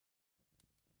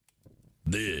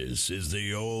This is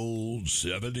the Old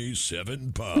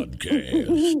 77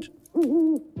 Podcast.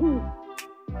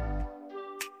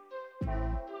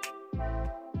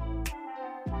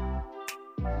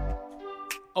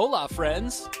 Hola,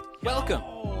 friends. Welcome.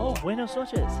 Oh, buenos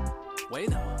noches.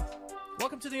 Bueno.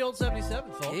 Welcome to the Old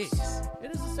 77, folks. Yes.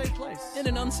 It is a safe place. In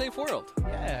an unsafe world.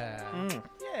 Yeah.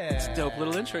 Yeah. It's a dope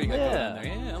little intro you got going on there.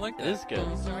 Yeah, I like that. It is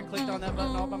good. So I clicked on that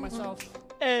button all by myself.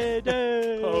 Hey,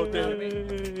 Dave. Oh,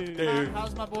 Dave.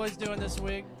 How's my boys doing this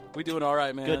week? We doing all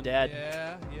right, man. Good, Dad.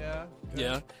 Yeah. Good.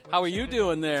 Yeah. What How are you you do?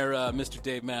 doing there, Mr.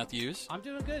 Dave Matthews? I'm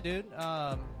doing good, dude.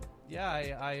 I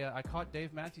caught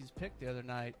Dave Matthews' pick the other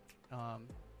night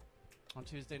on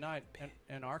Tuesday night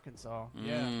in Arkansas.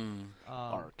 Yeah.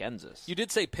 Arkansas. You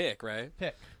did say pick, right?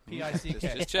 Pick.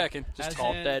 P-I-C-K. Just checking. Just As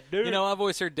called in- that dude. You know, I've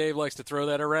always heard Dave likes to throw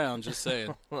that around. Just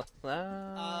saying.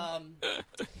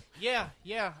 Yeah.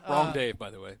 Wrong Dave,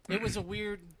 by the way. It was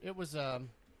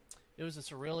a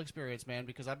surreal experience, man,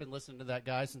 because I've been listening to that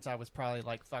guy since I was probably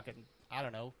like fucking, I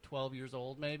don't know, 12 years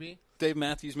old maybe. Dave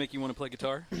Matthews make you want to play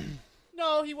guitar?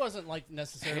 No, he wasn't like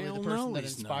necessarily Hell the person no, that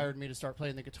he's inspired me to start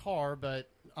playing the guitar, but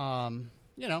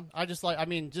you know,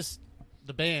 just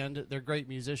the band, they're great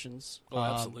musicians. Oh,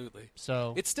 absolutely.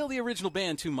 So It's still the original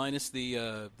band too, minus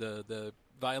the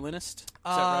violinist. Is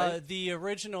that right? the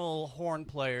original horn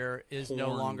player is no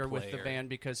Horn longer with the player. band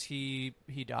because he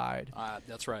died.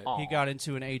 That's right. Aw. He got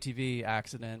into an ATV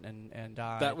accident and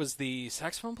died. That was the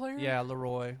saxophone player? Yeah,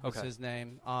 Leroy was Okay. his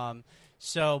name.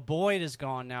 So Boyd is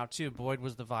gone now too. Boyd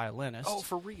was the violinist. Oh,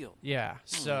 for real? Yeah.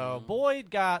 So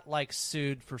Boyd got like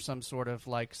sued for some sort of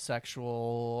like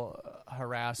sexual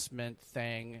harassment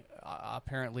thing.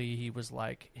 Apparently, he was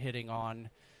like hitting on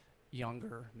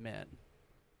younger men.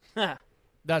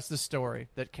 That's the story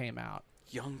that came out.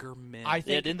 Younger men. I Yeah,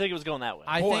 think. didn't think it was going that way.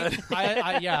 I think.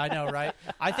 Yeah, I know, right?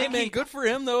 I Hey, think. man, he, good for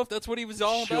him, though, if that's what he was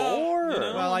all about. Sure. You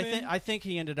know, well, I mean, think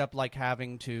he ended up like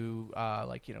having to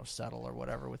settle or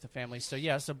whatever with the family. So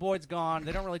yeah, so Boyd's gone.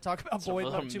 They don't really talk about Some Boyd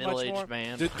little too much more. middle-aged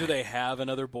man. Do they have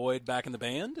another Boyd back in the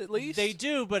band, at least? They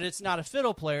do, but it's not a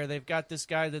fiddle player. They've got this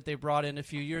guy that they brought in a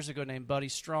few years ago named Buddy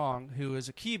Strong, who is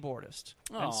a keyboardist.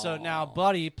 And so now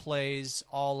Buddy plays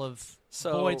all of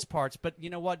So- Boyd's parts. But you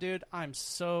know what, dude?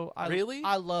 Really?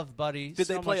 I love Buddy. Did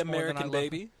they so play much more than I American love-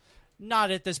 Baby?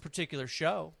 Not at this particular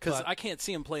show. Because but I can't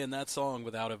see him playing that song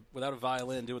without a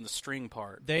violin doing the string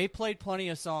part. they played plenty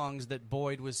of songs that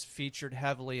Boyd was featured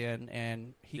heavily in,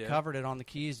 and he Yeah. covered it on the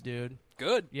keys, dude.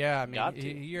 Good. Yeah, I mean, Got to.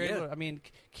 you're Yeah. able, I mean,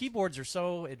 keyboards are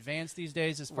so advanced these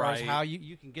days as far as Right. how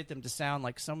you can get them to sound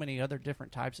like so many other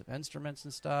different types of instruments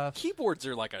and stuff. Keyboards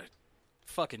are like a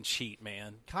fucking cheat,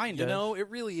 man. Kind You of. know, it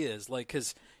really is. Like,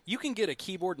 because you can get a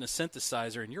keyboard and a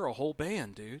synthesizer, and you're a whole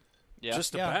band, dude. Yeah.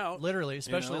 Just Yeah, about. literally,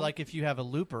 especially know? like if you have a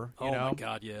looper. You Oh, know? my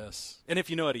God, yes. And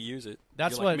if you know how to use it.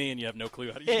 That's you're like what- me, and you have no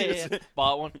clue how to Yeah, use yeah. it.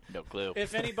 Bought one? No clue.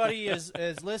 If anybody is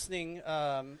listening,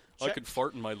 I check, could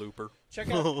fart in my looper. check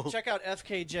out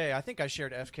FKJ. I think I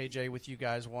shared FKJ with you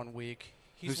guys one week.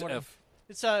 He's Who's one F? of,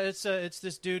 it's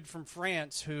this dude from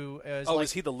France who is Oh, like,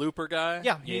 is he the looper guy?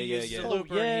 yeah, yeah, he yeah, uses yeah. the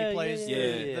looper. yeah, and he plays yeah,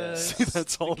 yeah. the See,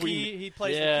 that's all the we key. need. He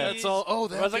plays Yeah. the keys. That's all. Oh,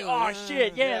 I was like, oh,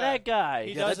 shit, yeah, that guy.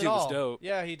 He Yeah, does that it dude was all. dope.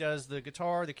 Yeah, he does the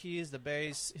guitar, the keys, the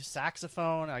bass,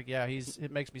 saxophone.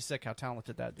 It makes me sick how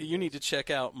talented that dude You is. need to check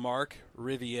out Marc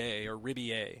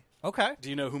Riviere. Okay. Do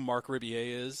you know who Marc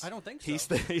Riviere is? I don't think so. He's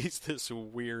this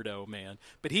weirdo, man.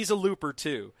 But he's a looper,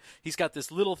 too. He's got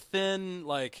this little thin,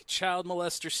 like, child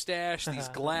molester stash, these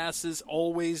glasses,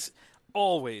 always.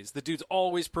 The dude's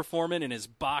always performing in his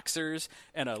boxers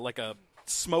and a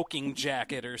smoking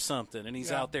jacket or something, and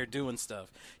he's out there doing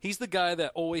stuff. He's the guy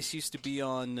that always used to be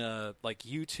on, like,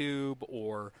 YouTube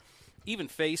or even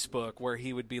Facebook, where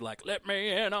he would be like, "Let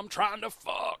me in, I'm trying to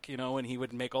fuck," you know, and he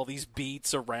would make all these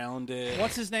beats around it.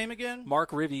 What's his name again?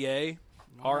 Marc Riviere,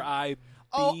 R-I-B-B.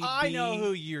 Oh, I know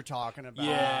who you're talking about.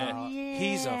 Yeah,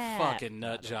 he's a Yeah. fucking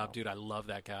nut job, dude. I love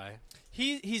that guy.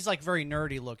 He's like very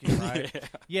nerdy looking, right?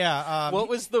 Yeah. What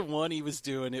was the one he was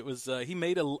doing? It was he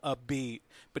made a beat,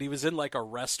 but he was in like a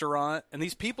restaurant, and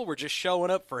these people were just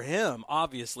showing up for him,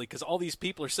 obviously, because all these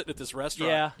people are sitting at this restaurant,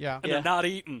 Yeah. Yeah. and they're not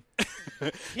eating.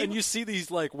 And you see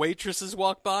these like waitresses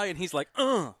walk by, and he's like,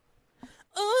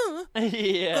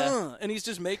 yeah. and he's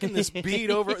just making this beat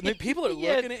over, and then people are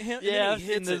Yeah, looking at him. yeah, and I've then he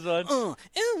seen hits this it.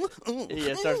 one.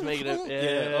 Yeah, starts making it.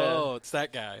 Yeah. Oh, it's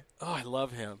that guy. Oh, I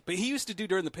love him. But he used to do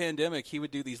during the pandemic. He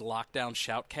would do these lockdown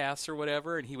shoutcasts or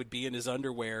whatever, and he would be in his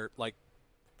underwear, like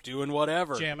doing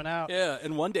whatever, Jamming out. Yeah.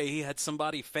 And one day he had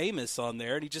somebody famous on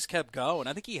there, and he just kept going.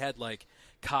 I think he had like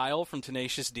Kyle from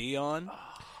Tenacious D on.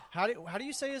 How do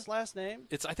you say his last name?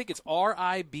 I think it's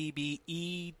Ribbett.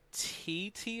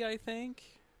 I think.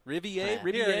 Riviere?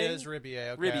 Here it is,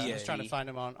 Ribier. Okay, I Ribier. was trying to find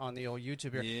him on the old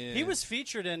YouTube here. Yeah. He was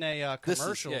featured in a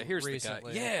commercial Here's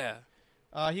recently. the guy.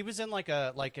 Yeah. He was in like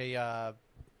a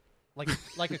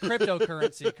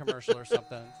cryptocurrency commercial or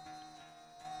something.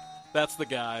 That's the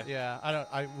guy.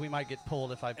 Yeah, we might get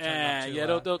pulled if I turn up too Yeah,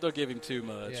 loud. don't give him too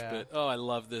much. Yeah. But I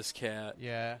love this cat.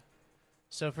 Yeah.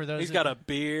 So for those, He's got a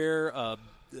beer,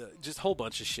 just a whole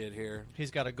bunch of shit here. he's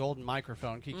got a golden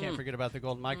microphone. You can't forget about the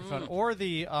golden microphone or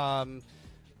the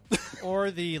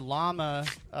llama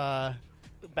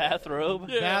Bathrobe.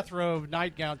 bathrobe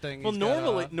nightgown thing. Well, he's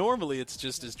got, normally it's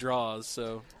just his draws.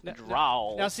 So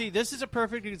Drawl. Now, see, this is a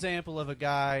perfect example of a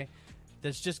guy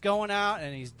that's just going out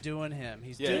and he's doing him.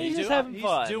 He's He's having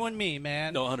fun. He's doing me,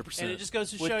 man. No, 100%. And it just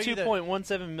goes to With show you that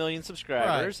 2.17 million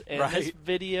subscribers, and this Right.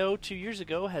 video 2 years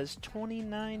ago has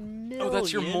 29 million. oh,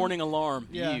 that's your morning alarm.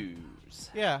 Yeah.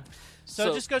 views. Yeah. So it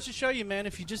So- just goes to show you, man,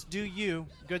 if you just do you,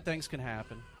 good things can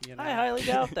happen. You know? I highly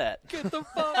doubt that. Get the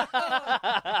fuck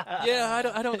out. Yeah,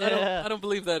 I don't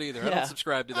believe that either. I Yeah. don't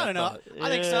subscribe to that I don't know.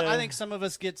 thought. I think some of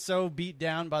us get so beat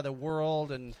down by the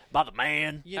world and By the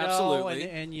man. you know, Absolutely.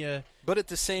 and you But at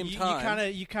the same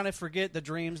time, you kind of forget the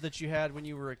dreams that you had when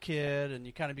you were a kid, and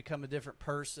you kind of become a different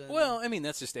person. well, I mean,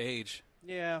 that's just age.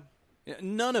 yeah. Yeah,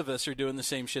 none of us are doing the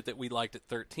same shit that we liked at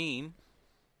 13,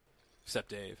 except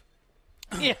Dave.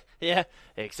 yeah.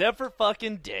 Except for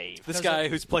fucking Dave. This guy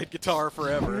who's played guitar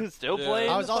forever. Still Yeah. playing.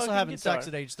 I was the also fucking having guitar. sex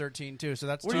at age 13 too, so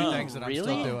that's Were two you things that I'm really?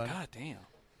 still doing. God damn.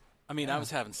 I mean, I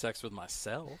was having sex with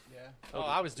myself. Yeah. Oh,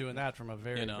 I was doing that from a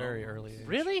very, You know. very early age.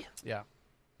 Really? Yeah.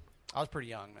 I was pretty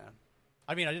young, man.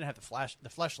 I mean, I didn't have the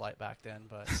fleshlight back then,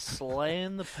 but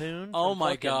Slaying the poon. Oh from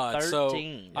my fucking god!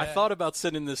 13. So I thought about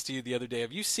sending this to you the other day.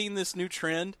 Have you seen this new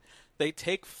trend? They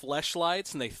take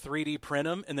fleshlights and they 3D print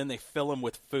them, and then they fill them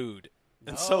with food.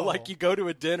 And so, Oh. like, you go to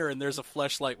a dinner and there's a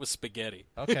fleshlight with spaghetti.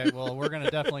 okay. Well, we're gonna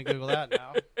definitely Google that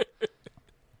now.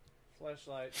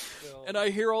 Fleshlight. And I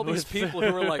hear all these people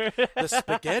who are like, the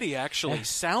spaghetti actually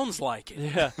sounds like it.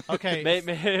 Yeah. Okay.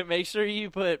 Make sure you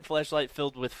put fleshlight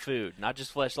filled with food, not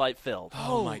just fleshlight filled.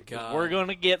 Oh, my God. We're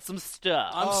gonna get some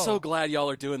stuff. I'm Oh. so glad y'all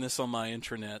are doing this on my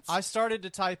intranets. I started to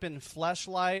type in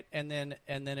fleshlight, and then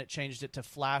it changed it to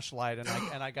flashlight, and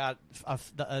I got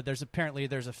there's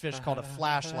a fish called a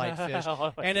flashlight fish,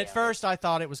 and at first I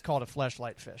thought it was called a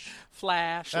fleshlight fish.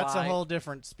 Flashlight. That's a whole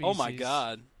different species. Oh, my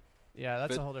God. Yeah,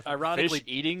 that's But a whole different. ironically, Fish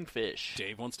eating fish.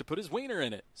 Dave wants to put his wiener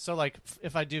in it. So like,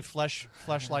 if I do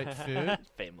fleshlight food.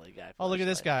 Family Guy. Oh, look at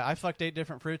this fleshlight. guy! I fucked 8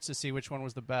 different fruits to see which one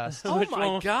was the best. Oh, Which my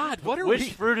one- God. What are Which we...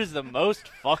 fruit is the most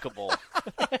fuckable?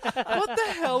 What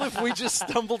the hell if we just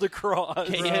stumbled across?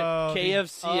 K- Bro,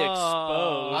 KFC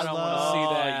Oh, exposed. I don't want to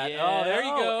see that. Yeah. Oh, there you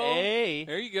go. Hey.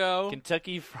 There you go.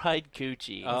 Kentucky Fried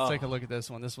Coochie. Oh. Let's take a look at this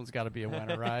one. This one's got to be a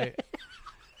winner, right?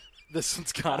 This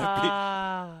one's gotta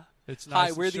Ah. It's be. Hi,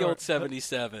 nice we're and the short. old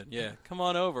 77. Yeah, come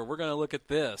on over. We're gonna look at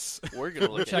this. We're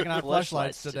gonna look Checking at out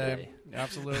fleshlights today.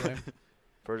 Absolutely.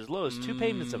 For as low as 2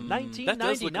 payments of That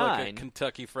does look like a $19.99.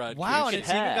 Kentucky Fried Wow, Coochie. and it's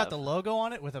even got have. the logo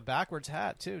on it with a backwards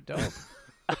hat too. Dope.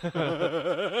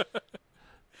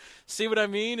 See what I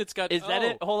mean? It's got. Is that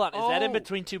it? Hold on. Is that in Oh.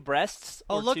 between two breasts?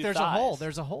 Oh, or look, two there's thighs? a hole.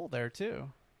 There's a hole there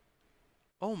too.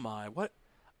 Oh my! What?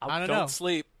 I don't Don't know.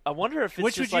 sleep. I wonder if it's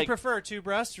Which just would you like prefer, 2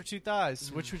 breasts or 2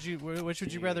 thighs? Which would you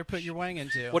rather put your wang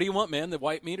into? What do you want, man? The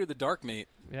white meat or the dark meat?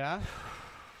 Yeah.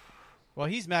 Well,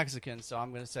 he's Mexican, so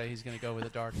I'm going to say he's going to go with the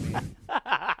dark meat.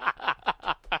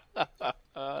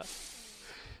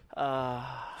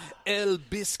 El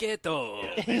bisqueto.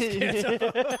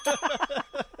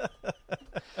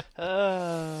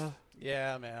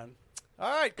 Yeah, man. All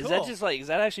right, cool. Is that just like? Is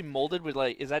that actually molded with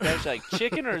like? Is that actually like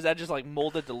chicken, or is that just like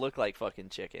molded to look like fucking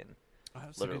chicken?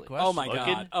 That's a literally. good question. Oh my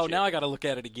Smoking God! Oh, now chicken. I got to look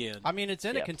at it again. I mean, it's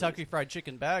in Yeah, a Kentucky Fried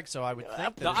Chicken bag, so I would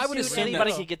think that No, I would it's- assume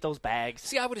anybody that- could get those bags.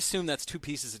 See, I would assume that's 2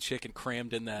 pieces of chicken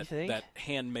crammed in You that think? that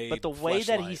handmade. But the way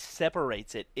that he fleshlight.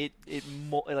 separates it,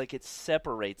 it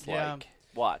separates Yeah. like.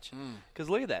 Watch, because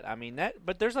look at that. I mean that,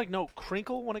 but there's like no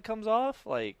crinkle when it comes off.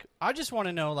 Like, I just want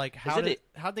to know, like, how'd it-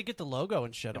 they get the logo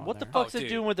and shit on what the there? fuck's Oh, it dude.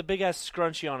 doing with the big ass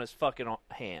scrunchie on his fucking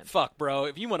hand? Fuck, bro!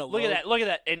 If you want to Look at that! Look at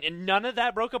that! And none of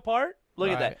that broke apart. Look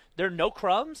at Right. that! There are no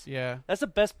crumbs. Yeah. That's the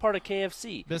best part of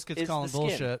KFC. Biscuits is calling the skin.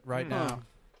 bullshit right now.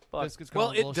 Fuck. Biscuits Well,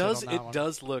 calling it bullshit does. on that It one.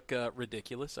 does look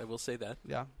ridiculous. I will say that.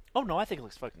 Yeah. Oh no, I think it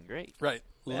looks fucking great. Right.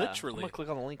 Yeah, I'm Literally. gonna click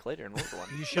on the link later and order one.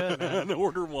 You should, man. And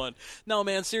order one. No,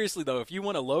 man. Seriously though, if you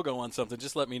want a logo on something,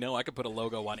 just let me know. I could put a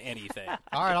logo on anything.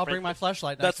 All right, I'll bring my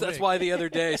fleshlight next That's week. why the other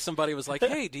day somebody was like,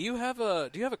 "Hey, do you have a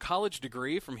college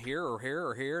degree from here or here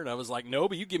or here?" And I was like, "No,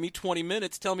 but you give me 20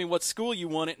 minutes, tell me what school you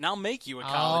want it, and I'll make you a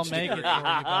I'll college make it degree, for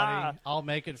you, buddy. I'll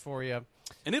make it for you.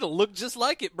 and it'll look just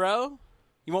like it, bro."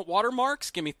 You want watermarks?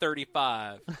 Give me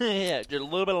 35. Yeah, just a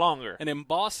little bit longer. And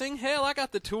embossing? Hell, I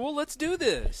got the tool. Let's do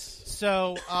this.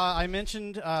 So I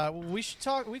mentioned we should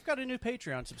talk. We've got a new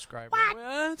Patreon subscriber.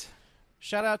 What?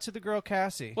 Shout out to the girl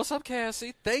Cassie. What's up,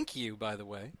 Cassie? Thank you, by the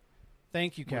way.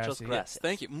 Thank you, Muchas Cassie. gracias.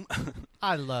 Thank you.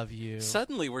 I love you.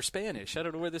 Suddenly, we're Spanish. I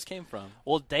don't know where this came from.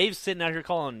 Well, Dave's sitting out here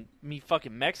calling me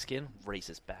fucking Mexican.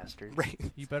 Racist bastard.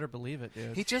 You better believe it,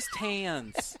 dude. He just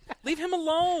tans. Leave him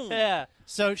alone. Yeah.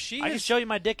 So she I can is. show you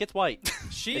my dick. It's white.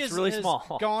 She it's is really has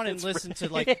small. Gone and listened to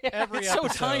like every It's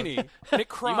episode. so tiny. And it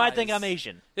cries. You might think I'm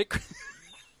Asian. It,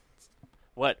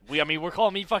 What? We're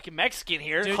calling me fucking Mexican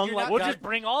here. Dude, you're not- we'll just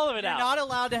bring all of it You're out. not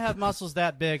allowed to have muscles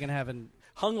that big and having.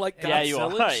 hung like Godzilla. Yeah, you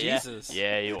are. Jesus.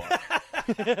 Yeah, you are.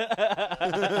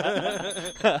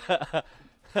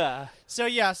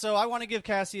 So I want to give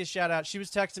Cassie a shout out. She was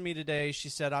texting me today. She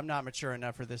said, "I'm not mature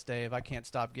enough for this, Dave. I can't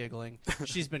stop giggling."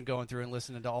 She's been going through and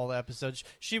listening to all the episodes.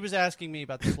 She was asking me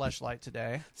about the fleshlight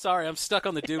today. Sorry, I'm stuck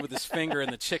on the dude with his finger in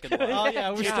the chicken leg. Oh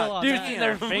yeah, we're still on Dude's that. in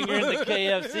their finger in the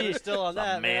KFC. Still on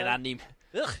that, man. man. I need.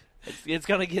 It's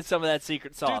gonna get some of that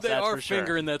secret sauce. Dude, they that's are for sure.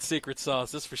 fingering that secret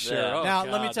sauce. That's for sure. Yeah. Oh, Now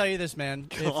let me God. tell you this, man.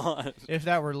 God. If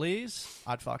that were Lee's,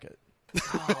 I'd fuck it.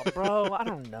 Oh, bro, I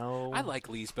don't know. I like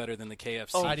Lee's better than the KFC.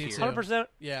 Oh, I do here. too. 100%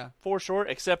 Yeah. for sure.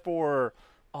 Except for,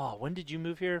 when did you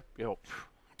move here?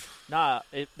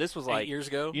 This was 8 like years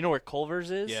ago. You know where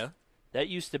Culver's is? Yeah. That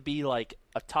used to be like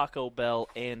a Taco Bell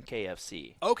and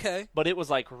KFC. Okay. But it was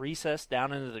like recessed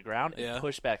down into the ground and Yeah.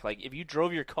 pushed back. Like if you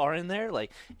drove your car in there,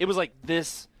 like it was like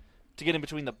this to get in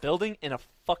between the building and a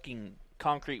fucking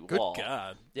concrete Good wall.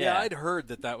 God. Yeah. I'd heard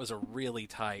that was a really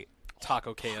tight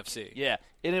taco KFC. Yeah,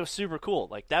 and it was super cool.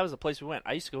 Like that was the place we went.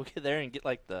 I used to go get there and get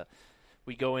like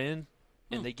we go in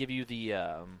and they give you the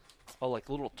like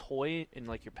little toy in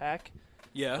like your pack,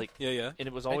 Yeah. Like- yeah. and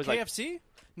it was At always like, KFC?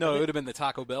 No, it would have been the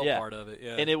Taco Bell Yeah. part of it.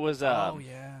 Yeah. and it was Oh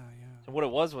yeah. and what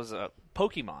it was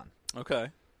Pokemon. Okay.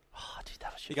 Oh, dude,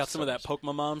 that was You got some of that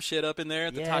Pokemon Mom shit up in there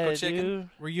at the yeah, taco chicken? dude.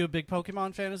 Were you a big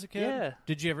Pokemon fan as a kid? Yeah.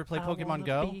 Did you ever play I Pokemon wanna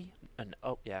Go? be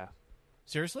oh yeah,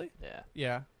 Seriously? yeah.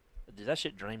 Yeah. Did that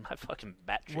shit drain my fucking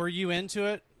battery? Were you into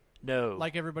it no,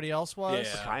 like everybody else was?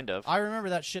 Yeah. kind of. I remember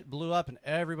that shit blew up and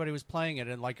everybody was playing it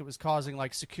and like it was causing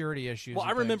like security issues. Well,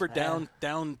 and I remember things.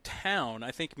 downtown.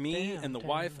 I think me and the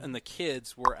wife and the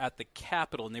kids were at the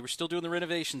Capitol, and they were still doing the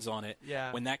renovations on it.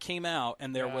 Yeah. When that came out,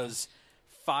 and there Yeah. was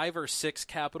 5 or 6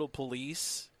 Capitol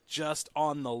police just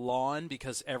on the lawn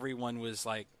because everyone was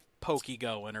like pokey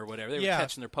going or whatever. They were Yeah.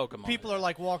 catching their Pokemon. People are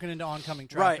like walking into oncoming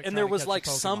traffic. right, and trying there to was catch like a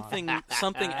Pokemon.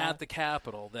 something at the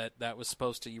Capitol that was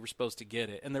supposed to you were supposed to get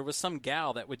it, and there was some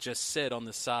gal that would just sit on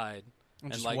the side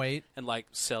And just like wait? and like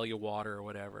sell you water or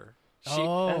whatever.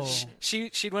 Oh, She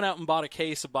went out and bought a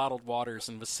case of bottled waters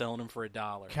and was selling them for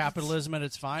 $1. capitalism at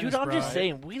its finest, Dude, I'm bro. just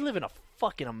saying, we live in a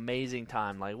fucking amazing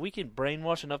time. Like, we can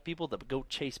brainwash enough people to go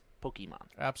chase Pokemon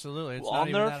Absolutely, it's on not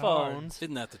even their that hard. phones.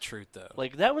 Isn't that the truth, though?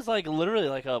 Like, that was like literally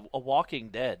like a Walking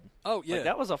Dead. Oh, yeah. Like,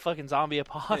 that was a fucking zombie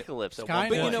apocalypse. at one Kind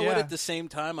But of, you point. know what? yeah. At the same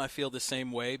time, I feel the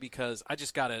same way because I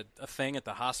just got a thing at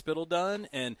the hospital done,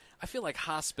 and I feel like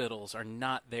hospitals are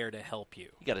not there to help you.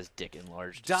 He got his dick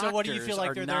enlarged. Doctors So what do you feel like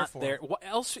are they're there not for? there. What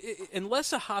else?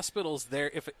 Unless a hospital's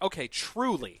there,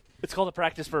 truly, It's called a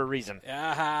practice for a reason.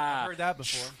 I've heard that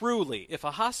before. Truly, if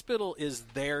a hospital is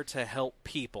there to help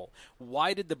people,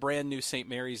 why did the brand new St.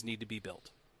 Mary's need to be built?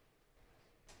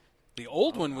 The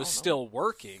old one was still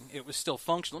working. It was still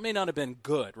functional. It may not have been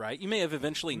good, right? You may have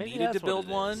eventually Maybe needed to that's what build it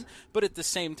is. one, but at the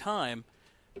same time,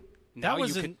 now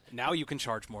was you can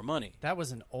charge more money. That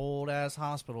was an old ass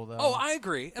hospital, though. Oh, I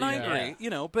agree, and I Yeah.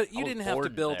 agree. But you I was didn't have to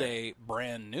born build there. a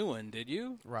brand new one, did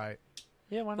you? right.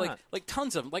 Yeah, why not? Like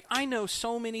tons of them. Like I know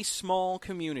so many small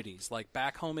communities, like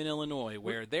back home in Illinois,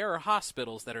 where there are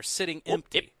hospitals that are sitting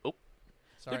empty. Oh,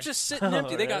 Sorry. They're just sitting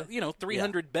empty. They got really?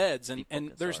 300 beds, and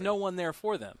People, there's sorry. no one there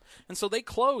for them, and so they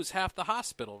close half the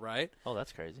hospital, right? oh,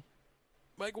 that's crazy.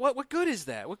 Like what good is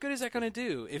that? What good is that going to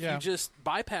do if Yeah. you just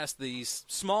bypass these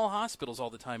small hospitals all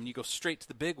the time and you go straight to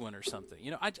the big one or something?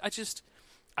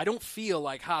 I don't feel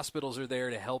like hospitals are there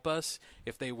to help us.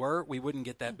 If they were, we wouldn't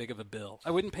get that big of a bill.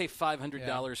 I wouldn't pay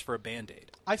 $500 for a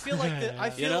Band-Aid. I feel like I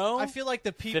feel like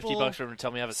the people. $50 for them to tell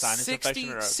me I have a sinus infection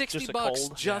or $60 just a bucks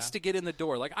cold. just to get in the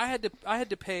door. Like I had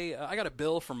to pay. I got a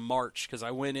bill from March because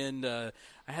I went in. I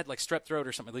had like strep throat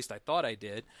or something. At least I thought I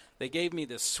did. They gave me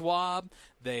this swab.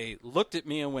 They looked at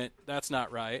me and went, "That's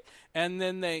not right," and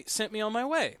then they sent me on my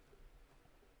way.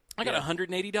 I got a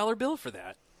 $180 bill for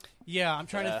that. Yeah, I'm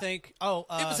trying to think. Oh,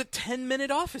 It was a 10-minute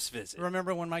office visit.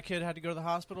 remember when my kid had to go to the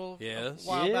hospital? Yes. A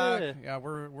while Yeah. back. Yeah,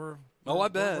 we're Oh, I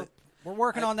bet. We're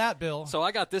working on that, Bill. So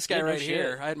I got this guy Yeah, no right shit.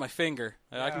 here. I had my finger.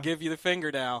 I Yeah. can give you the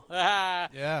finger now.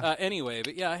 Yeah. Anyway,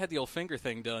 but yeah, I had the old finger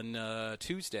thing done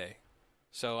Tuesday.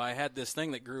 So I had this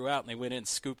thing that grew out, and they went in and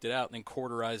scooped it out and then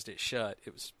cauterized it shut.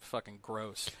 It was fucking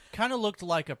gross. Kind of looked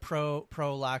like a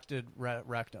prolacted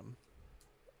rectum.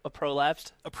 A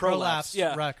prolapsed? A prolapse.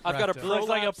 Yeah. rectum. I've got a It looks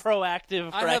like a proactive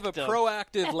I have a rectum.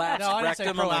 proactive lapsed No, I didn't say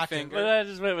rectum on my proactive. finger. But I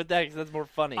just went with that because that's more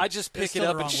funny. I just pick It's it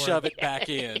still up the and wrong shove word. it back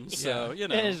in. So, you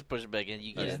know. And just push it back in.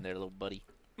 You get in there, little buddy.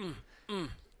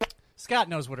 Scott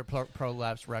knows what a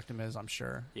prolapsed rectum is, I'm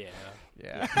sure. Yeah.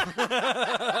 Yeah.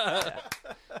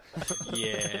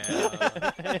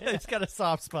 Yeah. It's got a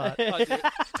soft spot. Oh, dude.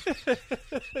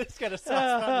 It's got a soft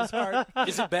spot in his heart.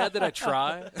 Is it bad that I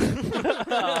try?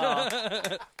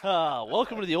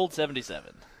 Welcome to the old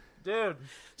 77. Dude.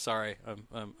 Sorry,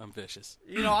 I'm vicious.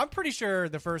 You know, I'm pretty sure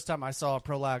the first time I saw a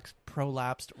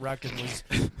prolapsed rectum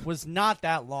was not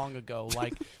that long ago.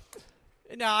 Like,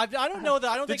 now I don't know that.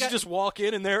 I don't Did think you I just walk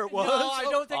in and there it was? No, I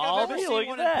don't think Oh, I've ever look seen at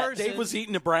one that. in person. Dave was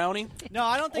eating a brownie. No,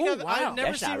 I don't think Oh, I've wow. never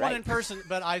That's seen not one right. in person,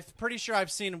 but I'm pretty sure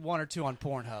I've seen one or two on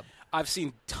Pornhub. I've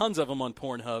seen tons of them on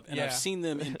Pornhub, and Yeah. I've seen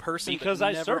them in person, Because but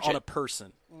I never search on it. a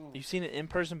person. You've seen it in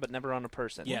person, but never on a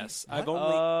person. Yes, I've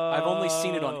only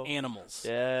seen it Oh. on animals.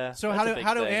 Yeah. So that's a big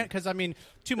thing. because I mean,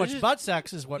 too much butt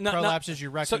sex is what prolapses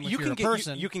your rectum so if you you're can a get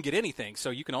person. you can get anything. So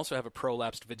you can also have a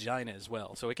prolapsed vagina as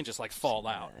well. So it can just like fall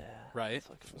out, right?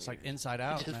 It's like inside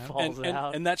out, It just man. falls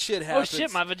out. And that shit Oh happens.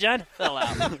 shit, my vagina fell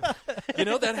out. You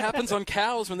know that happens on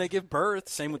cows when they give birth.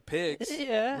 Same with pigs.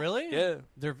 Yeah. Really? Yeah.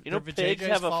 Their, You know, their pigs vajayjays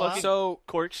have a fall out? fucking So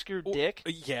corkscrew dick.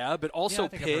 Yeah, but also I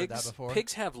think I've heard that pigs. before.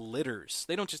 Pigs have litters.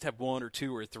 They don't just have one or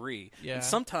two or three. Yeah. And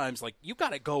sometimes, like, you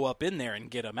got to go up in there and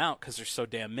get them out because there's so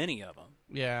damn many of them.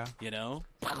 Yeah. You know.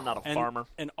 I'm not a And, farmer.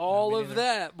 And all me of neither.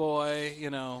 that, boy, you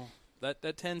know, that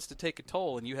tends to take a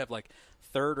toll. And you have like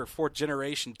third or fourth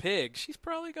generation pig. She's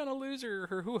probably gonna lose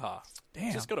her hoo ha.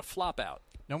 Damn. Just gonna flop out.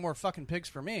 No more fucking pigs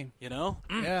for me. You know.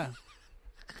 Yeah.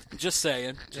 Just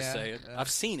saying. Just Yeah, saying. yeah. I've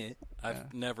seen it. I've Yeah.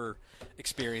 never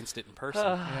experienced it in person.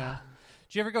 Yeah.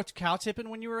 Did you ever go to cow tipping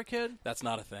when you were a kid? That's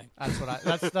not a thing. That's what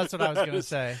I was going to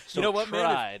say. So you know what, man?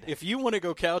 tried. If you want to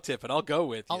go cow tipping, I'll go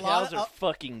with you. A lot- Cows are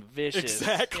fucking vicious.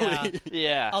 Exactly. Yeah.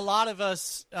 Yeah. A lot of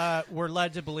us were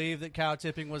led to believe that cow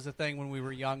tipping was a thing when we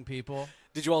were young people.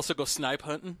 Did you also go snipe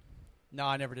hunting? No,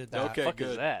 I never did that. Okay, fuck good.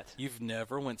 is that? You've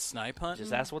never went snipe hunting?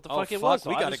 Just ask what the Oh, fuck it was, so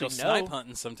We got to go obviously snipe no.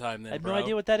 hunting sometime then, I have bro. no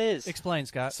idea what that is. Explain,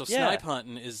 Scott. So Yeah. snipe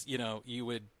hunting is, you know, you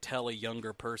would tell a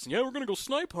younger person, yeah, we're going to go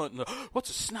snipe hunting. What's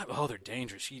a snipe? Oh, they're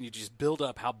dangerous. You just build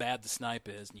up how bad the snipe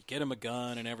is, and you get them a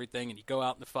gun and everything, and you go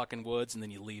out in the fucking woods, and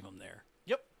then you leave them there.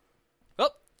 Yep. Oh,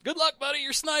 good luck, buddy.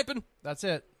 You're sniping. That's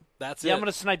it. That's Yeah, it. I'm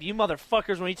gonna snipe you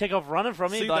motherfuckers when you take off running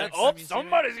from me. See, Like, that's- oh,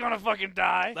 somebody's gonna fucking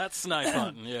die. That's snipe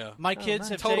hunting, yeah. My kids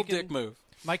have Total taken dick move.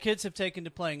 My kids have taken to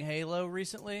playing Halo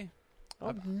recently.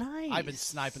 Oh, nice. I've been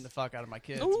sniping the fuck out of my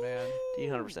kids, Ooh. man.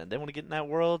 100%. They want to get in that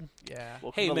world. Yeah.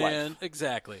 Welcome Hey, to man, life.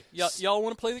 exactly. Y'all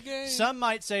want to play the game? Some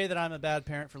might say that I'm a bad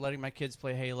parent for letting my kids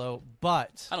play Halo,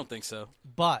 but I don't think so.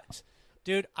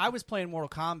 dude, I was playing Mortal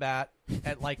Kombat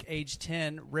at like age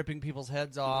 10, ripping people's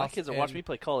heads off. My kids are and watching me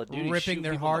play Call of Duty, ripping shooting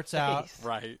their people in the hearts out. face.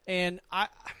 Right. And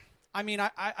I mean,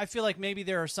 I feel like maybe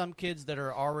there are some kids that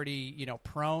are already, you know,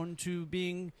 prone to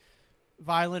being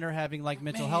violent or having like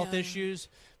mental health issues.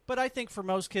 But I think for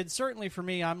most kids, certainly for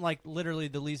me, I'm like literally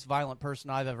the least violent person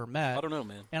I've ever met. I don't know,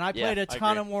 man. And I Yeah, played a I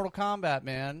ton agree. of Mortal Kombat,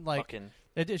 man. Like, Fucking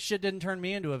it shit didn't turn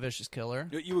me into a vicious killer.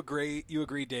 You agree,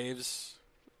 Dave's?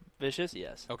 vicious,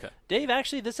 yes. Okay. Dave,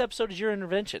 actually, this episode is your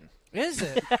intervention. Is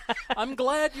it? I'm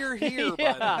glad you're here, by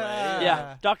the way.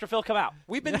 Yeah. Dr. Phil, come out.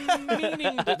 We've been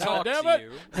meaning to talk damn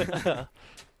to it. you.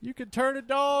 You can turn a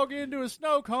dog into a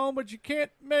snow cone, but you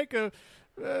can't make a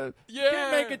Yeah.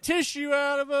 can't make a tissue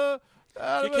out of a.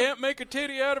 You can't make a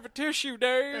titty out of a tissue, Dave.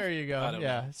 There you I go. don't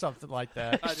Yeah, something like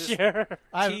that. I just, Sure.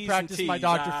 I haven't T's practiced and my T's.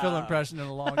 Dr. Phil Ah. impression in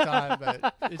a long time,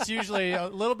 but it's usually a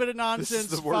little bit of nonsense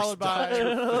the worst followed by Dr.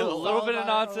 A little bit of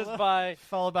nonsense by.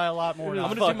 followed by a lot more. I'm I'm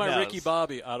nonsense. going to Fuck do my knows. Ricky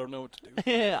Bobby. I don't know what to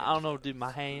do. I don't know, dude.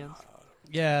 My hands.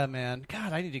 Yeah, man.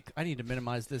 God, I need to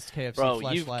minimize this KFC Bro,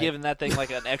 fleshlight. you've given that thing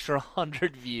like an extra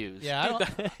 100 views. Yeah, I don't,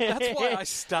 That's why I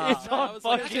stopped. It's on I was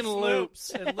like, I fucking just loops.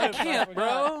 and I loops. can't,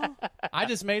 bro. I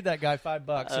just made that guy $5.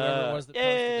 Whoever it was that posted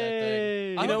that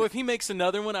thing. You know, if he makes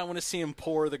another one, I want to see him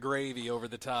pour the gravy over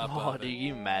the top Oh, of it. dude,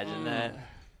 you imagine that?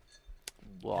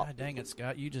 Well, God dang it,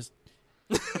 Scott! You just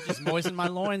moistened my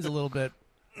loins a little bit.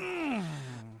 Too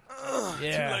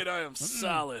Yeah. late, I am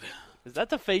solid. is that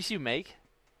the face you make?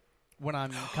 When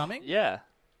I'm coming? Yeah.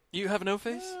 You have no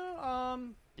face? Yeah.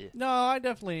 No, I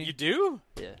definitely. You do?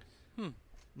 Yeah.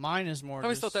 Mine is more. I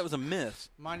always just, thought that was a myth.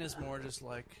 Mine is more just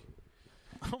like.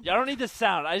 I don't need the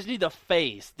sound. I just need the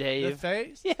face, Dave. The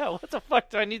face? Yeah, what the fuck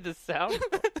do I need the sound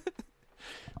for?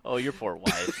 Oh, your poor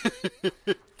wife.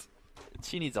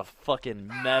 She needs a fucking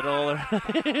medal.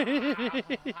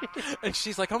 And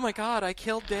she's like, oh, my God, I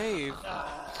killed Dave.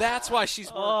 That's why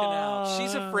she's working out.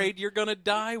 She's afraid you're going to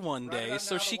die one day, about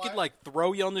so now, she the could, wife- like,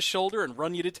 throw you on the shoulder and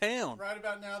run you to town. Right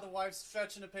about now, the wife's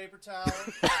fetching a paper towel.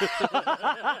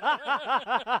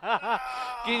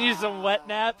 Can you use some wet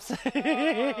naps?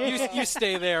 You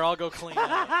stay there. I'll go clean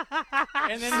up.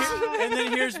 and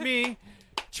then here's me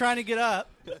trying to get up.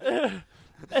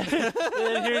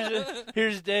 And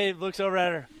here's Dave. Looks over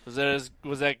at her. Was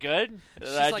that good? Did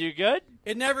I like- do good?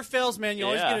 It never fails, man. You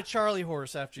always Yeah. get a Charlie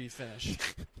horse after you finish.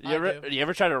 You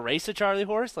ever try to race a Charlie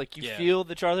horse? Like you Yeah. feel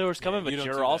the Charlie horse coming, you but don't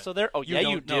you're do that. also there. Oh You yeah,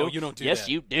 don't- you do. no, you don't do yes,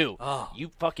 that. you do. Oh. You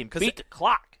fucking 'Cause beat the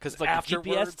clock. Because It's like afterwards,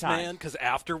 GPS time. man, because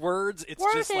afterwards, it's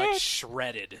Worth just, like, it.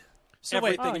 shredded. So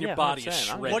wait, Everything in your yeah, body is 100%.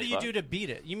 shredded. what do you do to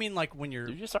beat it? You mean like when you're...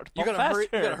 You just start to You pump gotta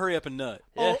faster. hurry up and nut.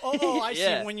 Oh, I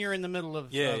Yeah. see. When you're in the middle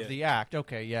of, Yeah, of yeah. the act.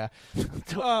 Okay, yeah.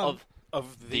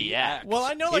 Of The act. Well,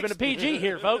 I know like... Keeping a PG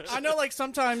here, folks. I know like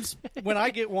sometimes when I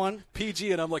get one,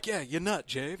 PG, and I'm like, yeah, you nut,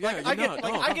 Jave. Yeah, like you I get nut.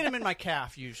 like Oh, I oh. get him in my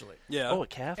calf usually. Yeah. Oh, a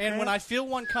calf. And when I feel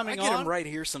one I coming get on, him right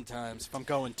here sometimes if I'm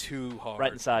going too hard.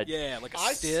 Right inside. Yeah, like a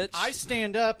I stitch.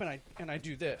 stand up and I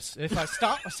do this. If I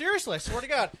stop, seriously, I swear to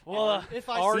God. Well, if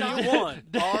I Are stomp, you one?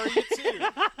 Are you two?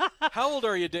 How old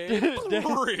are you, Dave? 3.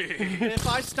 if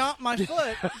I stomp my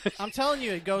foot, I'm telling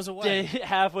you, it goes away,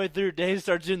 halfway through, Dave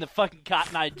starts doing the fucking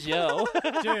Cotton Eye Joe.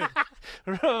 dude.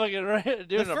 Fucking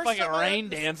doing a first fucking time I- rain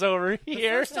dance over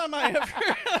here. First time I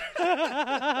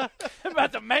ever, I'm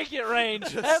about to make it rain.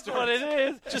 That's what it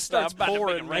is. Just starts I'm about to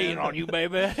pouring, make it rain man. on you,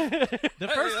 baby. the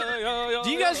first.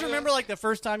 Do you guys remember like the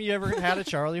first time you ever had a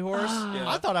Charlie horse?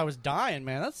 I thought I was dying,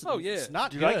 man. That's Oh, yeah. it's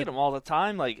not Dude, good. I get them all the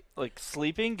time, like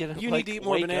sleeping. Get 'em, You like, need to eat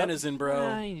more wake bananas up. in, bro.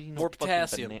 Nah, you need no More fucking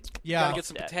potassium. banana. Yeah. Gotta get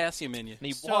some Yeah. potassium in you.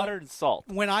 Need So- water and salt.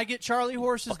 When I get Charlie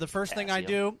horses, the first thing I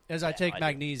do is I take I do.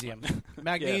 magnesium.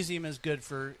 Magnesium is good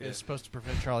for is supposed to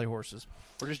prevent Charlie horses.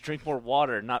 Or just drink more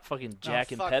water, not fucking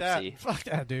Jack No, and fuck Pepsi. That. Fuck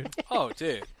that, dude. Oh,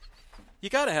 dude. You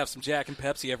gotta have some Jack and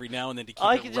Pepsi every now and then to keep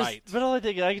I it could right. just, but all I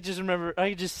think I could just remember, I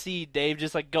could just see Dave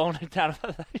just like going down.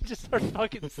 He just starts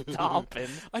fucking stomping.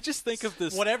 I just think of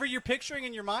this. Whatever you're picturing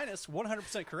in your mind is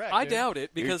 100% correct. I dude. doubt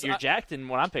it because You're jacked in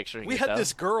what I'm picturing. we it, had though.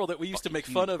 this girl that we used to make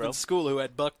Fucking fun huge, of bro. in school who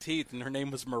had buck teeth, and her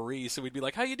name was Marie. So we'd be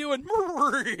like, "How you doing,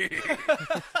 Marie?"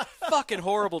 Fucking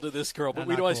horrible to this girl, but Not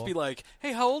we'd always cool. be like,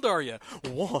 "Hey, how old are you?"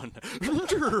 1.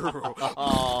 That's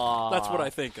what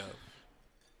I think of.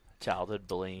 Childhood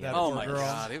bullying. That Oh poor my girl.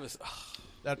 god, it was.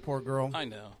 That poor girl. I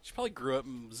know. She probably grew up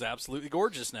and was absolutely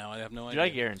gorgeous now. I have no Dude, idea. I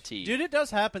guarantee. Dude, it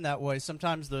does happen that way.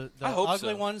 Sometimes the I hope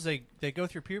ugly so. ones, they go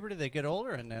through puberty, they get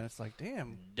older, and then it's like,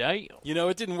 damn. Damn. You know,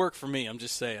 it didn't work for me. I'm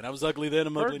just saying. I was ugly then.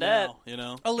 I'm Heard ugly that. now. You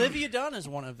know. Olivia Dunn is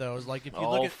one of those. Like if you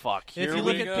Oh look at fuck! if Here you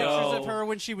we look at go. pictures of her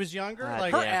when she was younger, God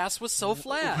like Her Yeah. ass was so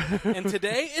flat, and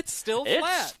today it's still It's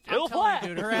flat. still I'm telling flat. you,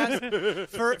 dude,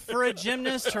 her ass for a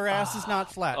gymnast, her ass is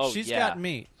not flat. Oh, She's yeah. got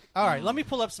meat. All right, let me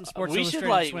pull up some Sports We should Illustrated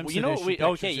like, swimsuit you know, issue we, pictures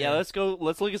okay, yeah. here. Let's go.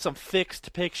 Let's look at some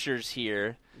fixed pictures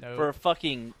here No. for a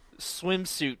fucking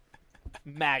swimsuit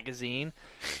magazine.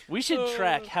 We should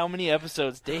track how many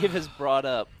episodes Dave has brought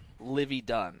up Livy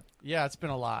Dunn. Yeah, it's been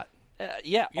a lot.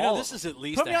 Yeah, You know, all this of is at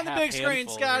least Put me a on the half big screen,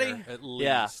 handful Scotty. here, at least.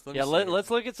 yeah, Let me yeah. see. Let's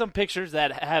look at some pictures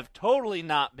that have totally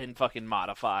not been fucking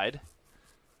modified.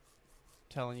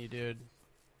 telling you, dude.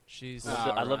 She's.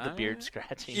 I love the Alright. beard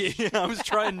scratching. Yeah, I was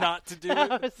trying not to do it.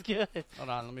 That was good. Hold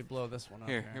on, let me blow this one up.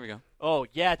 Here we go. Oh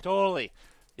yeah, totally.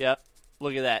 Yep.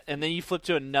 Look at that. And then you flip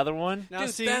to another one. Now, Dude,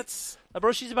 see, that's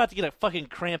Bro, she's about to get a fucking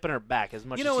cramp in her back as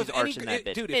much You know, as she's if any- arching that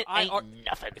bitch. dude, it if I ain't ar-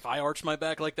 nothing. if I arched my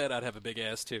back like that, I'd have a big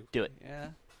ass too. Do it. yeah.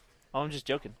 Oh, I'm just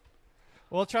joking.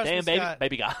 Well, trust Damn, me, baby, Scott,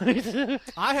 baby guy.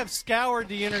 I have scoured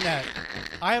the internet.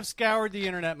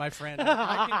 My friend. And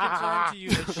I can confirm to you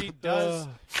that she does.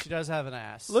 She does have an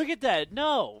ass. Look at that.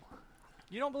 No.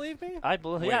 You don't believe me? I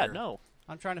believe. Yeah, Where? no.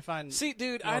 I'm trying to find. See,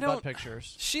 dude, more I butt don't.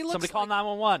 pictures. She looks. Somebody call like,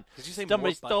 911. Did you say Somebody more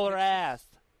butt stole her pictures? ass.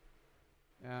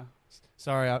 Yeah.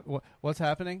 Sorry. What's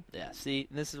happening? Yeah, see,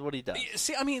 this is what he does.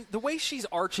 See, I mean, the way she's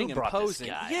arching Who and brought this posing.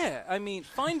 guy? Yeah, I mean,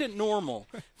 find it normal.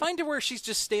 Find it where she's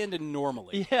just standing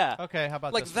normally. Yeah. Okay. How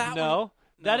about Like this that one? No. one-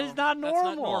 That No, is not That's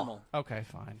normal. not normal. Okay.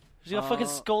 Fine. She's got fucking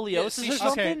scoliosis see, or she's-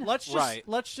 something. Okay. Let's just Right.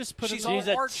 put She's in. all She's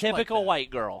a arched like typical that. white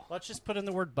girl. Let's just put in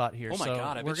the word butt here. Oh my so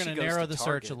God, I we're bet she gonna goes narrow to the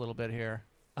search Target. a little bit here.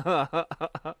 Once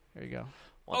Here you go.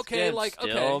 Okay, again, like,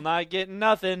 still okay. not getting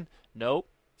nothing. Nope.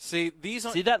 See, these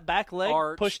are See that back leg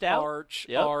arch, pushed out? arch,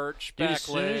 Yep. arch, Dude, back as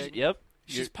soon as- leg. Yep.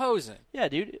 She's posing. Yeah,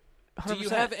 dude. Do you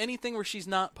 100%. have anything where she's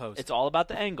not posing? It's all about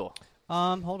the angle.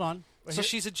 Hold on. So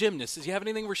she's a gymnast. Does you have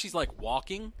anything where she's like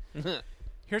walking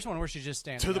Here's one where she's just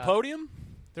standing to the up. podium?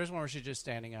 There's one where she's just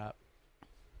standing up.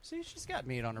 See, she's got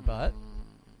meat on her butt.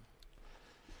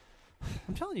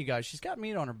 I'm telling you guys, she's got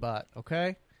meat on her butt.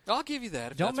 Okay, I'll give you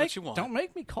that if that's what you want. Don't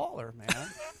make me call her, man.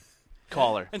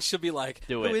 Call her. And she'll be like,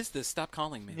 Do "Who it. is this? Stop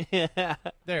calling me." Yeah.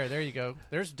 there you go.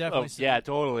 There's Oh, definitely some, yeah,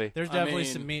 totally. There's I definitely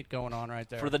mean- some meat going on right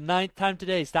there. For the 9th time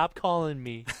today, stop calling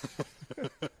me.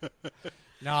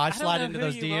 no, I don't slide know into who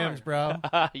those you DMs, are.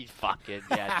 bro. You fucking,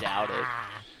 doubt it.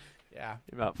 Yeah,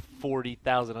 About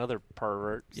 40,000 other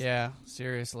perverts. yeah.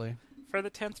 Seriously, For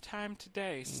the 10th time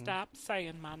today, stop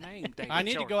saying my name, David. I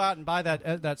need to go out and buy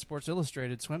that Sports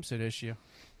Illustrated swimsuit issue.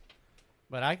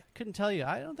 But I couldn't tell you.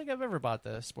 I don't think I've ever bought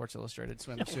the Sports Illustrated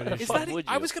swimsuit Is issue. Is Fuck, that? would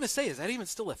I you? was gonna say, is that even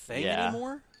still a thing Yeah.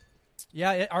 anymore?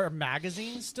 Yeah, are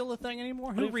magazines still a thing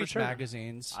anymore? Who mean, for reads sure.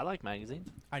 magazines? I like magazines.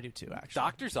 I do too, actually.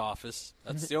 Doctor's office.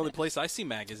 That's the only place I see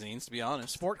magazines, to be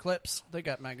honest. Sport Clips. They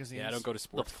got magazines. Yeah, I don't go to The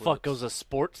sports. fuck Clips. goes a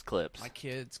sports clips? My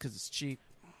kids, because it's cheap.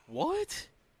 What?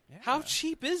 Yeah. How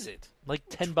cheap is it? Like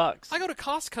 $10. I go to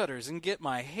Cost Cutters and get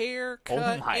my hair Oh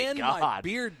cut my and my God.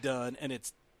 beard done, and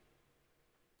it's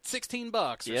 $16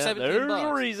 or Yeah, $17. there's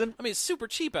a reason. I mean, it's super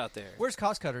cheap out there. Where's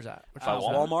Cost Cutters at? Which By one's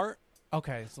that? Walmart.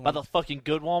 Okay. It's the By one- the fucking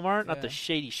good Walmart, not Yeah. the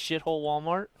shady shithole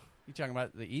Walmart. you talking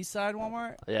about the East Side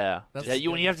Walmart? Yeah. That's Yeah, the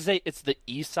when good you have to say it's the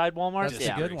East Side Walmart, That's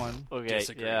yeah. the good one. Okay,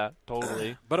 Disagree. yeah,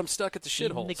 totally. But I'm stuck at the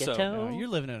shithole. the So ghetto. No, you're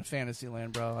living in a fantasy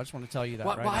land, bro. I just want to tell you that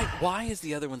why, right why, now. why is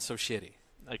the other one so shitty?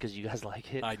 Because you guys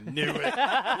like it. I knew it.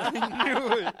 I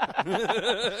knew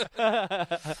it.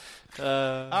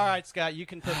 All right, Scott, you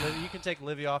can take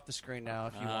Livia off the screen now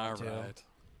if you All want to. right.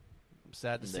 I'm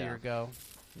sad to see Yeah. her go.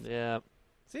 Yeah,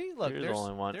 See, look, you're the there's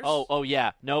only one. there's- Oh,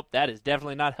 yeah. Nope, that is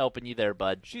definitely not helping you there,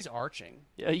 bud. she's arching.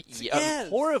 Yeah, Yes.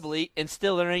 horribly, and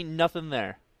still there ain't nothing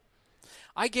there.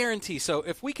 I guarantee. So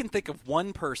if we can think of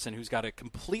one person who's got a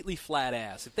completely flat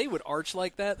ass, if they would arch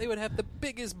like that, they would have the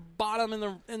biggest bottom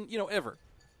ever.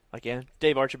 Again,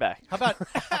 Dave, arch your back. How about?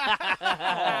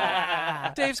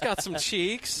 Dave's got some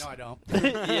cheeks. No, I don't.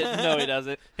 Yeah, no, he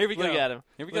doesn't. Here we Look go. at him.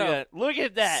 Here we Look go. At it. Look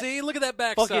at that. See, look at that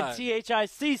Fucking backside.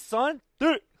 THIC, son.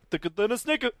 Thicker than a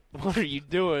snicker. What are you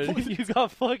doing? You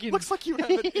got fucking. Looks like you have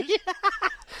an issue.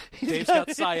 Dave's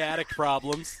got sciatic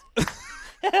problems.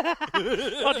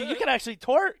 Oh, dude, you can actually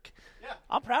twerk. Yeah.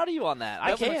 I'm proud of you on that.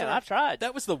 I That was- can. I've tried.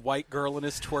 That was the white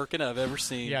girlest twerking I've ever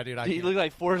seen. Yeah, dude, I You can't. look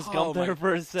like Forrest Gump there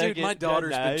for a second. Dude, my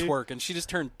daughter's Good been night. twerking. She just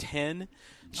turned 10.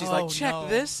 She's Oh, like, check no.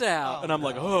 this out. Oh, and I'm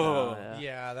like, no. oh. Yeah.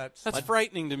 Yeah, that's That's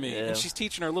frightening to me. Yeah. And she's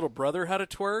teaching her little brother how to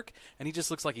twerk, and he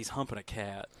just looks like he's humping a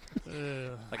cat.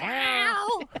 ugh. Like,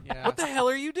 Yeah. what the hell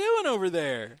are you doing over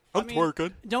there? I'm mean-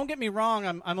 twerking. Don't get me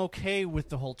wrong. I'm okay with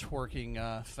the whole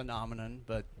twerking phenomenon,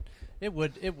 but it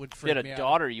would If you freak had me a out.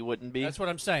 daughter, you wouldn't be. That's what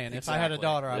I'm saying. If I had a Exactly.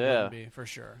 daughter, I Yeah. wouldn't be for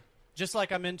sure. Just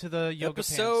like I'm into the yoga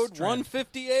Episode pants trend.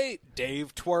 158.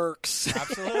 Dave twerks.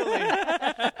 Absolutely,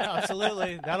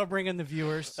 absolutely. That'll bring in the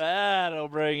viewers. That'll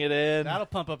bring it in. That'll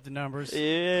pump up the numbers.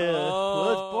 Yeah. Oh.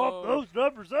 Let's bump those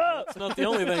numbers up. It's not the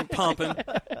only thing pumping.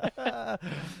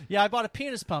 Yeah, I bought a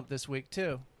penis pump this week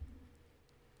too.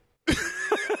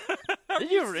 Did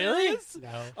you really?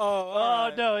 No.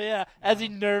 Oh, no, yeah. As he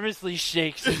nervously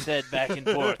shakes his head back and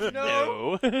forth.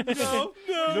 No.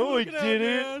 No, I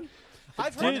didn't.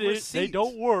 I've heard Did the it. They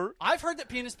don't work. I've heard that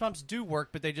penis pumps do work,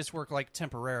 but they just work like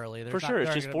temporarily. They're For not- sure. It's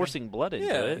they're just gonna be- forcing blood into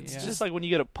Yeah, it. it's It's just- just like when you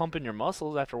get a pump in your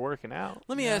muscles after working out.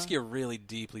 Let me Yeah. ask you a really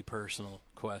deeply personal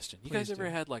question. You guys Please ever do.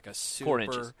 had like a 4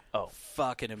 inches. super Oh.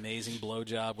 fucking amazing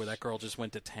blowjob where that girl just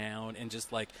went to town and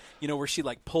just like, where she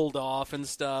like pulled off and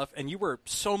stuff and you were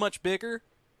so much bigger?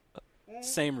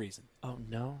 Same reason. Oh,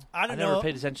 no. I don't never know.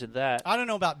 paid attention to that. I don't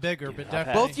know about bigger, Dude, but I've had-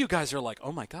 definitely Both you guys are like,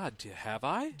 oh my God, have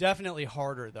I? definitely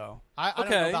harder though. I don't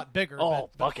know Okay. about bigger. Oh,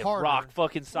 but fucking harder. rock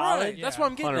fucking solid. Right. That's Yeah. what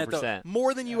I'm getting at, though. 100%.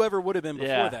 More than you ever would have been before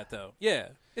Yeah. that, though. Yeah.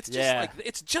 It's just Yeah. like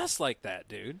it's just like that,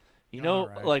 dude. You know,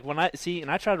 Alright. like when I see, and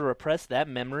I try to repress that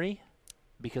memory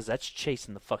because that's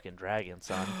chasing the fucking dragon,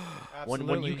 son. when you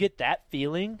Absolutely. get that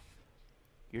feeling,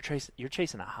 you're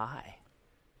chasing a high.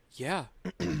 Yeah.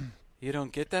 You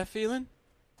don't get that feeling?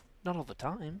 Not all the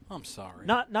time. I'm sorry.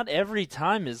 Not every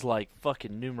time is like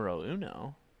fucking numero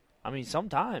uno. I mean,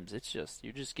 sometimes it's just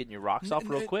you're just getting your rocks off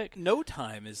real quick. No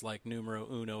time is like numero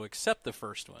uno except the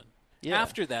first one. Yeah.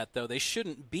 After that, though, they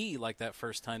shouldn't be like that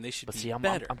first time. They should But be see, I'm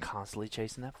better. constantly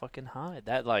chasing that fucking high.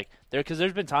 That like because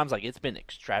there's been times like it's been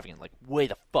extravagant, like way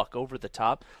the fuck over the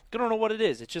top. I don't know what it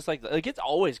is. It's just like it's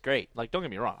always great. Like don't get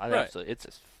me wrong, Right. absolutely, it's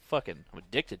just fucking I'm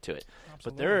addicted to it.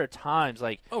 But there are times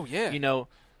like Oh, yeah. you know,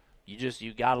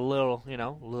 You got a little, a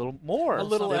little more. A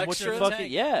little than extra. What you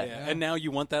fucking, yeah. And now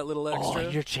you want that little extra? Oh,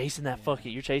 you're chasing that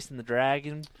you're chasing the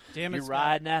dragon. Damn it, You're Scott.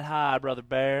 riding that high, Brother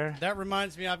Bear. That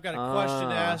reminds me, I've got a question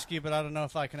to ask you, but I don't know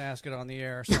if I can ask it on the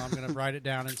air, so I'm going to write it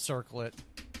down and circle it.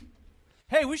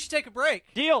 Hey, we should take a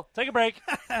break. Deal. Take a break.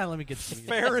 Let me get some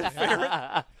Fair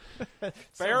enough.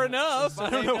 I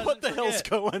don't know what the hell's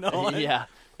going on. Yeah,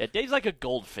 Dave's like a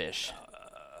goldfish.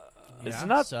 It's Yeah,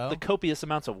 not so? the copious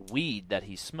amounts of weed that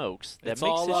he smokes that It's makes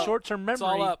all his up. short-term memory It's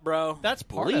all up, bro. That's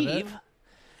part of it. leave.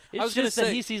 I was It's gonna just that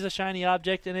say- he sees a shiny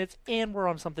object and we're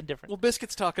on something different. Well,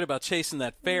 Biscuit's talking about chasing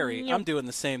that fairy. Yep. I'm doing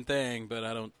the same thing, but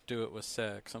I don't do it with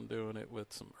sex. I'm doing it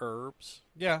with some herbs.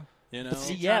 Yeah. You know?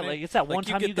 See, yeah, like it's that Like, one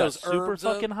you time get you got those super herbs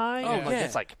up. fucking high. Oh, and like, yeah.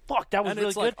 it's like, fuck, that was and really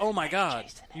it's good. like, oh my god!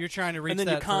 You're trying to reach And then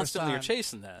that you constantly are first time.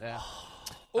 chasing that. Yeah.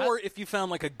 Or if you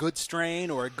found like a good strain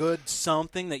or a good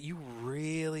something that you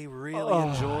really, really Oh,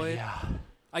 enjoyed, yeah.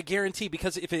 I guarantee,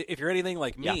 because if you're anything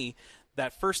like me,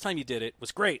 that first time you did it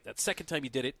was great. That second time you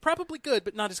did it, probably good,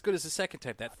 but not as good as the second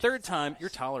time. That third time, your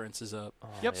tolerance is up.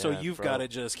 Yep. So yeah, you've bro. got to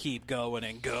just keep going,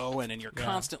 and you're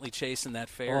constantly chasing that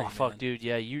fairy. Oh fuck, man. dude,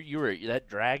 yeah, you were that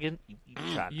dragon. You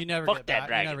trying You never fuck get that back.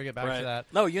 dragon. You never get back Right. to that.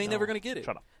 No, you ain't never gonna get it.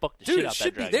 Trying to fuck the Dude, shit it out should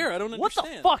that be dragon. there. I don't What the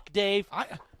understand. fuck, Dave?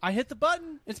 I hit the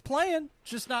button. It's playing. It's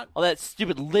just not. All that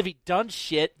stupid Livy Dunn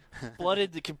shit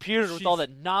flooded the computer with all that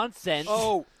nonsense.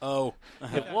 Oh.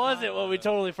 It wasn't what we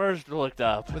totally first looked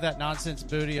up. With that nonsense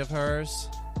booty of hers.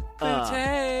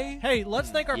 Hey. Hey, let's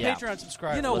thank our Yeah. Patreon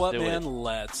subscribers. You know Let's what, do man? it.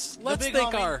 Let's big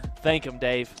thank homie. our Thank him,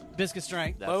 Dave. Biscuit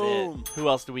Strength. That's Boom. it. Who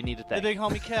else do we need to The thank? big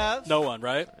homie Kev. no one,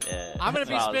 right? Yeah, I'm going to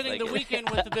be that's what I was spending the thinking. weekend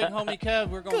with the big homie Kev.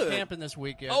 We're going Good. camping this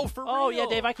weekend. Oh, for real? Oh yeah,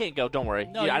 Dave, I can't go. Don't worry.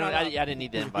 No, Yeah, you're I not didn't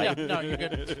need the yeah, invite. no, you're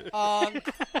good.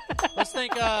 Let's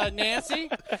thank Nancy.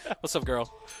 What's up,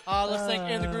 girl? Let's thank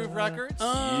In the Groove Records.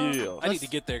 Yeah. I need to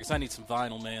get there because I need some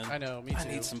vinyl, man. I know, me too. I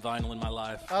need some vinyl in my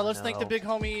life. Let's thank the big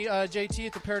homie JT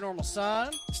at the Paranormal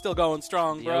Sun. Still going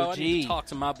strong, The bro. I OG. need to talk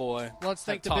to my boy. Let's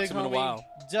thank the Haven't big talked to him in a homie while.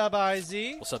 Dub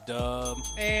IZ. What's up, Dub?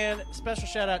 And special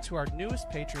shout out to our newest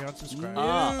Patreon subscriber.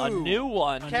 A new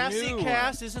one. Cassie new one.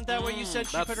 Cass, isn't that what you said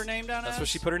she That's- put her name down as? That's what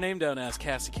she put her name down as,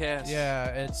 Cassie Cass. Yeah,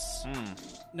 it's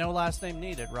no last name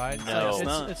needed, right? No. It's, It's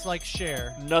not. it's like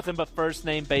Cher. Nothing but first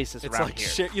name basis It's around like here.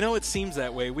 shit. You know, it seems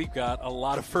that way. We've got a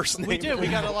lot of first names. We do. We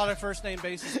got a lot of first name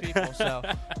basis people. So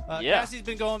Yeah. Cassie's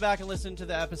been going back and listening to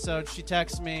the episode. She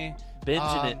texts me.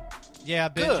 Binging it. Yeah,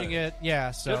 binging it.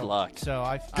 Yeah. So Good luck. So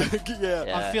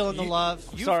Yeah. I'm feeling the love.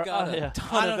 You've Sorry, got a yeah.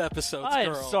 ton I of don't- episodes, I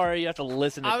am girl. sorry you have to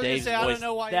listen to I was gonna Dave's say I voice don't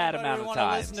know why that anybody amount would of want to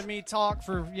times. listen to me talk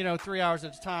for 3 hours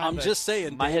at a time. I'm but- just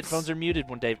saying. My Dave's- headphones are muted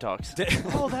when Dave talks.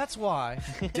 Oh, that's why.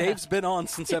 Dave's been on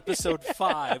since episode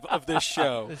 5 of this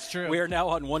show. It's true. We are now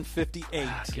on 158.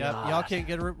 Yep. Y'all can't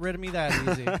get rid of me that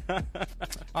easy. All God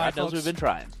right, knows folks. we've been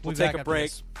trying. We'll be take back a after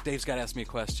break. this. Dave's got to ask me a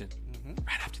question.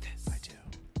 Right after this. I do.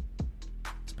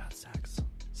 It's about sex.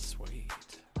 Sweet.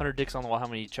 100 dicks on the wall. How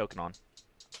many are you choking on?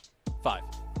 5.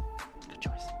 Good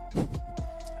choice.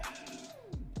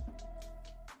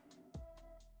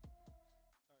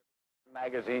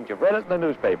 Magazines, you've read it in the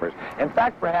newspapers. In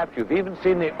fact, perhaps you've even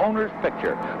seen the owner's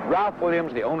picture. Ralph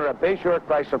Williams, the owner of Bayshore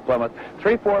Chrysler Plymouth,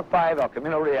 345 El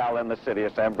Camino Real in the city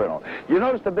of San Bruno. You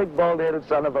notice the big bald-headed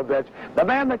son of a bitch? The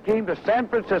man that came to San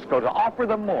Francisco to offer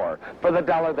them more for the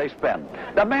dollar they spend.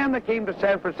 The man that came to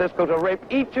San Francisco to rape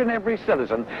each and every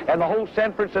citizen in the whole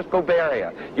San Francisco Bay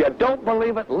Area. You don't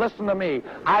believe it? Listen to me.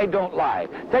 I don't lie.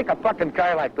 Take a fucking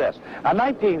car like this. A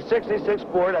 1966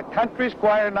 Ford, a Country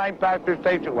Squire 9-passenger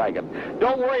station wagon.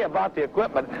 Don't worry about the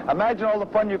equipment. Imagine all the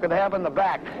fun you could have in the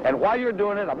back. And while you're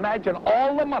doing it, imagine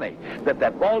all the money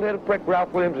that bald-headed prick Ralph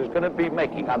Williams is going to be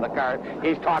making on the car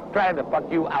he's trying to fuck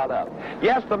you out of.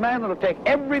 Yes, the man that'll take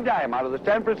every dime out of the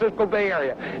San Francisco Bay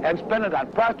Area and spend it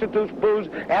on prostitutes, booze,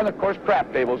 and, of course,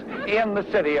 crap tables in the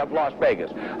city of Las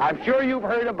Vegas. I'm sure you've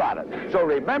heard about it. So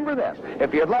remember this.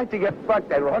 If you'd like to get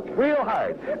fucked and hooked real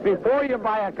hard before you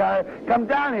buy a car, come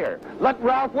down here. Let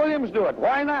Ralph Williams do it.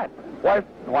 Why not?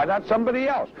 Why not somebody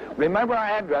else? Remember, our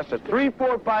address is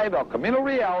 345 El Camino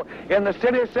Real in the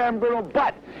city of San Bruno.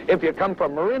 But if you come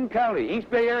from Marin County, East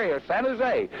Bay Area, or San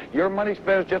Jose, your money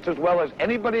spends just as well as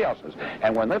anybody else's.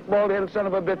 And when this bald-headed son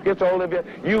of a bitch gets a hold of you,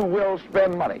 you will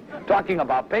spend money. Talking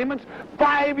about payments,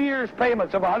 5 years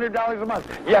payments of $100 a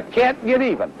month. You can't get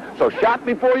even. So shop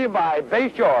before you buy.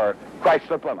 Bayshore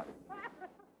Chrysler Plymouth.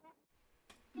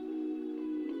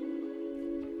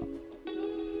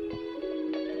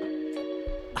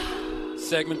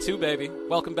 Segment 2, baby.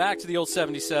 Welcome back to the old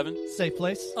 77. Safe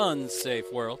place.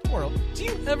 Unsafe world. World. Do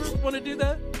you ever want to do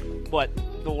that? What?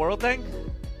 The world thing?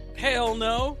 Hell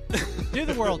no. Do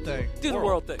the world thing. Do the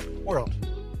world thing. World.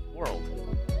 World.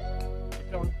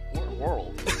 Keep going. World.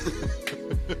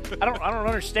 I don't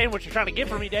understand what you're trying to get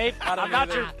from me, Dave. I'm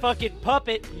not your fucking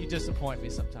puppet. You disappoint me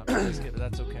sometimes, Biscuit, but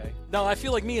that's okay. No, I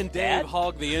feel like me and Dave Dad?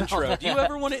 hog the intro. Do you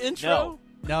ever want to intro?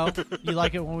 No, you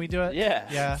like it when we do it? Yeah.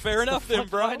 Yeah. Fair enough then, What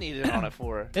do bro. I need it on it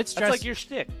for? It's That's stress- like your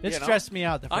shtick. It's you know? stressed me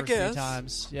out the I first few guess.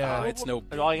 times. Yeah. It's no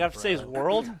And all you have to say is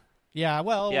world. Yeah,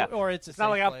 well, Yeah. or it's a It's not safe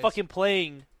like I'm place. fucking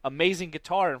playing amazing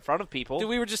guitar in front of people. Dude,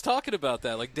 we were just talking about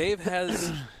that. Like Dave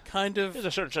has kind There's of a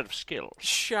certain set of skills.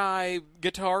 shy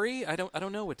guitar-y. I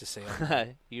don't know what to say on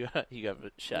that. you got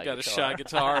a shy You got a guitar. shy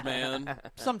guitar, man.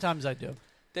 Sometimes I do.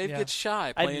 Dave Yeah. gets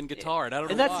shy playing guitar, and I don't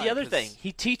know And that's why, the other 'cause- thing.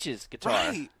 He teaches guitar.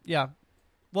 Right. Yeah.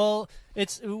 Well,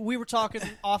 we were talking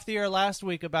off the air last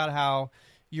week about how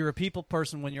you're a people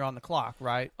person when you're on the clock,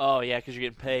 right? Oh, yeah, because you're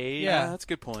getting paid. Yeah. That's a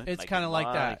good point. It's Like kind of like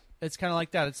money. that. It's kind of like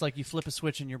that. It's like you flip a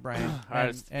switch in your brain. All right,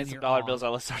 and get some you're dollar on. bills.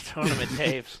 Let's start throwing them at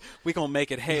Dave. We gonna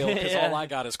make it hail because Yeah. all I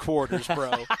got is quarters,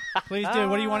 bro. Please do.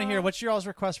 What do you want to hear? What's your all's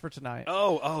request for tonight?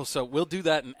 So we'll do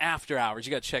that in after hours.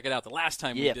 You got to check it out. The last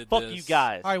time we Yeah, did fuck this, you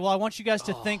guys. All right. Well, I want you guys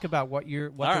to think about what All the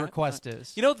right. request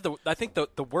is. You know, I think the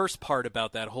worst part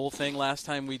about that whole thing last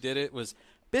time we did it was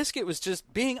Biscuit was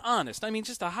just being honest. I mean,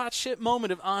 just a hot shit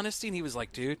moment of honesty, and he was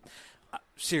like, dude,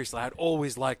 seriously, I've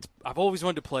always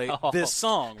wanted to play this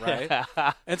song, right?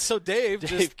 And so Dave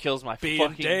just kills my being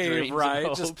fucking Dave, dreams right,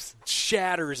 and just hopes.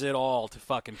 shatters it all to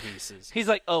fucking pieces. He's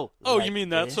like, Oh, like you mean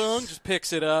that this? song? Just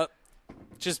picks it up,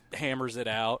 just hammers it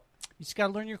out. You just got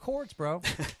to learn your chords, bro.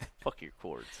 Fuck your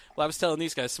chords. Well, I was telling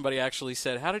these guys, somebody actually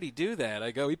said, how did he do that?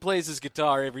 I go, he plays his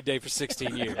guitar every day for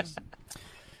 16 years.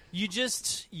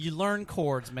 You learn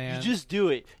chords, man. You just do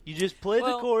it. You just play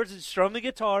Well, the chords and strum the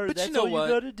guitar. But That's you know all what?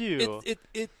 you got to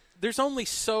do. There's only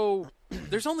so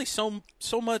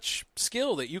much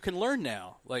skill that you can learn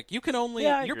now. Like you can only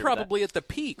Yeah, I you're agree with probably at the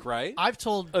peak, right? I've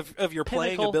told Of your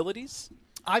playing Pinnacle. abilities.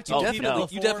 I've told Oh, people no.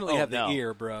 before, You definitely have no. the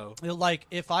ear, bro. like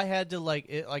if I had to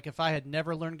if I had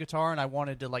never learned guitar and I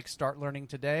wanted to like start learning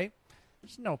today,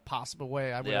 there's no possible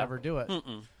way I would Yeah. ever do it.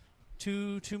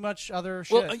 Too much other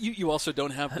shit. Well, you also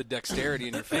don't have the dexterity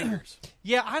in your fingers.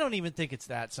 Yeah, I don't even think it's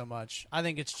that so much. I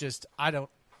think it's just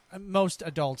most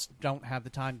adults don't have the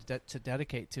time to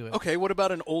dedicate to it. Okay, what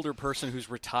about an older person who's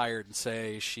retired and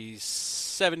say she's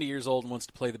 70 years old and wants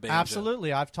to play the banjo?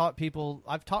 Absolutely. I've taught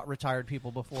retired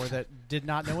people before that did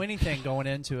not know anything going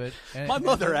into it. And, My and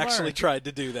mother they actually learned. tried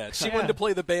to do that. She Yeah. wanted to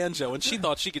play the banjo, and she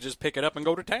thought she could just pick it up and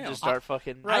go to town. Just start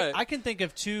fucking. Right. I can think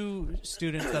of two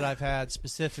students that I've had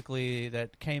specifically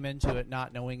that came into it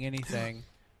not knowing anything,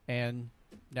 and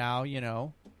now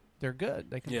they're good.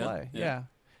 They can Yeah, play. yeah. Yeah,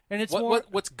 and it's more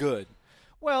What's good?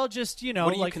 well, just What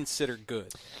do you like consider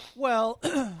good? well,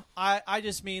 I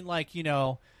just mean like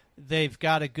they've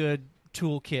got a good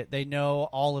toolkit. They know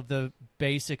all of the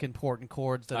basic important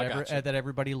chords I that gotcha. that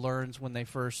everybody learns when they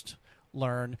first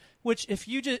learn. Which if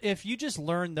you just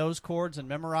learn those chords and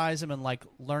memorize them and like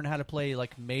learn how to play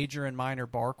like major and minor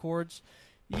bar chords,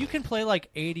 you can play like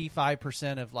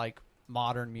 85% of like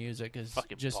modern music is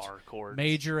Fucking just bar chords.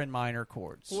 major and minor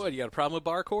chords. What, you got a problem with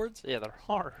bar chords? Yeah, they're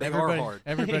hard. They are Everybody, hard.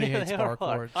 everybody Yeah, hates they bar are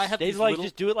hard. chords. I have Dave's these like, little,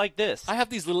 just do it like this. I have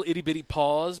these little itty bitty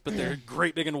paws, but they're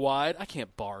great big and wide. I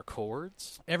can't bar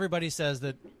chords. Everybody says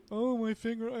that. Oh,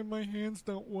 my hands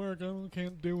don't work.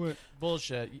 Can't do it.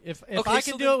 Bullshit. If Okay, I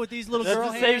so can do then- it with these little That's girl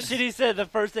the same hands, shit he said the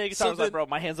first day. So I was like, then- bro,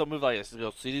 my hands don't move like this. He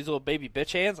goes, see these little baby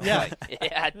bitch hands? I'm Yeah. like,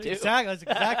 yeah, I do. exactly. That's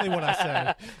exactly what I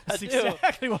said. That's do.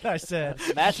 exactly what I said.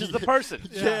 Matches the person.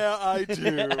 Yeah, I do.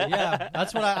 Yeah,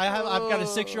 that's what I have. I've got a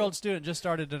 6-year-old student just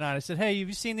started tonight. I said, "Hey, have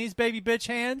you seen these baby bitch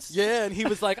hands?" Yeah, and he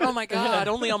was like, "Oh my god,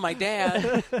 only on my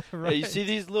dad." Hey, you see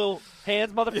these little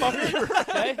hands, motherfucker?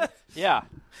 Okay? Yeah.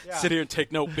 Sit here and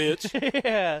take note, bitch.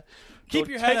 Yeah. Keep Don't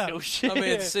your head take up. no shit. I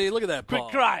mean, see, look at that Quit paw.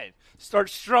 crying. Start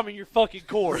strumming your fucking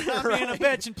chord. Stop being a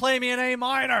bitch and play me an A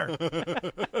minor.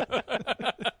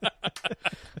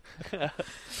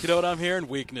 You know what I'm hearing?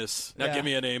 Weakness. Now Yeah. give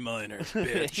me an A minor,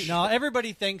 bitch. No,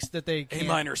 everybody thinks that they A can't,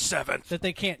 minor 7th. that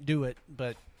they can't do it,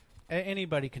 but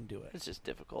anybody can do it. It's just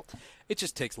difficult. It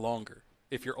just takes longer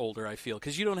if you're older, I feel,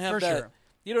 because you don't have For that. sure.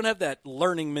 You don't have that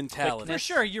learning mentality. For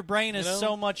sure, your brain is You know?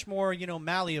 so much more,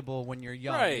 malleable when you're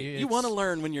young. Right. You want to It's-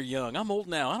 learn when you're young. I'm old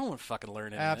now. I don't want to fucking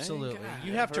learn anything. Absolutely. God.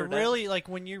 You have to heard that. really, like,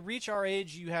 when you reach our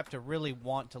age, you have to really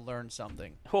want to learn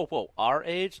something. Whoa. Our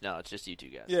age? No, it's just you two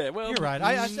guys. Yeah, well, You're right.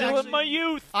 I Still actually, in my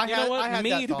youth. I you had, know what? I had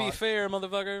Me, that to be thought. fair,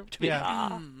 motherfucker.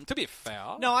 Yeah. To be fair.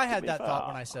 No, I had be that thought fair.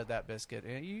 when I said that, Biscuit.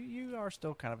 You are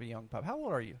still kind of a young pup. How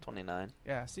old are you? 29.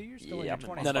 Yeah, see, you're still in Yeah,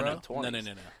 your I'm in 20s, No, no, bro. no. 20s.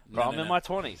 No. Bro, No, I'm no, in no. my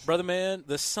 20s. Brother man,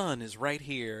 the sun is right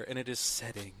here, and it is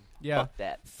setting. Yeah. Fuck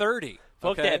that. 30.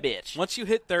 Fuck okay? that bitch. Once you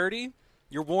hit 30,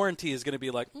 your warranty is going to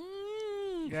be like,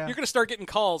 Yeah. You're going to start getting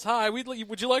calls. Hi,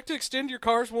 would you like to extend your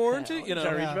car's warranty? You know,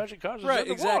 right?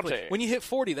 Exactly. When you hit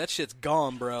 40, that shit's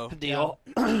gone, bro. Deal.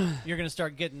 You're going to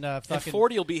start getting And fucking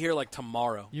 40 will be here like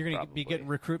tomorrow. You're going to be getting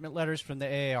recruitment letters from the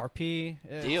AARP.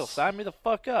 Deal. Sign me the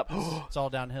fuck up. It's all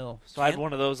downhill. So I had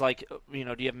one of those, like, do you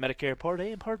have Medicare Part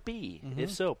A and Part B?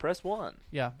 If so, press 1.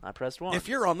 Yeah. I pressed 1. If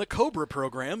you're on the Cobra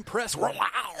program, press wow.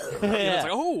 It's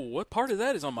like, oh, what part of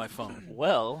that is on my phone?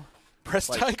 Well, Press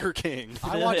Tiger King.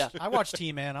 I watch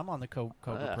T-Man. I'm on the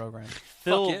Cobra program.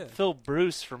 Phil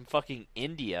Bruce from fucking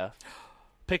India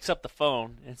picks up the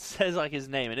phone and says like his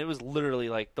name, and it was literally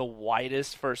like the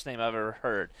whitest first name I've ever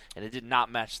heard, and it did not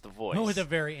match the voice. With a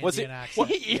very Was Indian it- accent.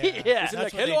 Yeah. Is it That's like,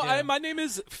 what they hello, do. my name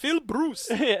is Phil Bruce.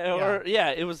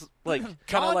 it was like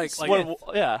Kind of like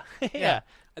yeah.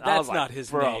 I that's was like, not his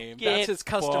bro, name. get That's his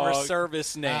customer fucked.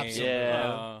 service name.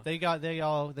 Absolutely.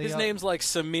 Yeah. His name's like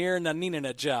Samir Nanina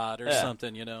Najad or Yeah.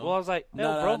 something, you know. Well, I was like,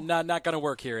 no, bro. Not going to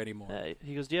work here anymore.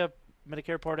 He goes, do you have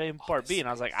Medicare Part A and Part B? And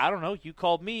I was like, I don't know. You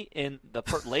called me, and the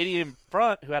lady in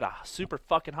front, who had a super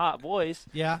fucking hot voice,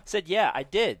 said, yeah, I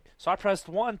did. So I pressed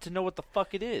 1 to know what the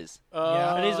fuck it is.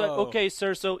 Yeah. And he's like, okay,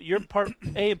 sir, so you're Part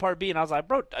A and Part B. And I was like,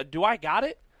 bro, do I got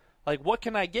it? Like, what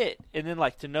can I get? And then,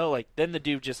 like, to know, like, then the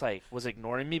dude just, like, was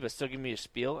ignoring me but still giving me a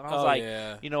spiel. And I was like,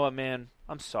 yeah. you know what, man?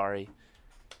 I'm sorry.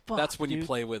 Fuck, That's when you dude.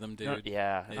 play with him, dude. No,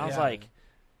 yeah. And I was Yeah. like,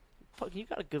 fuck, you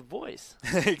got a good voice.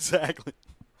 Exactly.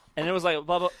 And it was like,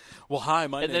 blah, blah. Well, hi,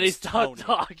 my And name's then he stopped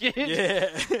Tony. talking. Yeah.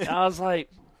 And I was like,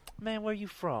 man, where you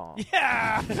from?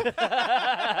 Yeah.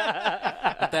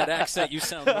 That accent, you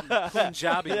sound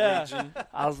Punjabi region.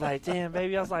 I was like, damn,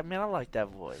 baby. I was like, man, I like that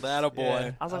voice. That a boy.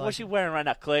 Yeah. I was like, I what's like she wearing right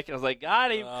now? Click. And I was like,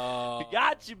 got him.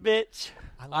 Got you, bitch.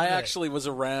 I actually was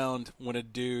around when a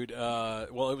dude, it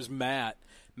was Matt.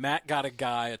 Matt got a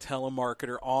guy, a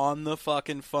telemarketer, on the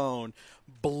fucking phone,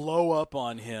 blow up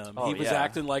on him. Oh, He was yeah.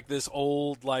 acting like this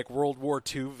old, like, World War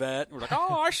II vet. We're like,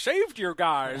 oh, I saved your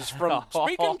guys from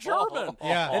speaking German.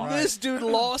 Yeah, And right. this dude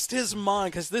lost his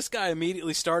mind because this guy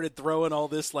immediately started throwing all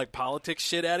this, like, politics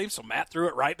shit at him. So Matt threw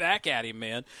it right back at him,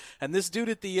 man. And this dude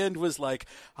at the end was like,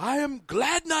 I am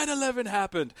glad 9/11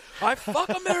 happened. I fuck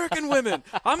American women.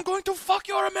 I'm going to fuck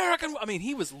your American. I mean,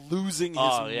 he was losing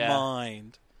his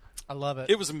mind. I love it.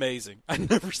 It was amazing. I've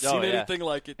never seen yeah. anything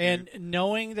like it. And dude.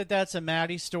 knowing that that's a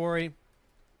Maddie story,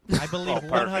 I believe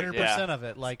perfect, 100% yeah. of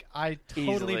it. Like, I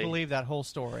totally Easily. believe that whole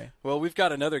story. Well, we've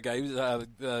got another guy. He was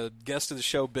a guest of the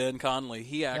show, Ben Conley.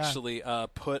 He actually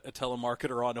put a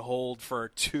telemarketer on hold for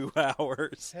 2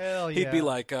 hours. Hell He'd be yeah.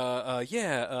 like,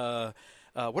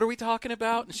 what are we talking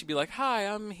about? And she'd be like, hi,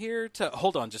 I'm here to...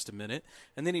 Hold on just a minute.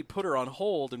 And then he'd put her on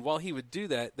hold, and while he would do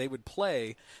that, they would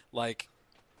play, like...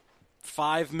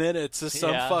 5 minutes of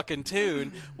some Yeah. fucking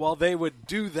tune. While they would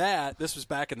do that, this was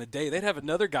back in the day, they'd have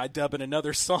another guy dubbing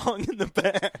another song in the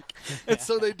back. And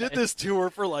so they did this to her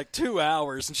for like 2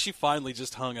 hours, and she finally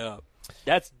just hung up.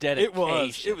 That's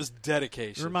dedication. It was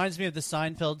dedication. It reminds me of the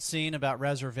Seinfeld scene about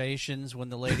reservations when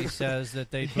the lady says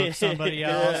that they booked somebody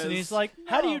else, and he's like,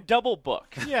 How do "No." you double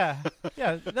book? Yeah,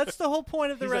 that's the whole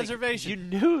point of the He's like, reservation. you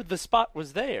knew the spot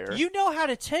was there. You know how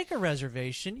to take a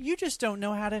reservation, you just don't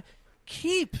know how to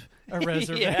keep a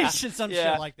reservation. Some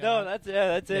yeah. shit like that. No, that's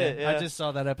it. Yeah, Yeah. I just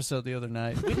saw that episode the other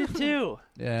night. we did too.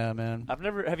 Yeah, man.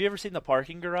 Have you ever seen the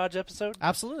parking garage episode?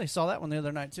 Absolutely, saw that one the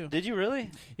other night too. Did you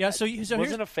really? Yeah, so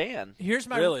Wasn't a fan. here's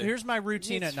my Really? here's my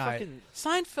routine It's at night. fucking-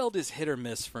 Seinfeld is hit or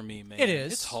miss for me, man. It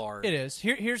is. It's hard. It is.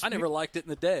 Here's I never liked it in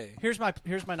the day. here's my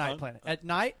night plan. At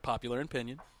night, Popular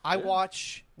opinion. I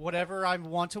watch whatever I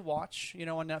want to watch,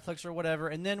 on Netflix or whatever,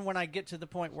 and then when I get to the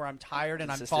point where I'm tired and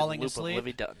I'm Consistent falling loop of asleep,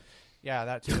 Livy Dunn. yeah,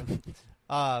 that too.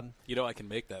 You know I can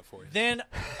make that for you. Then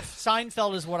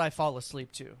Seinfeld is what I fall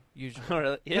asleep to usually.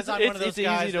 Really? Because I'm one of those it's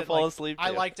guys easy to that, fall like, asleep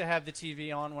I to. like to have the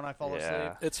TV on when I fall Yeah.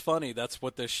 asleep. It's funny. That's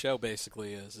what this show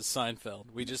basically is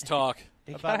Seinfeld. We just talk,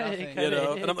 About nothing. and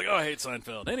I'm like, oh, I hate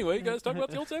Seinfeld. Anyway, you guys talk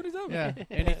about the old 70s album. Yeah,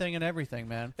 anything and everything,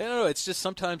 man. I don't know. It's just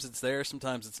sometimes it's there,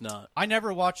 sometimes it's not. I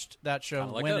never watched that show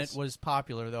Kinda like when us. it was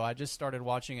popular, though. I just started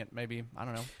watching it maybe, I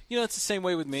don't know. You know, it's the same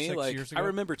way with me. 6 Like, years I ago.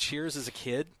 remember Cheers as a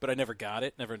kid, but I never got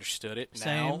it, never understood it.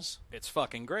 Now, Same. it's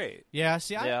fucking great. Yeah,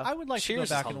 see, Yeah. I would like Cheers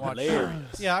to go is back and watch.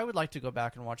 hilarious. Yeah, I would like to go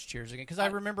back and watch Cheers again because I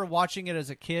remember watching it as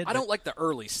a kid. I but- don't like the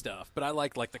early stuff, but I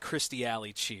like the Christy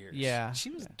Alley Cheers. Yeah. She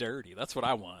was dirty. That's what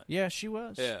I want. Yeah, she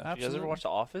was. Yeah. You You guys Absolutely. ever watch The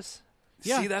Office?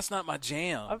 Yeah. See, that's not my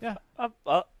jam. Yeah.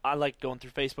 I like going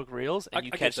through Facebook Reels, and I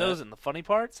you get catch that. those and the funny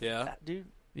parts. Yeah. That dude.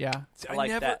 Yeah. I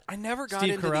like that. I never got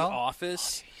Steve into Carell? The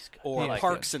Office He's good. or I like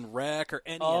Parks and Rec or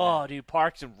any Oh, of that. dude,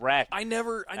 Parks and Rec. I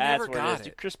never That's where got it is.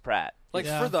 Dude, Chris Pratt. Like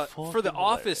for the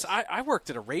Office, I worked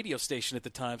at a radio station at the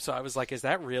time, so I was like, "Is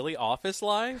that really Office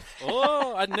live?"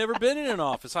 Oh, I'd never been in an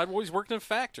office. I'd always worked in a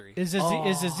factory. Is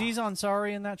Aziz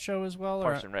Ansari in that show as well?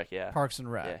 Parks and Rec, yeah. Parks and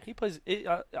Rec. Yeah, he plays.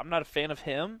 I'm not a fan of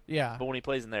him. Yeah, but when he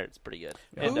plays in there, it's pretty good.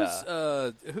 Yeah.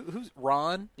 And, who's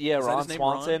Ron? Yeah, Ron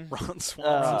Swanson. Ron Swanson.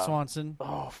 Ron Swanson.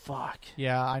 Oh fuck.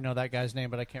 Yeah, I know that guy's name,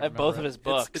 but I can't remember. Both of his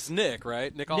books. It's Nick,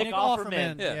 right? Nick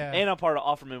Offerman. Yeah. And I'm part of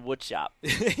Offerman Woodshop.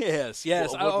 yes. Yeah.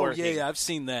 I've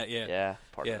seen that. Yeah. Yeah,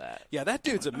 part of that. Yeah, that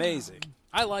dude's amazing.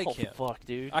 I like him. Fuck,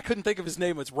 dude. I couldn't think of his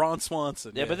name. It's Ron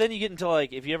Swanson. Yeah, but then you get into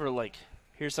if you ever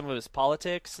hear some of his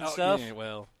politics and stuff. Yeah,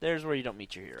 well, there's where you don't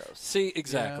meet your heroes. See,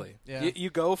 exactly. Yeah. You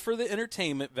go for the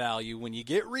entertainment value. When you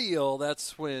get real,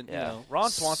 that's when you know. Ron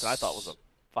Swanson, I thought was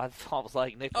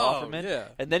like Nick Offerman. Yeah.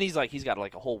 And then he's got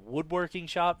a whole woodworking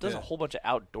shop, does a whole bunch of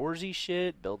outdoorsy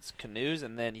shit, builds canoes,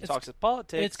 and then he talks his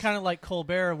politics. It's kind of like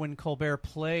Colbert when Colbert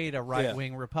played a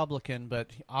right-wing Republican,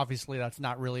 but obviously that's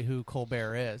not really who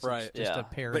Colbert is. Right. It's just a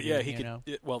parody. But yeah, he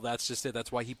could. Well, that's just it.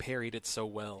 That's why he parried it so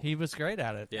well. He was great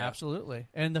at it. Yeah. Absolutely.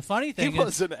 And the funny thing he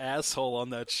was an asshole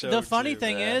on that show. The funny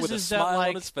thing is with a that smile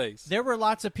on his face. There were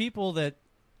lots of people that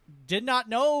did not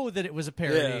know that it was a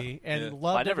parody and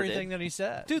loved everything that he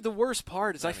said. Dude, the worst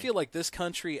part is I feel like this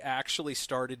country actually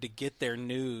started to get their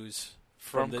news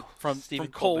from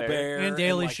Colbert and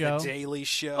Daily and Show. The Daily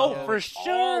Show. Oh, for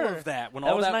sure. All of that.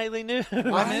 That was nightly news.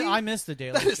 I missed the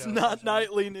Daily Show. That is not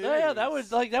nightly news. Yeah,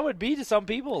 that would be to some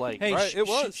people. Hey, right, it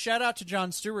was. Shout out to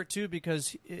Jon Stewart too,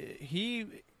 because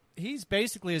he's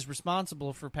basically is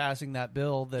responsible for passing that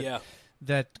bill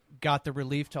that got the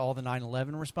relief to all the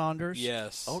 9/11 responders.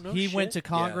 Yes. Oh, no he shit. went to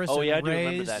Congress I do remember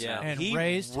raised that now. and he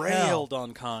raised railed hell.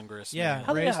 on Congress. Yeah,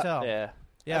 man. raised hell. Yeah.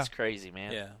 Yeah. That's crazy,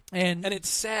 man. Yeah. And it's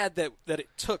sad that it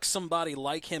took somebody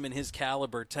like him and his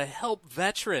caliber to help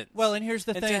veterans. Well, and here's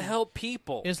the and thing. to help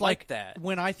people is like that.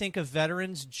 When I think of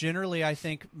veterans, generally I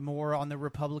think more on the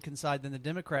Republican side than the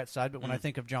Democrat side. But when I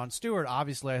think of Jon Stewart,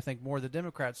 obviously I think more the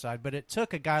Democrat side. But it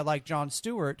took a guy like Jon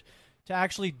Stewart to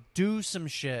actually do some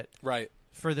shit. Right.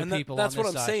 For the people that's on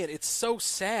this what I'm side. saying. It's so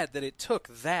sad that it took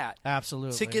that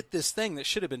absolutely to get this thing that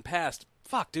should have been passed.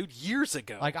 Fuck, dude, years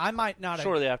ago. Like I might not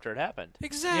shortly after it happened.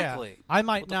 Exactly. Yeah, I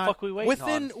might what not. The fuck we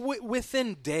waiting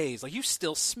within days. Like you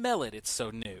still smell it. It's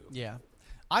so new. Yeah.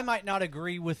 I might not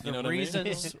agree with the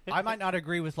reasons. I might not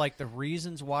agree with the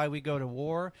reasons why we go to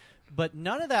war, but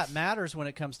none of that matters when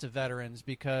it comes to veterans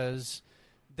because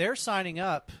they're signing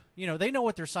up. You know, they know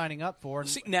what they're signing up for.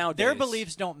 See, nowadays, their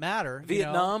beliefs don't matter.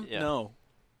 Vietnam, you know? No.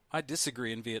 I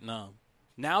disagree in Vietnam.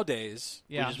 Nowadays,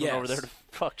 we just went over there to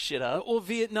fuck shit up. Well,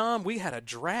 Vietnam, we had a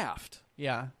draft.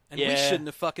 Yeah. And we shouldn't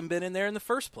have fucking been in there in the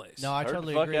first place. No, I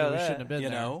totally agree. We shouldn't have been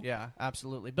there. Know? Yeah,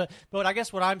 absolutely. But I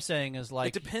guess what I'm saying is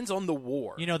it depends on the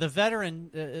war. You know, the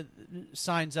veteran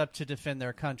signs up to defend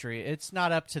their country. It's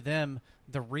not up to them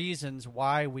the reasons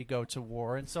why we go to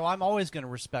war, and so I'm always going to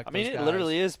respect. I mean, those it guys.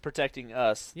 literally is protecting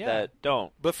us that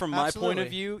don't. But from my point of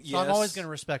view, yes, so I'm always going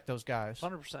to respect those guys,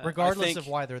 100%, regardless of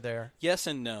why they're there. Yes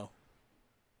and no.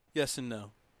 Yes and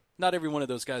no. Not every one of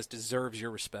those guys deserves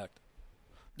your respect.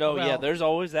 No, yeah, there's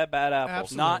always that bad apple.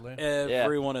 Absolutely. Not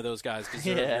every one of those guys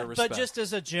deserve your respect. But just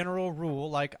as a general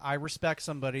rule, I respect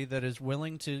somebody that is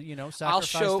willing to,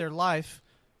 sacrifice their life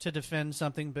to defend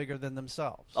something bigger than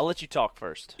themselves. I'll let you talk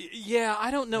first. Yeah, I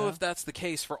don't know if that's the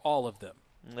case for all of them.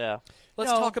 Yeah.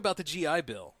 Let's talk about the GI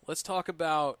Bill. Let's talk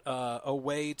about a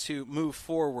way to move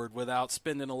forward without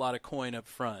spending a lot of coin up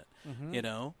front, you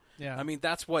know? Yeah. I mean,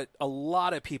 that's what a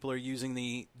lot of people are using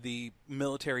the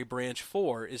military branch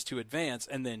for, is to advance,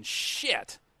 and then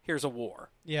here's a war.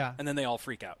 Yeah. And then they all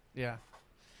freak out. Yeah.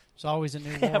 It's always a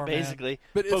new war, basically. Man.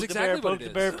 But it's exactly what it is.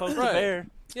 Poke the bear, poke the bear.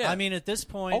 Yeah. I mean, at this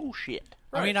point... Oh, shit.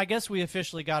 Right. I mean, I guess we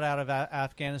officially got out of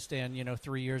Afghanistan,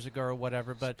 3 years ago or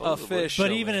whatever. But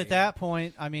even at that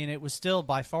point, I mean, it was still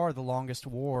by far the longest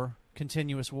war,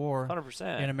 continuous war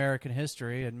 100%. in American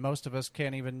history, and most of us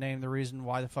can't even name the reason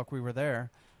why the fuck we were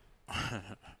there.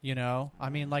 I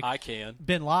mean, I can.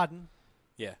 Bin Laden.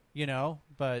 Yeah.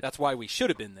 But that's why we should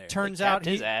have been there. Turns out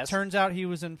he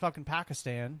was in fucking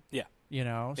Pakistan. Yeah.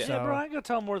 So yeah, bro, I ain't gonna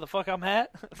tell him where the fuck I'm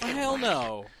at. Hell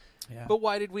no. Yeah. But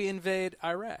why did we invade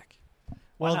Iraq?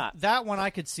 Well, that one I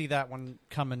could see that one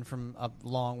coming from a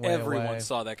long way Everyone away.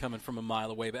 saw that coming from a mile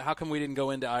away. But how come we didn't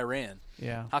go into Iran?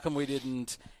 Yeah. How come we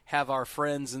didn't have our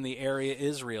friends in the area,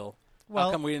 Israel? How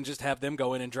come we didn't just have them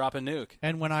go in and drop a nuke?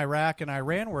 And when Iraq and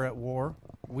Iran were at war,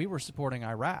 we were supporting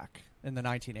Iraq in the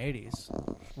 1980s.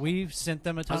 We sent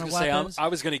them a ton of weapons. I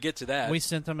was going to get to that. We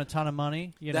sent them a ton of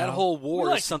money. That whole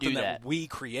war is something that we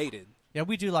created. Yeah,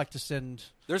 we do like to send.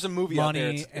 There's a movie money out there.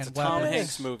 It's and a Tom weapons.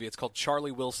 Hanks movie. It's called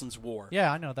Charlie Wilson's War.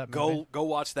 Yeah, I know that movie. Go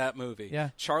watch that movie. Yeah.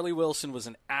 Charlie Wilson was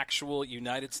an actual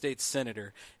United States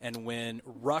senator, and when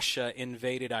Russia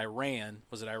invaded Iran,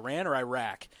 was it Iran or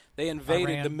Iraq? They invaded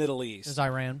Iran. the Middle East. Is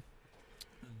Iran?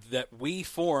 That we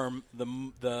form the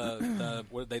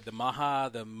what are they? The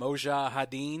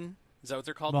Mojahedin. Is that what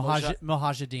they're called?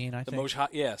 Mojahedin, I The think.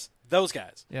 yes, those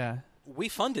guys. Yeah. We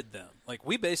funded them. Like,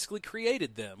 we basically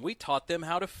created them. We taught them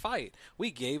how to fight.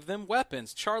 We gave them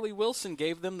weapons. Charlie Wilson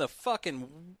gave them the fucking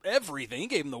everything. He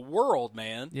gave them the world,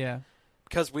 man. Yeah.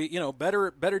 Because we,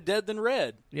 better dead than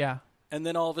red. Yeah. And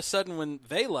then all of a sudden when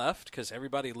they left, because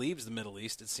everybody leaves the Middle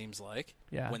East, it seems like.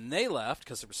 Yeah. When they left,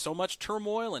 because there was so much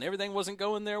turmoil and everything wasn't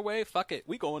going their way, fuck it.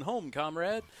 We going home,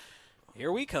 comrade.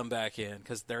 Here we come back in,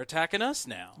 because they're attacking us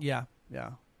now. Yeah.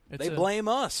 Yeah. They blame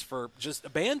us for just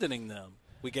abandoning them.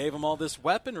 We gave them all this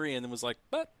weaponry and then was like,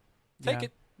 but take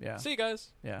it. Yeah. See you guys.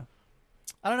 Yeah.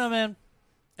 I don't know, man.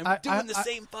 And we're doing the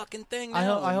same fucking thing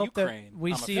now I in hope Ukraine. that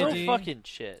we I'm see afraid. a day. Fucking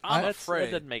shit. I'm That afraid.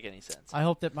 doesn't make any sense. I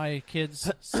hope that my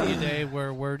kids see a day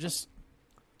where we're just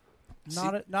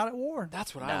not at war.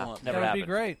 That's what Nah, I want. never that would happened. be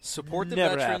great. Support the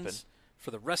Never veterans happened.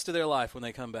 for the rest of their life when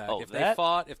they come back. Oh, If they that-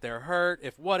 fought, if they're hurt,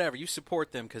 if whatever, you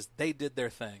support them because they did their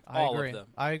thing. I all agree. of them.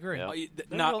 I agree. Yeah.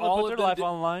 They're Not willing to all put of their them life de-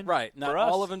 on the line Right. Not for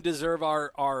all us. of them deserve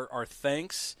our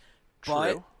thanks.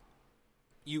 But True.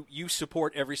 you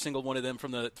support every single one of them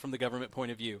from the government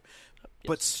point of view.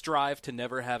 But strive to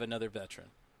never have another veteran.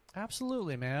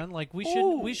 Absolutely, man. Like we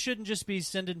Ooh. shouldn't just be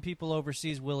sending people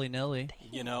overseas willy nilly.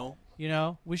 You know? You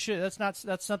know, we should.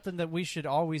 That's something that we should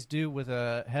always do with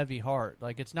a heavy heart.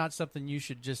 Like it's not something you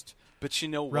should just But you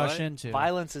know rush what? into.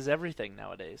 Violence is everything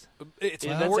nowadays. It's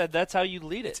Yeah, more, that's how you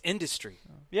lead it's it. industry.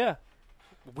 Yeah.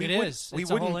 We It would- is. We It's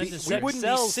a wouldn't whole be. industry. We wouldn't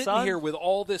Sells, be sitting son. here with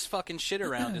all this fucking shit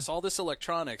around us, all this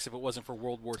electronics, if it wasn't for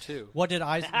World War II. What did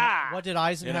Eisenhower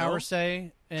You know?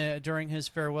 say during his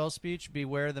farewell speech?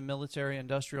 Beware the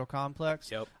military-industrial complex.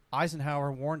 Yep.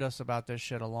 Eisenhower warned us about this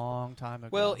shit a long time ago.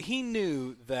 Well, he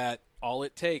knew that all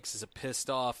it takes is a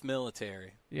pissed-off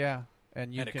military, yeah,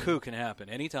 and you and a can coup can happen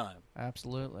anytime.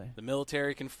 absolutely. The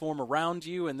military can form around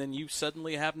you, and then you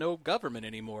suddenly have no government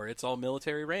anymore. It's all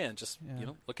military ran. Just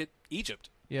look at Egypt.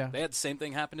 Yeah, They had the same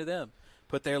thing happen to them.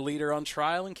 Put their leader on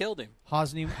trial and killed him.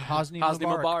 Hosni Mubarak.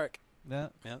 Mubarak. Yeah.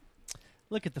 Yeah.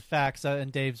 Look at the facts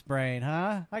in Dave's brain,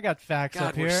 huh? I got facts God,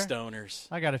 up we're here. stoners.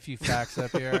 I got a few facts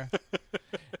up here.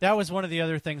 That was one of the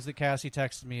other things that Cassie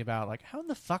texted me about. Like, how in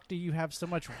the fuck do you have so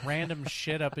much random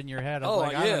shit up in your head? I was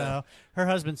like, I don't yeah. know. Her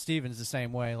husband Steven's the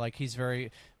same way. Like, he's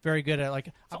very, very good at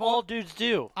All dudes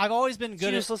do. I've always been It's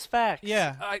good useless facts. at.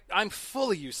 Yeah, I'm full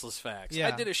of useless facts. Yeah.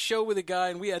 I did a show with a guy,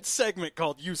 and we had a segment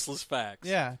called Useless Facts.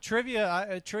 yeah. Trivia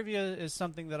is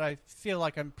something that I feel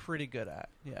like I'm pretty good at.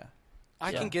 Yeah.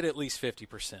 I can get at least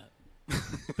 50%.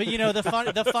 But you know the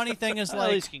funny thing is At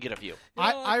like least you can get a few.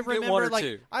 I you can get one remember or like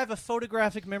two. I have a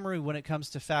photographic memory when it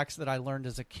comes to facts that I learned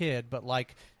as a kid. But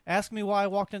like, ask me why I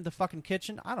walked into the fucking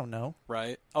kitchen. I don't know.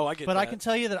 Right? Oh, I get But that. I can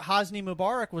tell you that Hosni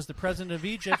Mubarak was the president of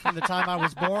Egypt from the time I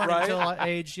was born Right. until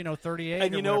age 38.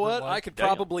 And or you know whatever what? it was. I could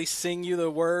probably sing you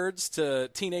the words to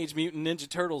Teenage Mutant Ninja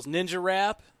Turtles Ninja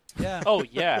Rap. Yeah. Oh,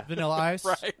 yeah. Vanilla Ice.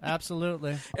 Right.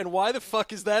 Absolutely. And why the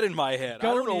fuck is that in my head? I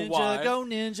Go don't know ninja, why. go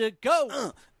ninja,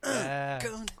 go. Yeah. Go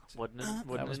Ninja. Wouldn't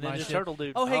That a was my Ninja shit. Turtle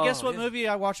dude. Oh, hey, guess what yeah. movie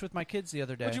I watched with my kids the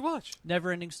other day? What'd you watch?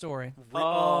 Never-ending Story.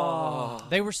 Oh.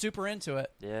 They were super into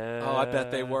it. Yeah. Oh, I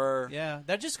bet they were. Yeah,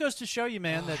 that just goes to show you,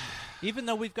 man, that even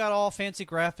though we've got all fancy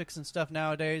graphics and stuff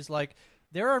nowadays, like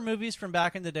there are movies from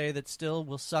back in the day that still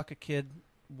will suck a kid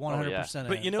 100%.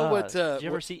 But you know what? Did you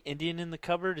ever see Indian in the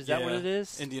Cupboard? Is that what Yeah. it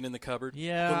is? Indian in the Cupboard.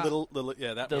 Yeah. The little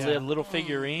yeah, that The was little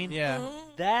figurine? Yeah,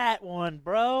 That one,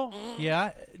 bro.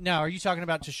 yeah. Now, are you talking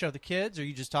about to show the kids, or are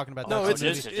you just talking about No, that's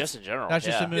it's a movie? Just in general. That's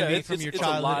just yeah. a movie yeah, it's, from it's, your it's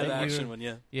childhood. a live that you- action one,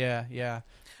 yeah. Yeah, yeah.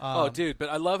 Oh, dude, but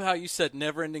I love how you said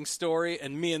never-ending story,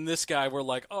 and me and this guy were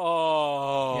like,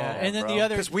 oh. Yeah, and then bro. the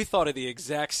other, Because we thought of the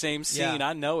exact same scene. Yeah.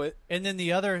 I know it. and then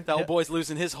the other. The old boy's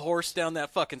losing his horse down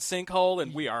that fucking sinkhole,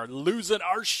 and we are losing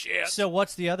our shit. So,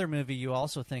 what's the other movie you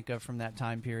also think of from that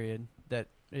time period that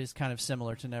is kind of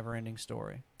similar to Never-ending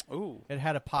Story? Ooh. It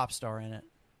had a pop star in it.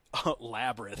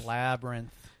 Labyrinth.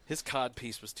 Labyrinth. His cod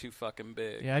piece was too fucking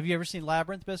big. Yeah, have you ever seen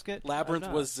Labyrinth, Biscuit? Labyrinth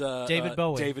was David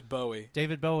Bowie. David Bowie.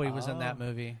 David Bowie was in that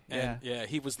movie. Yeah. And, yeah,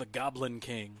 he was the Goblin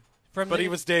King. From But the- he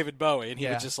was David Bowie, and he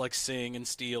Yeah. would just like sing and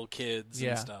steal kids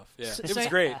Yeah. and stuff. Yeah, it was same,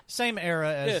 great. Same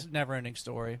era as Yeah. Never-ending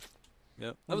Story.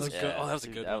 Yep. That was a good. Oh, that was a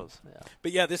dude, good that one. was,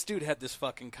 But yeah, this dude had this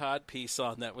fucking cod piece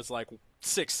on that was like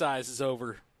 6 sizes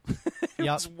over.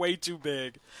 was way too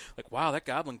big. Like, wow, that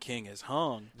Goblin King is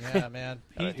hung. Yeah, man.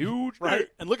 Huge. Right.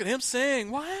 And look at him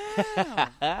sing.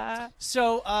 Wow.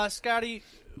 So, Scotty,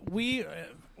 we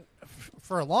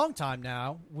for a long time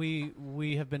now,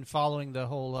 we have been following the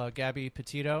whole Gabby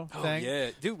Petito thing. Oh,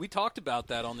 yeah. Dude, we talked about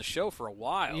that on the show for a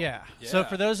while. Yeah. So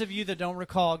for those of you that don't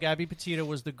recall, Gabby Petito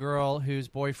was the girl whose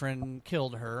boyfriend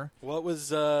killed her. What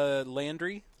was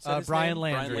Landry? Is that his Brian name?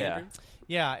 Landry. Brian Landry?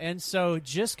 Yeah, and so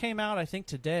just came out, I think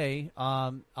today,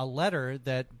 a letter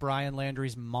that Brian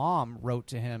Landry's mom wrote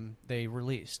to him. They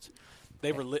released.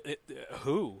 They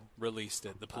who released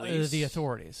it? The police, the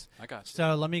authorities. I got you.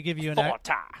 So let me give you an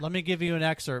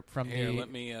excerpt from Here,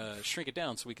 let me shrink it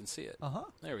down so we can see it.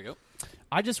 There we go.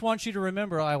 I just want you to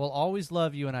remember I will always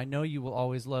love you, and I know you will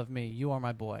always love me. You are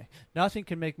my boy. Nothing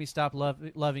can make me stop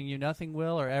loving you. Nothing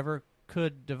will or ever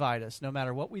could divide us. No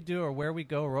matter what we do or where we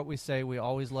go or what we say, we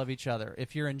always love each other.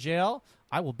 If you're in jail,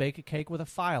 I will bake a cake with a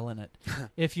file in it.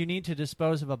 If you need to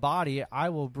dispose of a body, I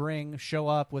will show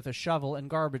up with a shovel and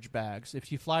garbage bags. If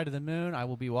you fly to the moon, I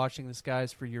will be watching the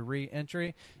skies for your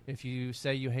re-entry. If you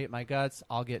say you hate my guts,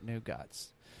 I'll get new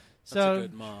guts. That's a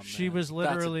good mom, she man. was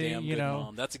literally, That's a damn good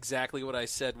mom. That's exactly what I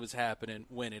said was happening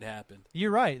when it happened.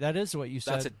 You're right. That is what you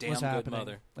said. That's a damn was good happening.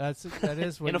 mother. That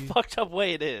is what in a fucked up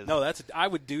way. It is. No, I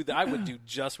would do that. I would do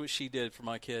just what she did for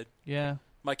my kid. Yeah.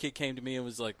 My kid came to me and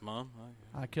was like, "Mom,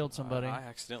 I killed somebody. I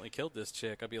accidentally killed this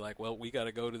chick." I'd be like, "Well, we got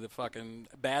to go to the fucking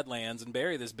Badlands and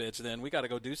bury this bitch. Then we got to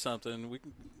go do something."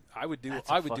 I would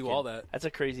do all that. That's a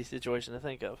crazy situation to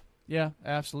think of. Yeah,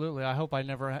 absolutely. I hope I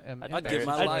never am. I'd give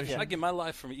my life. I'd give my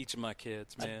life for each of my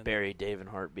kids, man. I'd bury Dave in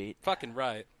heartbeat. Fucking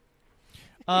right.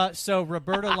 So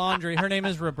Roberta Laundrie, her name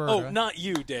is Roberta. Oh, not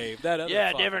you, Dave. That other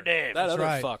fucker. different Dave. That That's other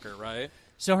right. fucker, right?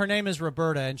 So her name is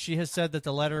Roberta, and she has said that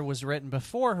the letter was written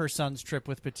before her son's trip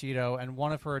with Petito, and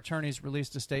one of her attorneys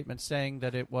released a statement saying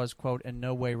that it was, quote, in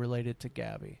no way related to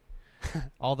Gabby.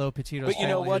 Although Petito's But you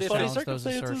know what? challenged those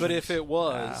assertions. But if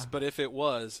it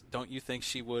was, don't you think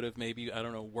she would have maybe, I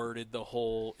don't know, worded the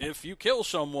whole, if you kill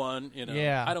someone, you know.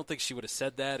 Yeah. I don't think she would have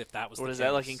said that if that was the case. What is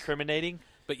that, like incriminating?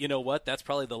 But you know what? That's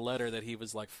probably the letter that he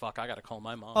was like, fuck, I got to call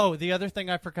my mom. Oh, the other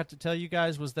thing I forgot to tell you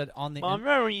guys was that on the... Mom,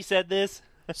 remember when you said this?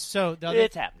 So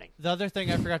it's happening. The other thing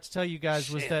I forgot to tell you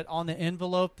guys was that on the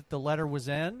envelope that the letter was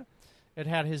in, it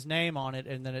had his name on it,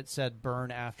 and then it said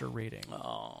 "burn after reading."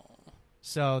 Oh,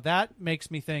 so that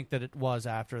makes me think that it was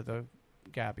after the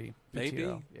Gabby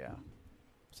Petito. Maybe, yeah.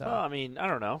 So well, I mean, I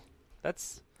don't know.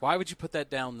 That's why would you put that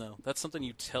down though? That's something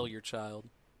you tell your child.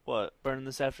 What, burn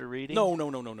this after reading? No.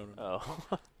 Oh,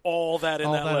 all that in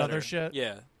all that that letter. other shit.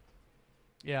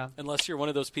 Yeah. Unless you're one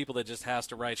of those people that just has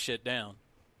to write shit down.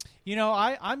 You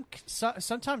know,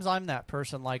 sometimes I'm that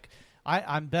person. Like,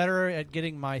 I'm better at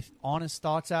getting my honest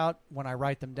thoughts out when I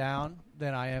write them down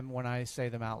than I am when I say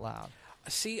them out loud.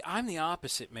 See, I'm the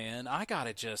opposite, man. I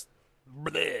gotta just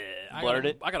blurt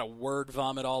it. I gotta word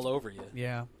vomit all over you.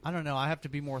 Yeah, I don't know. I have to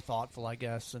be more thoughtful, I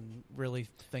guess, and really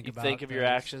think about. Think of your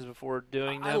actions before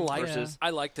doing them. I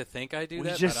like to think I do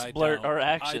that. Just but I blurt don't. our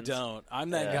actions. I don't.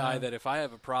 I'm that guy that if I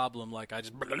have a problem, like I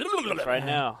just right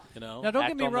now. You know. Now, don't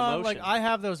get me wrong. Like emotion. I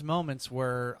have those moments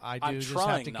where I do just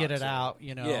have to get it out.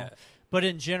 You know. Yeah. But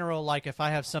in general, like if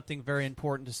I have something very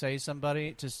important to say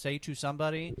to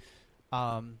somebody,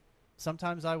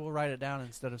 sometimes I will write it down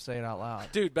instead of say it out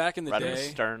loud. Dude, back in the Write day, a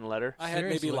stern letter. I had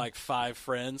maybe like 5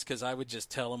 friends because I would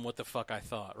just tell them what the fuck I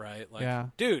thought, right? Like, yeah.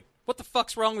 Dude, what the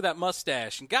fuck's wrong with that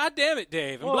mustache? And God damn it,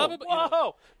 Dave. And blah, blah,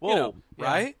 blah. Whoa. You know,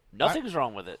 right? Nothing's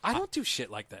wrong with it. I don't do shit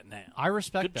like that now. I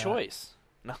respect Good that. choice.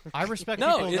 No. I respect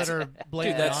people that are blatantly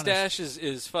Dude, that honest. stash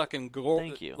is fucking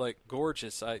Thank you. like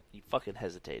gorgeous. You fucking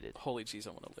hesitated. Holy jeez, I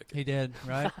want to lick it. He did,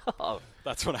 right?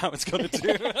 That's what I was going to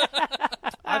do.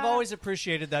 I've always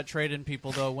appreciated that trait in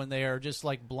people, though, when they are just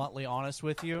like bluntly honest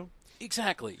with you.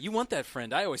 Exactly. You want that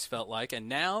friend, I always felt like. And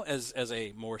now, as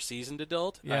a more seasoned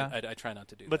adult, I try not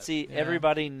to do that. But see,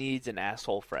 everybody needs an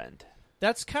asshole friend.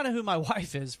 That's kind of who my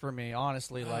wife is for me,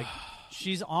 honestly. Like,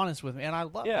 she's honest with me, and I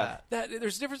love that.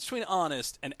 There's a difference between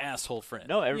honest and asshole friend.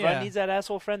 No, everybody needs that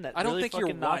asshole friend that I don't really think your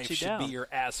fucking knocks wife you should down. be your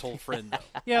asshole friend,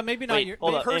 though. Yeah, maybe not your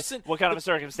hold up. person. What kind of a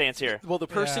circumstance here? Well, the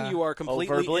person you are completely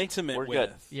verbally? intimate We're with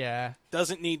good. Yeah.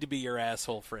 doesn't need to be your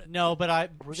asshole friend. No, but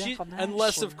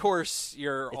unless, of course,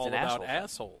 you're all about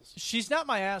assholes. She's not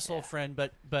my asshole friend,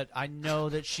 but I know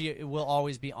that she will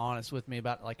always be honest with me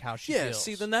about like how she feels. Yeah,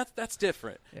 see, then that's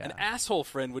different. Yeah. An asshole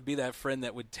friend would be that friend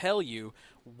that would tell you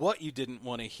what you didn't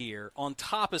want to hear on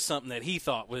top of something that he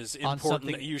thought was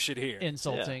important that you should hear.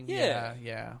 Insulting.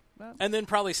 Yeah. Well, and then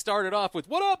probably start it off with,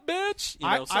 what up, bitch? You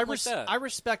know, something like that. I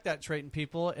respect that trait in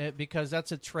people because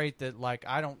that's a trait that like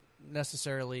I don't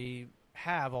necessarily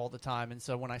have all the time. And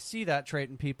so when I see that trait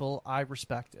in people, I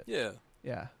respect it. Yeah.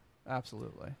 Yeah,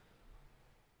 absolutely.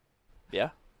 Yeah.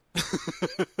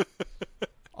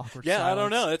 Awkward Yeah, silence. I don't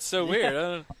know. It's so weird. I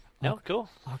don't, No, cool.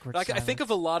 Awkward like I silence. think of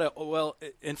a lot of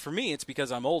and for me it's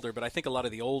because I'm older, but I think a lot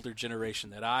of the older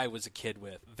generation that I was a kid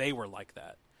with, they were like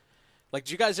that. Like,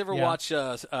 did you guys ever watch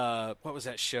what was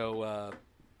that show?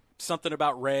 Something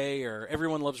about Ray or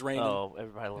Everyone Loves Raymond? Oh,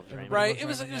 Everybody Loves Raymond. Right, it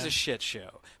was a shit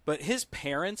show. But his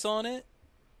parents on it,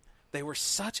 they were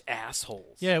such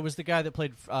assholes. Yeah, it was the guy that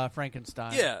played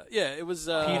Frankenstein. Yeah, it was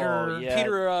Peter.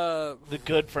 Yeah. The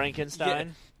good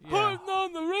Frankenstein. Putting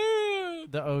on the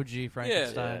red. The OG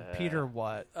Frankenstein. Yeah. Peter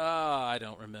what? I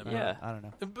don't remember. Yeah. I don't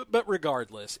know. But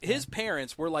regardless, his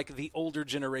parents were like the older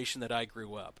generation that I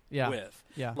grew up with.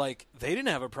 Yeah. Like, they didn't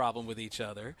have a problem with each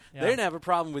other. Yeah. They didn't have a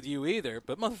problem with you either.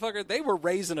 But, motherfucker, they were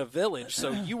raised in a village,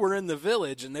 so you were in the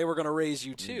village, and they were going to raise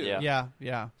you, too. Yeah.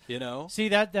 Yeah. You know? See,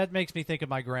 that makes me think of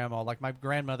my grandma. Like, my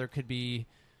grandmother could be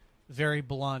very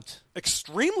blunt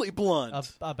Extremely blunt.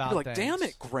 about You're like, things. damn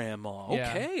it, Grandma. Yeah.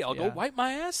 Okay, I'll go Yeah. wipe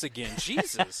my ass again.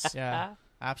 Jesus. Yeah,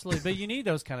 absolutely. But you need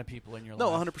those kind of people in your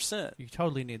No, life. 100%. You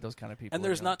totally need those kind of people. And in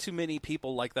there's your not too many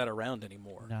people like that around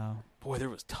anymore. No. Boy, there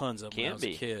was tons of them when I Can't was a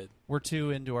be. kid. We're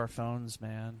too into our phones,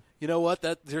 man. You know what?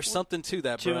 There's something to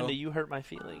that, Tune bro. into You Hurt My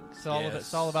Feelings.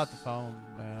 It's all about the phone,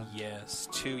 man. Yes,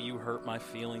 too, you hurt my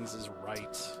feelings is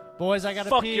right. Boys, I got to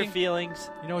Fuck pee. your feelings.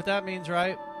 You know what that means,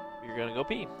 right? You're going to go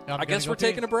pee. I guess we're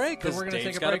taking a break because because we're going to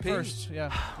Dave's take a break gotta pee. first.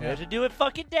 Yeah. We had to do it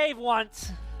fucking Dave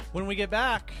once. When we get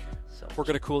back, We're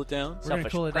going to cool it down. we're going to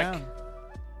Selfish cool it prick. down.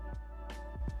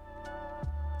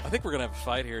 I think we're going to have a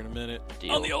fight here in a minute.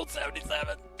 Deal. On the old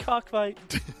 77. Cockfight.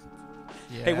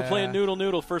 Yeah. Hey, we're playing Noodle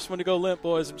Noodle. First one to go limp,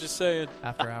 boys. I'm just saying.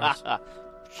 After hours.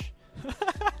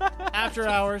 After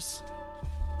hours.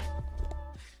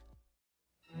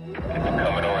 Coming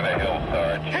over the hill,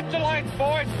 Sarge. Hit the lights,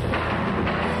 boys!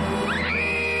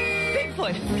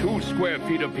 Bigfoot! 2 square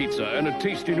feet of pizza and a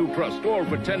tasty new crust, all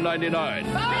for $10.99.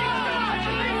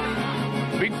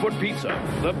 Bigfoot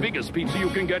Pizza, the biggest pizza you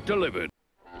can get delivered.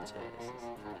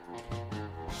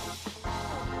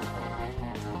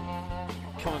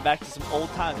 Coming back to some old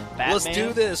time Batman. Let's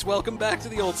do this. Welcome back to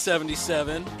the old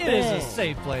 77. It is a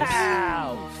safe place.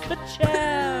 Ow!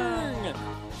 Ka-chow!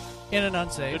 In an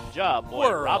unsafe Good job, boy,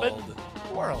 World. Robin.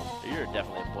 world. You're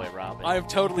definitely a boy, Robin. I am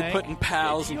totally Hank? putting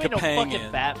pals you and ain't no Kapang fucking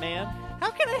in. Batman. How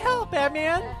can I help,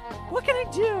 Batman? What can I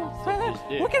do? Just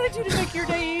do. What can I do to make your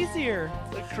day easier?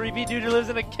 The creepy dude who lives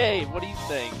in a cave. What do you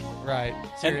think? Right.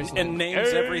 Seriously. And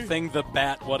names Hey. everything the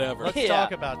bat whatever. Let's Yeah.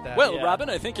 talk about that. Well, Yeah. Robin,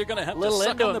 I think you're going to have to Little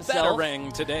suck into on the himself.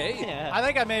 batarang today. Yeah. I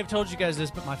think I may have told you guys this,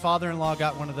 but my father-in-law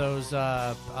got one of those,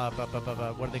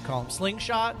 what do they call them?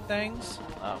 Slingshot things?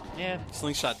 Oh, yeah.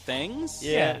 Slingshot things?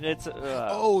 Yeah. Yeah. It's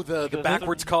Oh, the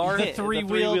backwards car? The The three-wheel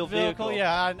three-wheel vehicle. vehicle.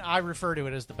 Yeah, I refer to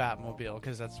it as the Batmobile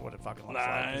because that's what it fucking looks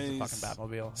like. It's the Nice. fucking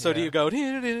Batmobile. So do Yeah. you go...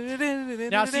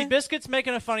 Now, see, Biscuit's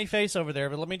making a funny face over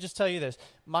there, but let me just tell you this.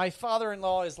 My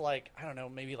father-in-law is like, I don't know,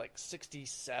 maybe like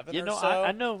 67 You or know, so.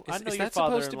 I know. I Is know your that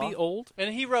supposed to father-in-law. be old?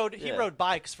 And he rode Yeah.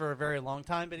 bikes for a very long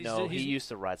time, but he's, No, he's he used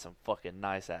to ride some fucking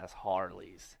nice ass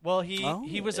Harleys. well,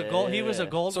 he was a gold he was a Yeah.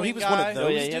 Goldwing So he was guy one of Oh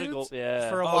those yeah, he had a dudes? gold. Yeah.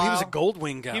 for a Oh, while. he was a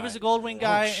Goldwing guy. He was a Goldwing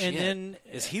guy, Oh, and shit. then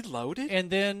Is he loaded? and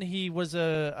then he was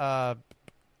a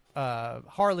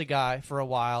Harley guy for a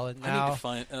while, and I now need to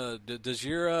find. Does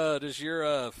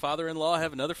your father-in-law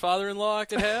have another father-in-law I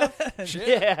could have? Shit.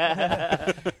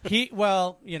 yeah.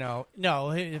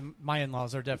 my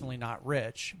in-laws are definitely not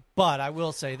rich, but I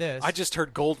will say this. I just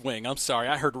heard Goldwing. I'm sorry,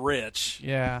 I heard rich.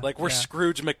 Yeah, Like we're yeah.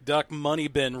 Scrooge McDuck money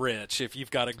bin rich if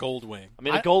you've got a Goldwing. I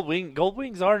mean, the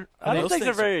Goldwings aren't. I don't those think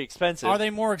they're things are- very expensive. Are they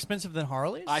more expensive than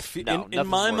Harleys? I feel No, in nothing's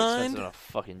my more mind. expensive than a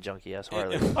fucking junky ass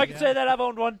Harley. in- I can say that I've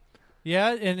owned one.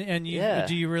 Yeah, and you Yeah.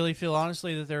 do you really feel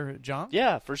honestly that they're junk?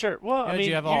 Yeah, for sure. Well, I Do mean,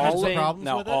 you have you're all just the saying- problems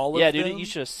Now with it? all of Yeah, them?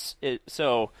 dude,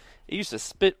 so it used to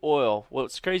spit oil. Well,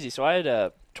 it's crazy. So I had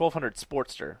a 1200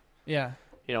 Sportster. Yeah,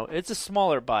 You know, it's a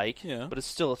smaller bike, Yeah. but it's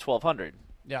still a 1200.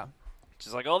 yeah.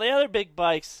 Just like all the other big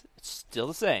bikes, it's still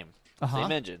the same. Uh-huh.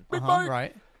 Same engine.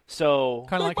 Right. So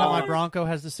Kind of like how my Bronco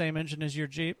has the same engine as your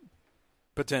Jeep.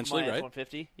 Potentially, my right?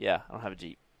 F-150. Yeah, I don't have a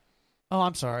Jeep. Oh,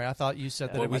 I'm sorry. I thought you said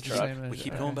Yeah, that Boy, it we was the truck. same. We as-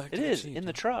 keep all going right. back It to is the Jeep. in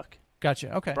the truck.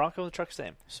 Gotcha. Okay. Bronco and the truck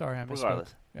same. Sorry, I missed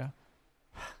Regardless. Yeah.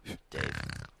 Dave.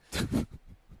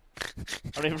 I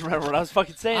don't even remember what I was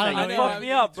fucking saying. I Now. don't You know fucked either.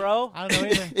 me up, bro. I don't know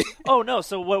either. Oh no!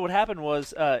 So what would happen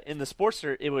was in the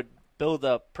Sportster, it would build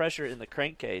up pressure in the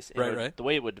crankcase. And Right, it would- right. The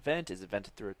way it would vent is it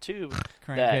vented through a tube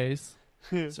Crankcase.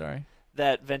 Sorry.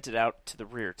 that vented out to the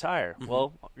rear tire. Mm-hmm.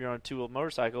 Well, you're on a two-wheel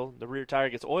motorcycle. The rear tire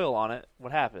gets oil on it.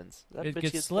 What happens? That It bitch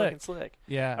gets gets slick. fucking slick.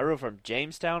 Yeah. I rode from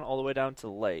Jamestown all the way down to the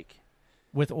lake.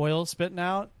 with oil spitting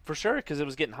out. For sure, because it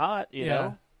was getting hot, you Yeah.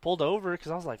 know. Pulled over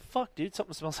because I was like, fuck, dude,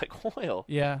 something smells like oil.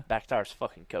 Yeah. Back tire's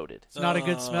fucking coated. It's not a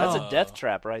good smell. That's a death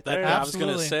trap right there. I was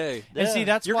going to say. And see,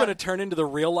 that's You're why, going to turn into the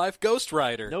real-life Ghost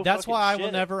Rider. No that's fucking why I will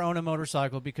shit. never own a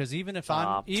motorcycle, because even if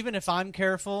I'm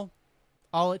careful,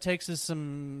 all it takes is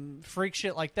some freak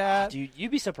shit like that. Dude, you'd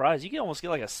be surprised. You can almost get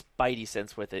like a spidey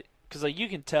sense with it. Because like, you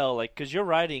can tell, like, because you're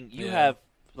riding, you have,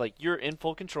 like, you're in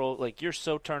full control. Like, you're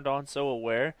so turned on, so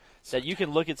aware that you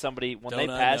can look at somebody when they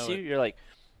pass you. You're like,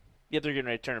 yep, they're getting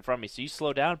ready to turn in front of me. So you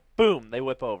slow down, boom, they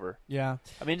whip over. Yeah.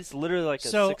 I mean, it's literally like a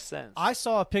sixth sense. I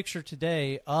saw a picture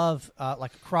today of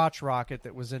like a crotch rocket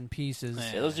that was in pieces.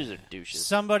 Yeah, those dudes are douches.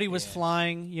 Somebody was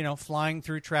flying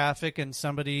through traffic, and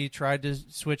somebody tried to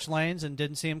switch lanes and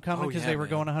didn't see him coming because they were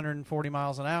going 140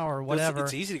 miles an hour or whatever.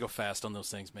 It's easy to go fast on those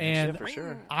things, man. And yeah, for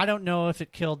sure. I don't know if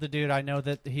it killed the dude. I know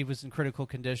that he was in critical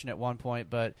condition at one point,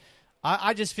 but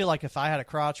I just feel like if I had a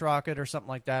crotch rocket or something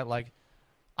like that, like,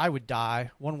 I would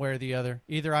die one way or the other.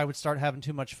 Either I would start having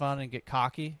too much fun and get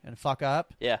cocky and fuck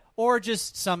up, or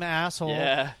just some asshole,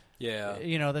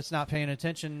 that's not paying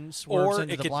attention swerves or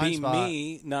into it the could blind be spot.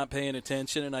 me not paying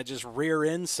attention, and I just rear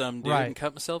end some dude and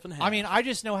cut myself in half. I mean, I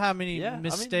just know how many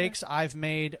mistakes I've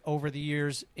made over the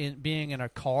years in being in a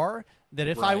car. That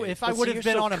if I would have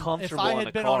been on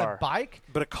a bike,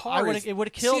 but a car it would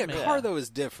have killed me. A car though is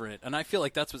different, and I feel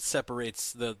like that's what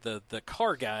separates the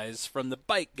car guys from the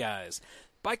bike guys.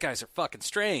 Bike guys are fucking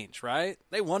strange, right?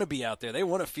 They want to be out there. They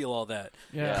want to feel all that.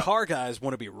 Yeah. Car guys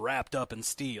want to be wrapped up in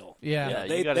steel. Yeah.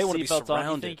 They want to be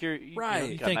surrounded. You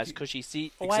got a nice cushy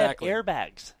seat. Exactly. I have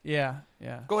airbags. Yeah.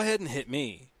 Go ahead and hit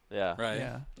me. Yeah. Right.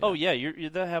 Yeah. Oh yeah, you're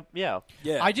that have yeah.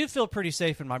 I do feel pretty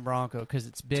safe in my Bronco because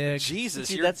it's big. Jesus,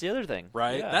 see, that's the other thing,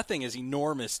 right? Yeah. That thing is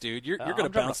enormous, dude. You're going to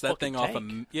bounce that thing off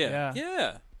a yeah.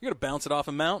 You're going to bounce it off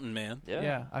a mountain, man.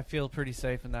 Yeah, I feel pretty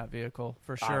safe in that vehicle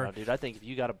for sure. I don't know, dude. I think if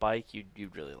you got a bike,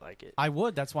 you'd really like it. I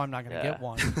would. That's why I'm not going to get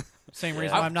one. Same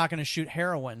reason why I'm not going to shoot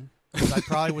heroin, because I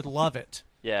probably would love it.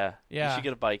 Yeah. You should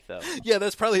get a bike, though. Yeah,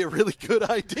 that's probably a really good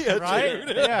idea, right?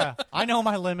 Dude. Yeah. I know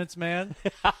my limits, man.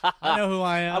 I know who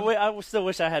I am. I still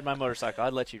wish I had my motorcycle.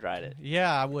 I'd let you ride it.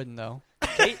 Yeah, I wouldn't, though.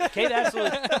 Kate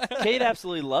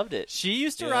absolutely loved it. She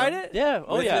used to ride it? Yeah.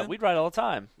 Oh, With yeah. him? We'd ride all the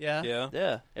time. Yeah.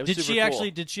 Yeah. It was Did super she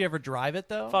cool. did she ever drive it,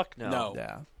 though? Fuck no. No.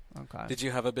 Yeah. Okay. Did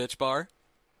you have a bitch bar?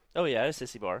 Oh, yeah. I had a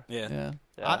sissy bar. Yeah.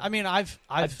 I mean, I've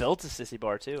built a sissy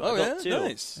bar, too. Oh, I built yeah? two.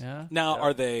 Nice. Yeah. Now,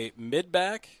 are they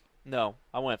mid-back? No.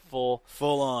 I went full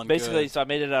on. Basically, good. so I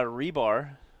made it out of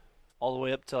rebar all the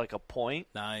way up to like a point.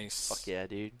 Nice. Fuck yeah,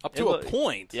 dude. Up to a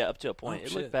point? Yeah, up to a point. Oh,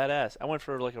 it looked badass. I went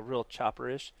for like a real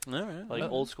chopper-ish. All right. Like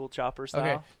old school chopper style.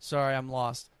 Okay. Sorry, I'm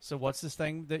lost. So what's this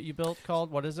thing that you built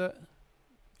called? What is it?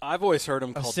 I've always heard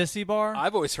them A called sissy bar?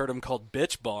 I've always heard them called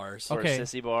bitch bars. Or Okay. a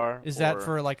sissy bar. Is or that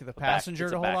for like the passenger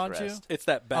it's to a hold on backrest. to? It's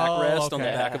that backrest on the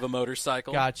okay. back of a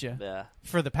motorcycle. Gotcha. Yeah.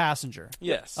 For the passenger.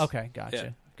 Yes. Okay, gotcha. Yeah.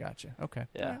 Gotcha. Okay.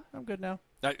 Yeah. All right, I'm good now.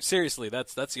 Seriously,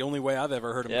 that's the only way I've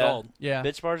ever heard them Yeah. called. Yeah.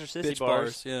 Bitch bars or sissy Bitch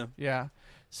bars. bars. Yeah. Yeah.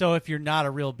 So if you're not a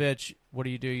real bitch, what do?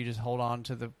 You just hold on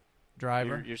to the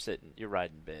driver? You're sitting. You're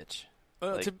riding bitch.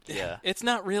 Well, Like, yeah. It's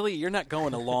not really. You're not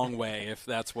going a long way if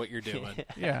that's what you're doing.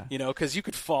 Yeah. You know, because you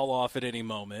could fall off at any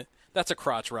moment. That's a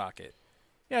crotch rocket.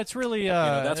 Yeah, it's really.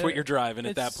 That's what you're driving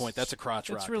at that it's- point. That's a crotch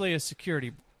rocket. It's really a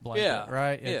security blanket, Yeah.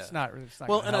 right? Yeah. It's not. It's not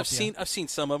Well, gonna and help I've seen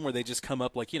some of them where they just come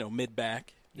up like mid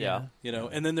back. Yeah.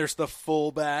 And then there's the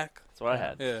full back. That's what I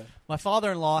had. Yeah. My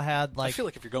father-in-law had I feel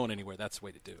like if you're going anywhere, that's the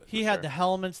way to do it. he had the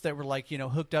helmets that were like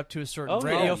hooked up to a certain Oh,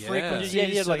 radio yeah. frequency. Yeah,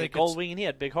 he had so like they a could- gold wing, and he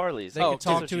had big Harleys. They could That's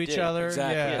talk what to you each did. other.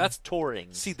 Exactly. Yeah. That's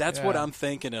touring. See, that's Yeah. what I'm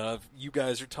thinking of. You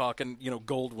guys are talking,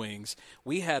 Gold Wings.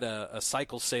 We had a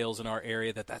cycle sales in our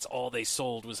area that's all they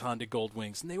sold was Honda Gold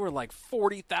Wings, and they were like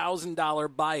 $40,000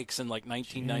 bikes in like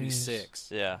 1996.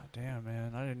 Yeah. Damn,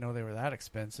 man, I didn't know they were that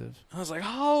expensive. I was like,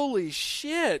 holy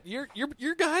shit! Your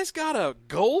guys got a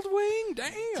Gold Wing?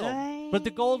 Damn. But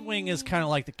the Goldwing is kind of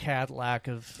like the Cadillac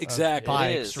of Exactly.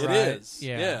 bikes, It is. right? It is.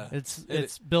 Yeah. Yeah.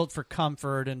 It's built for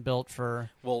comfort and built for.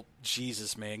 Well,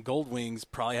 Jesus, man, Gold Wings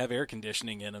probably have air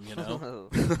conditioning in them.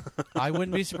 I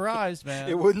wouldn't be surprised, man.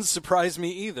 It wouldn't surprise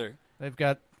me either. They've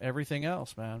got everything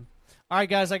else, man. All right,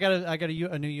 guys, I got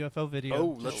a new UFO video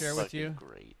to let's share with you.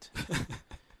 Great.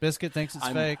 Biscuit thinks it's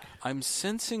fake. I'm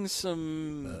sensing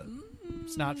some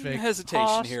It's not fake.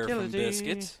 hesitation here from Hostility.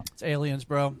 Biscuit. It's aliens,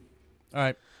 bro. All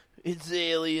right. It's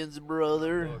aliens,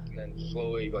 brother. And then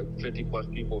slowly, like 50 plus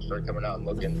people start coming out and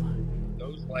looking.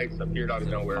 Those lights appeared out of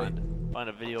nowhere. Find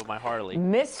a video of my Harley.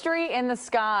 Mystery in the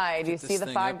sky. Do you Get see this the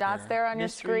thing 5 up dots here. there on your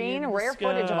Mystery screen? in the Rare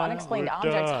footage of sky. unexplained We're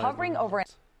objects done. hovering over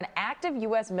an active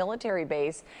U.S. military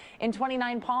base in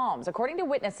 29 Palms. According to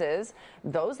witnesses,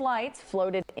 those lights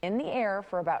floated in the air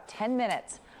for about 10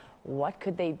 minutes. What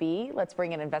could they be? Let's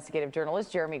bring in investigative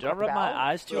journalist Jeremy Corbell. Don't rub my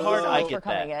eyes too hard. I get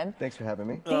coming that. in. Thanks for having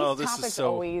me. These this topics is so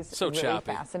always really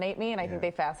choppy. fascinate me, and I think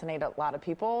they fascinate a lot of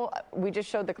people. We just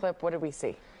showed the clip. What did we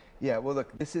see? Yeah, well,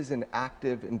 look, this is an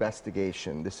active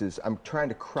investigation. I'm trying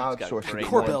to crowdsource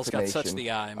more Corbell's got information. such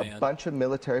the eye, man. A bunch of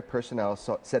military personnel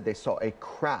said they saw a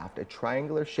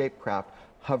triangular-shaped craft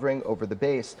hovering over the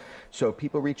base. So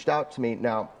people reached out to me.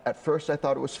 Now, at first I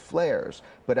thought it was flares,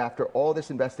 but after all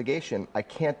this investigation, I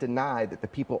can't deny that the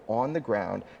people on the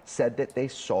ground said that they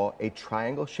saw a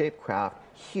triangle-shaped craft,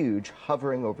 huge,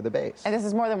 hovering over the base. And this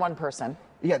is more than one person.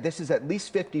 Yeah, this is at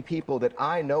least 50 people that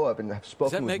I know of and have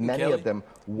spoken with many of them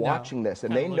watching this.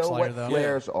 And they know what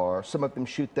flares are. Some of them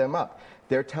shoot them up.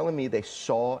 They're telling me they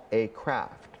saw a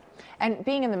craft. And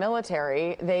being in the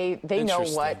military, they know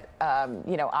what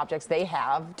objects they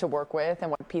have to work with and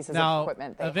what pieces of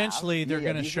equipment they eventually have. they're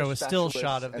going to show a still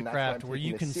shot of the craft where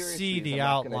you can see the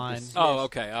outline. Oh,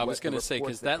 okay. I was going to say,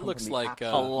 because that looks like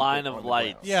a line of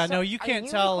lights. Yeah, no, you can't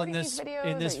tell in this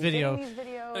video.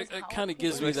 It kind of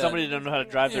gives me like that. Somebody doesn't know how to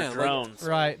drive their drones.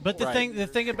 Right, but the thing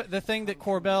that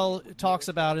Corbell talks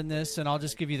about in this, and I'll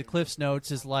just give you the Cliff's notes,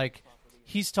 is like,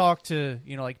 he's talked to,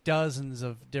 like dozens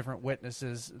of different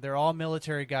witnesses. They're all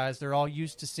military guys. They're all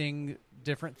used to seeing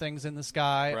different things in the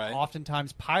sky,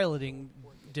 oftentimes piloting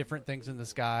different things in the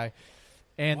sky.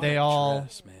 And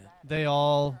there's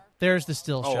the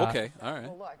still shot. Oh, okay. All right.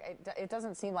 Well, look, it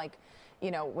doesn't seem like,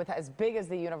 with as big as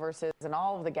the universe is and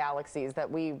all of the galaxies,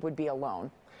 that we would be alone.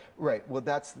 Right. Well,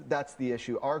 that's the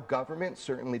issue. Our government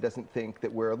certainly doesn't think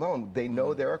that we're alone. They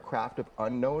know there are craft of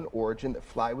unknown origin that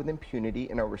fly with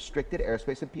impunity in a restricted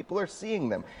airspace, and people are seeing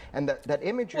them. And that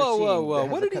image you're seeing, whoa!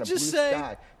 What did he just say?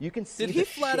 Sky, you can see. Did he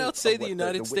flat out say the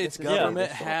United States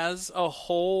government has a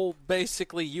whole,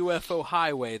 basically, UFO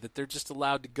highway that they're just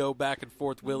allowed to go back and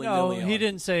forth willy-nilly No, he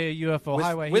didn't say a UFO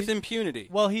highway. With impunity.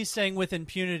 Well, he's saying with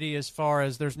impunity as far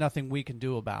as there's nothing we can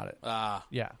do about it.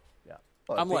 Yeah.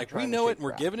 I'm like, we know it and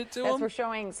we're giving it to them? We're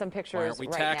showing some pictures. Why aren't we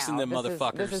right taxing now. them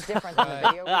motherfuckers? This is different than the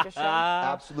video we just showed.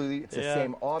 Absolutely. It's the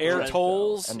same object. Air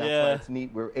tolls. And that's why it's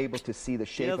neat. We're able to see the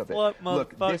shape of it.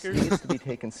 Look, this needs to be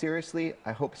taken seriously.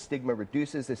 I hope stigma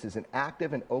reduces. This is an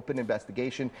active and open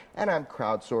investigation, and I'm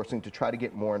crowdsourcing to try to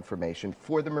get more information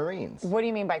for the Marines. What do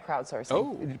you mean by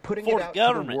crowdsourcing? Putting it out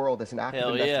to the world as an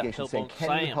active investigation, saying,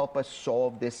 can you help us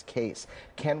solve this case?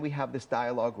 Can we have this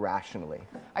dialogue rationally?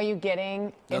 Are you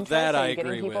getting interest? Are you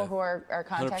getting people who are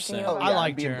contacting you? Oh, yeah, I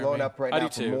like I'm being Jeremy. blown up right I now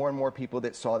do for too. more and more people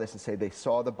that saw this and say they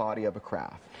saw the body of a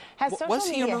craft. Has social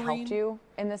he a media Marine? helped you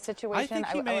in this situation? I think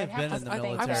he may have been in the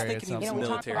military. I was thinking he was we talk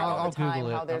military. about all the time Google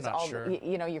it. how there's I'm not all, sure.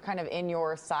 you're kind of in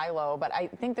your silo, but I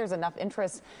think there's enough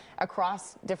interest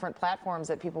across different platforms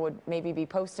that people would maybe be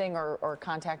posting or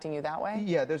contacting you that way.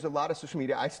 Yeah, there's a lot of social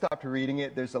media. I stopped reading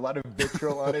it. There's a lot of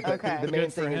vitriol on it. But the main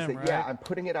thing is that, I'm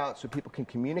putting it out so people can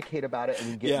communicate about it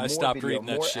and we get more I stopped video, reading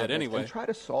that more shit evidence, anyway. and try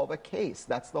to solve a case.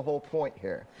 That's the whole point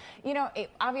here.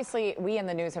 Obviously, we in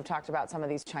the news have talked about some of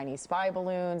these Chinese spy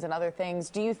balloons and other things.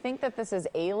 Do you think that this is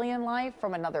alien life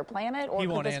from another planet, or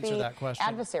could this be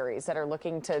adversaries that are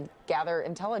looking to gather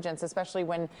intelligence, especially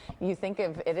when you think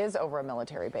of it is over a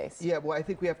military base? Yeah, well, I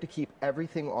think we have to keep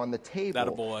everything on the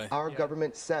table. Our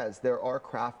government says there are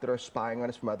craft that are spying on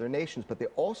us from other nations, but they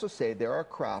also say there are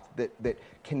craft that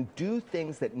can do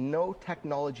things that no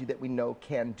technology that we know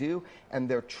can do, and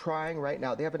they're trying right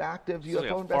now. They have an active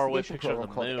UFO investigation program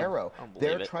called Arrow.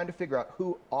 They're trying to figure out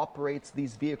who operates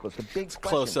these vehicles. The big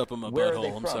close up on my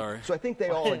butthole. I'm sorry. So I think they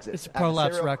all exist. It's a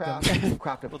prolapse rectum.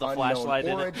 Craft of with a unknown flashlight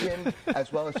origin,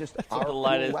 as well as just our cool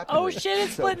weaponry. Oh shit!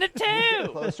 It's split into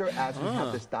two. Closer as we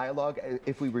have this dialogue,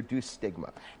 if we reduce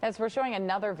stigma. As we're showing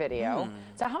another video.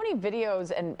 So how many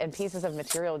videos and pieces of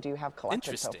material do you have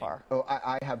collected so far? Oh,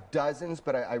 I have dozens,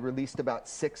 but I released about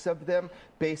 6 of them.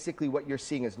 Basically, what you're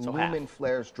seeing is lumen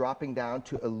flares dropping down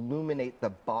to illuminate the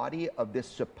body of this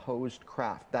supposed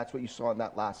craft. That's what you saw in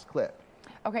that last clip.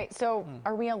 Okay, so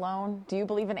are we alone? Do you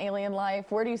believe in alien life?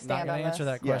 Where do you stand on this? Answer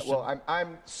that question. Yeah, well,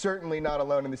 I'm certainly not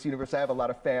alone in this universe. I have a lot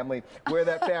of family. Where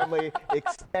that family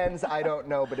extends, I don't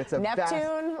know, but it's a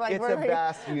Neptune?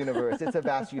 vast universe. It's a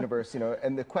vast universe,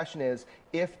 And the question is,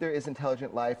 if there is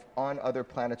intelligent life on other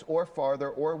planets, or farther,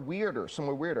 or weirder,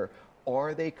 somewhere weirder,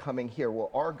 are they coming here? Well,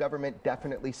 our government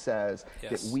definitely says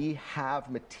that we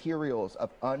have materials of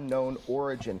unknown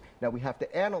origin. Now, we have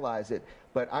to analyze it,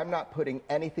 but I'm not putting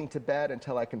anything to bed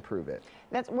until I can prove it.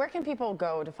 Where can people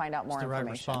go to find out more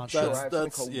information? Response. Sure, I have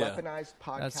something called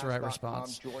weaponizedpodcast.com. That's the right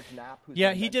response. George Knapp,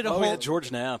 he did a whole... yeah,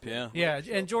 George Knapp, yeah. Yeah,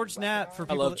 and George Knapp, for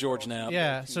people... I love George Knapp.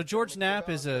 Yeah, so George Knapp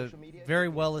is a very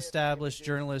well-established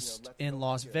journalist in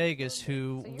Las Vegas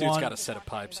who won... Dude's got a set of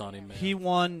pipes on him, man. He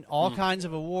won all kinds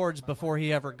of awards before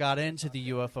he ever got into the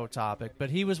UFO topic, but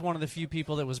he was one of the few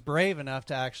people that was brave enough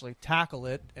to actually tackle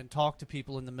it and talk to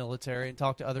people in the military and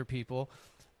talk to other people.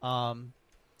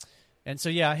 And so,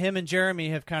 yeah, him and Jeremy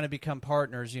have kind of become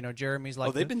partners. You know, Jeremy's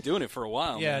like... they've been doing it for a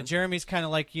while, Yeah, man. Jeremy's kind of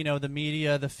like, you know, the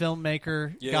media, the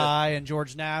filmmaker guy, and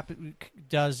George Knapp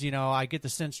does, you know, I get the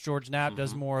sense George Knapp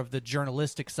does more of the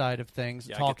journalistic side of things,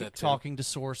 talking to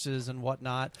sources and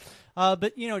whatnot.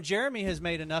 But, you know, Jeremy has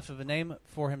made enough of a name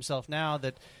for himself now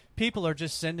that people are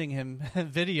just sending him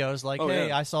videos like,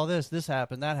 hey, I saw this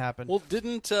happened, that happened. Well,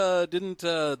 didn't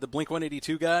the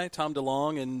Blink-182 guy, Tom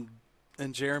DeLonge,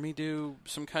 and Jeremy do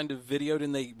some kind of video?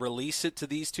 Didn't they release it to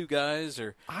these two guys,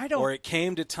 or it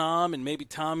came to Tom and maybe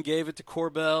Tom gave it to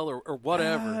Corbell or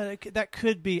whatever? That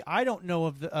could be. I don't know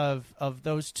of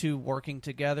those two working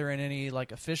together in any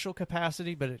like official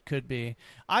capacity, but it could be.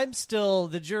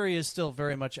 The jury is still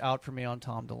very much out for me on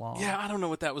Tom DeLonge. Yeah, I don't know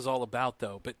what that was all about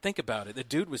though. But think about it: the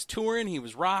dude was touring, he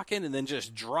was rocking, and then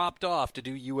just dropped off to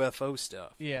do UFO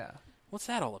stuff. Yeah. What's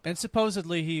that all about? And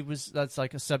supposedly that's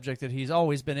like a subject that he's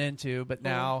always been into, but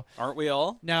now... Aren't we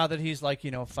all? Now that he's like,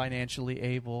 you know, financially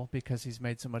able because he's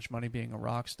made so much money being a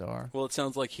rock star. Well, it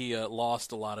sounds like he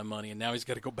lost a lot of money, and now he's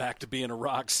got to go back to being a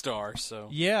rock star, so...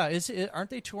 Yeah, aren't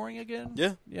they touring again?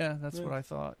 Yeah. Yeah, that's what I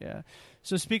thought, yeah.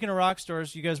 So speaking of rock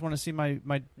stars, you guys want to see my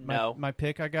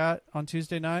pick I got on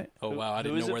Tuesday night? Oh, wow, I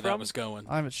didn't know where that was going.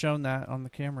 I haven't shown that on the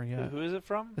camera yet. Who is it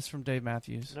from? It's from Dave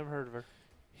Matthews. Never heard of her.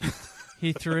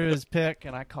 He threw his pick,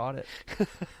 and I caught it.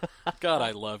 God,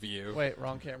 I love you. Wait,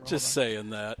 wrong camera. Just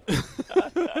saying that.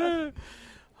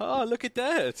 Oh, look at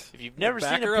that. If you've never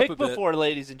seen a pick before,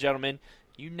 ladies and gentlemen,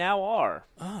 you now are.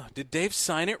 Oh, did Dave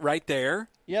sign it right there?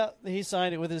 Yeah, he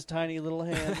signed it with his tiny little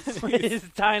hands. With his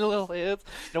tiny little hands.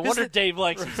 No wonder Dave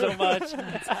likes it so much.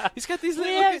 He's got these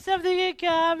little... We have something in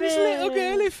common. These little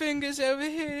girly fingers over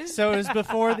here. So it was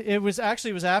before... It was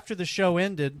after the show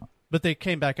ended... But they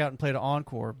came back out and played an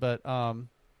encore. But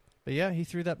yeah, he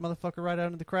threw that motherfucker right out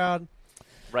into the crowd.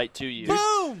 Right to you.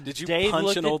 Boom! Did you Dave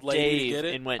punch an old lady Dave to get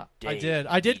it? And went, I did.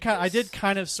 I did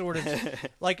kind of sort of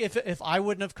like if I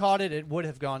wouldn't have caught it, it would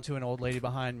have gone to an old lady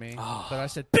behind me. But I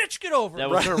said, "Bitch, get over." That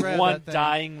was her one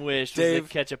dying wish. Dave, was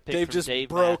to catch a pick Dave from just Dave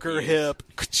broke Matthews. her hip.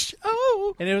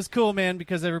 Oh! And it was cool, man,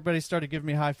 because everybody started giving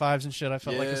me high fives and shit. I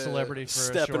felt like a celebrity for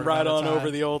stepping a short right amount on of time.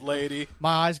 over the old lady. My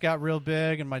eyes got real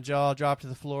big and my jaw dropped to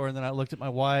the floor, and then I looked at my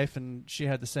wife and she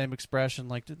had the same expression,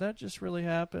 like, did that just really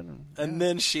happen? And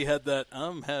then she had that,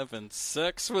 I'm having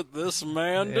sex with this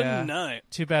man tonight.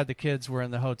 Too bad the kids were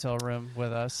in the hotel room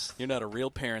with us. You're not a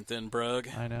real parent then, Brug.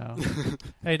 I know.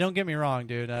 Hey, don't get me wrong,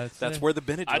 dude. That's where the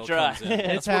Benadryl comes in.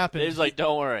 It's happened. Dave's like,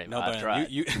 don't worry. No, I tried.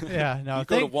 You no.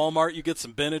 Go to Walmart, you get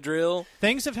some Benadryl.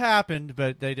 Things have happened,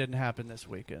 but they didn't happen this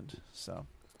weekend. So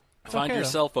find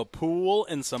yourself a pool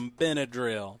and some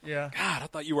Benadryl. Yeah. God, I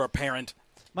thought you were a parent.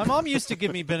 My mom used to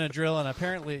give me Benadryl, and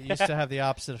apparently it used to have the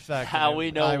opposite effect. How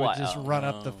we know I would what? just run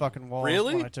up the fucking walls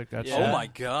really? when I took that shit. Oh, my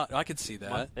God. I could see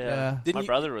that. My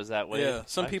brother was that way. Yeah,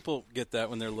 some people get that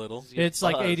when they're little. It's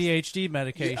like ADHD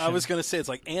medication. Yeah, I was going to say it's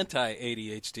like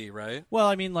anti-ADHD, right? Well,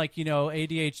 I mean, like, you know,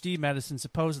 ADHD medicine,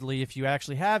 supposedly, if you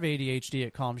actually have ADHD,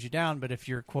 it calms you down. But if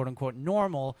you're, quote-unquote,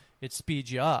 normal, it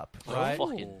speeds you up, right? Oh,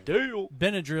 fucking deal.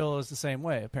 Benadryl is the same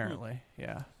way, apparently.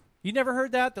 Yeah. You never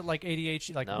heard that like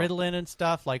ADHD, like Ritalin and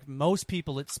stuff, like most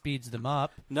people it speeds them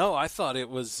up. No, I thought it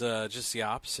was just the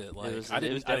opposite. Like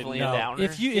it was definitely a downer.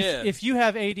 If you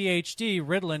have ADHD,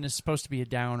 Ritalin is supposed to be a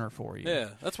downer for you. Yeah,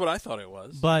 that's what I thought it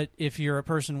was. But if you're a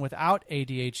person without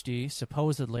ADHD,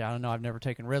 supposedly, I don't know, I've never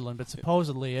taken Ritalin, but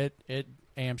supposedly it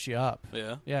amps you up.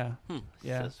 Yeah. Yeah.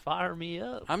 Yeah. Says fire me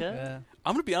up. I'm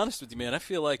going to be honest with you, man. I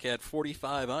feel like at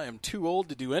 45, I am too old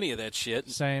to do any of that shit.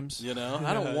 Sames. You know,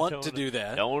 I don't want to do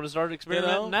that. Don't want to start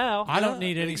experimenting now. I don't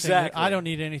need anything. Exactly. I don't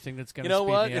need anything that's going to speed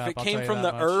me up. You know what? If it came from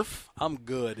the earth, I'm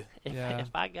good. If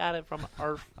I got it from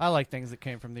earth. I like things that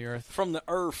came from the earth. From the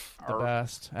earth. The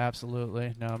best.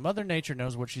 Absolutely. No, Mother Nature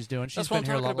knows what she's doing. She's That's been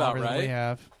here a lot about, longer right? than we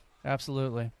have.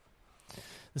 Absolutely.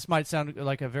 This might sound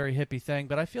like a very hippie thing,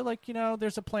 but I feel like, you know,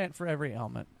 there's a plant for every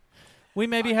ailment. We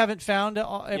maybe haven't found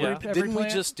every Didn't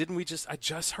plant. we just? I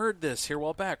just heard this here a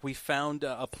while back. We found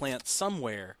a plant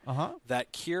somewhere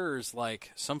that cures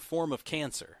like some form of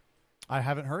cancer. I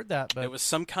haven't heard that, but it was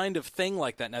some kind of thing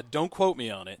like that. Now, don't quote me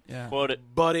on it. Yeah. Quote it.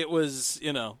 But it was,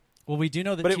 you know. Well, we do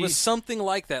know that But it was something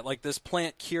like that. Like this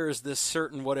plant cures this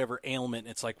certain whatever ailment.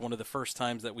 It's like one of the first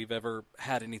times that we've ever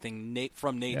had anything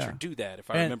from nature do that, if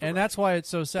I remember And right. that's why it's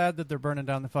so sad that they're burning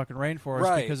down the fucking rainforest,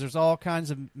 Right. because there's all kinds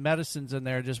of medicines in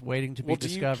there just waiting to be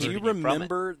discovered. Do you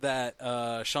remember that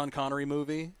Sean Connery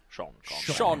movie?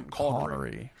 Sean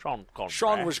Connery.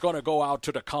 Sean was going to go out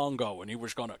to the Congo and he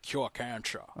was going to cure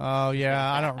cancer. Oh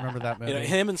yeah, I don't remember that movie.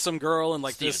 Him and some girl and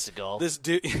like Steven this Seagal. this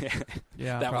dude.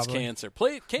 Yeah, that was probably. cancer.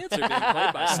 Cancer being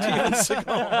played by Steven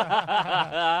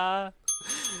Seagal.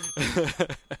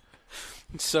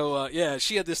 So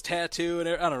she had this tattoo and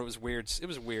I don't know. It was weird. It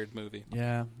was a weird movie.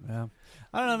 Yeah.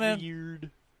 I don't know, man.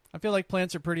 Weird. I feel like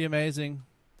plants are pretty amazing.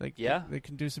 They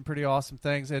can do some pretty awesome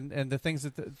things, and the things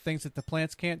that the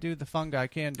plants can't do, the fungi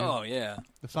can do. Oh yeah,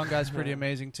 the fungi's pretty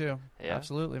amazing too. Yeah.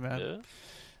 Absolutely, man. Yeah.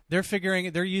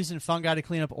 They're using fungi to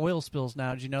clean up oil spills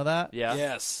now. Did you know that? Yeah.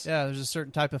 Yes. Yeah. There's a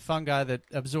certain type of fungi that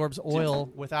absorbs oil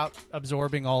without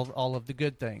absorbing all of the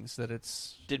good things.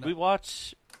 Did we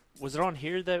watch? Was it on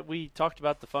here that we talked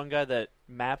about the fungi that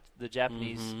mapped the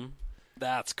Japanese? Mm-hmm.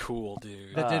 That's cool,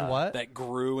 dude. That did what? That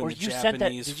grew in or the you Japanese sent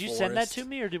that? Did you forest. send that to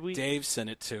me, or did we? Dave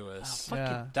sent it to us. Oh,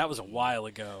 Yeah. That was a while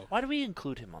ago. Why do we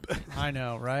include him on things? I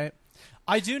know, right?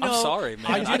 I do know. I'm sorry, man.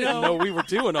 I didn't know we were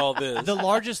doing all this. The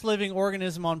largest living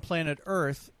organism on planet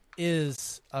Earth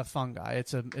is a fungi.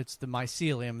 It's the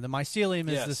mycelium. The mycelium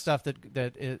is the stuff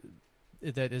that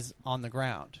is on the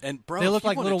ground. And bro, they look if you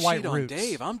like wanna little white cheat on roots.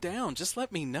 Dave, I'm down. Just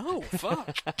let me know.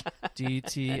 Fuck.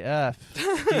 DTF.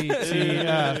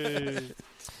 DTF.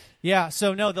 Yeah.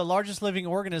 So no, the largest living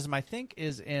organism I think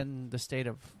is in the state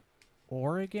of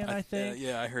Oregon. I think.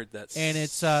 Yeah, I heard that. And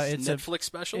it's Netflix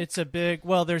special. It's a big.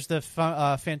 Well, there's the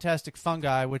Fantastic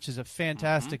Fungi, which is a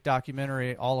fantastic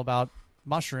documentary all about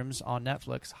mushrooms on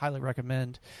Netflix. Highly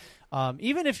recommend.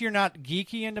 Even if you're not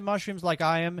geeky into mushrooms like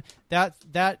I am, that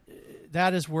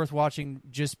is worth watching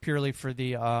just purely for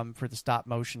the stop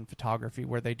motion photography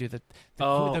where they do the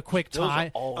quick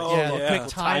time quick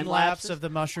time lapse of the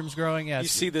mushrooms growing. Yes. You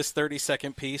see this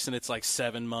 30-second piece and it's like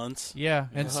 7 months. Yeah,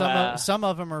 and some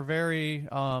of them are very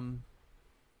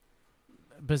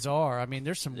bizarre. I mean,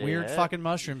 there's some weird fucking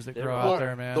mushrooms that grow out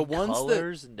there, man. The ones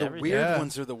the weird Yeah.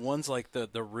 ones are the ones like the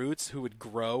roots who would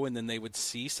grow and then they would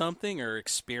see something or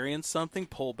experience something,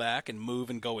 pull back and move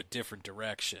and go a different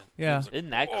direction. Yeah. Isn't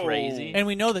that crazy? And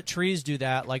we know that trees do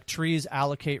that. Like trees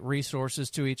allocate resources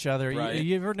to each other. Right.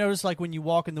 You ever notice, like when you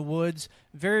walk in the woods,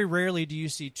 very rarely do you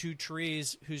see two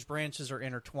trees whose branches are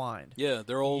intertwined. Yeah,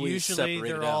 they're always usually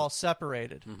separated they're out. all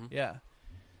separated.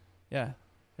 Yeah.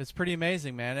 It's pretty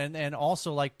amazing, man. And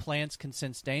also, like, plants can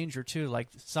sense danger too. Like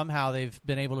somehow they've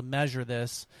been able to measure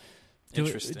this.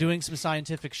 Doing some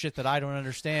scientific shit that I don't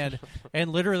understand,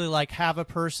 and literally like have a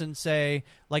person say,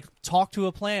 like, talk to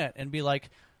a plant and be like,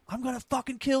 "I'm gonna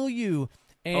fucking kill you."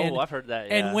 And, I've heard that.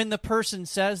 Yeah. And when the person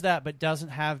says that but doesn't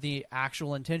have the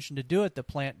actual intention to do it, the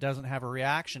plant doesn't have a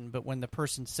reaction. But when the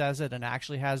person says it and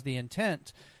actually has the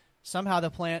intent, somehow the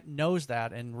plant knows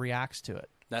that and reacts to it.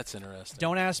 That's interesting.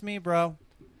 Don't ask me, bro.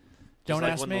 Don't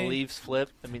like ask when me. the leaves flip,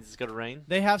 that means it's going to rain?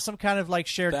 They have some kind of like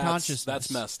shared consciousness.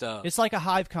 That's messed up. It's like a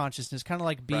hive consciousness, kind of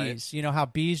like bees. Right. You know how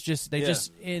bees just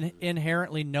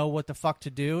inherently know what the fuck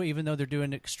to do, even though they're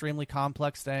doing extremely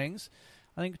complex things.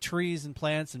 I think trees and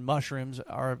plants and mushrooms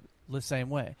are the same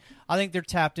way. I think they're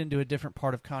tapped into a different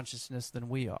part of consciousness than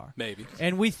we are. Maybe.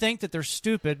 And we think that they're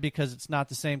stupid because it's not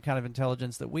the same kind of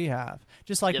intelligence that we have.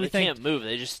 Just like we they think can't move;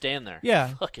 they just stand there. Yeah,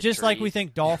 Fucking just like trees. we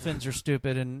think dolphins are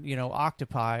stupid and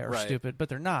octopi are Right. stupid, but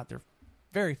they're not. They're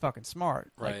very fucking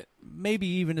smart. Right. Like, maybe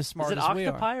even as smart Is it as we are.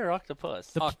 octopi or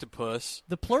octopus? Octopus.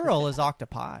 The plural is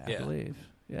octopi, I Yeah. believe.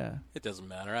 Yeah. It doesn't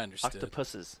matter. I understood.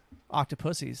 Octopuses.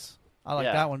 Octopussies. I like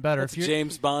Yeah. that one better. That's a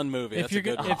James Bond movie. If That's you're a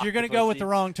good one. if you're gonna go with the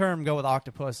wrong term, go with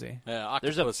octopussy. Yeah,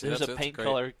 There's octopus. a that's paint great.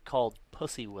 color called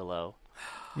Pussy Willow,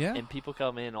 Yeah. and people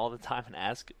come in all the time and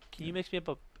ask, "Can you mix me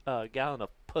up a gallon of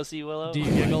Pussy Willow?" Do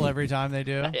you giggle every time they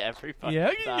do? Every fucking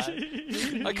Yeah.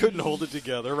 time. I couldn't hold it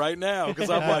together right now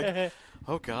because I'm like,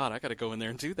 oh God, I got to go in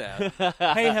there and do that.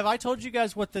 Hey, have I told you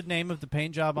guys what the name of the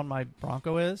paint job on my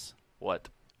Bronco is? What?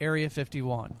 Area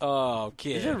 51. Oh,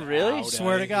 kid. Is it really? Out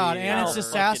Swear to of God. here. And it's a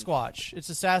Fucking- Sasquatch. It's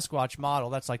a Sasquatch model.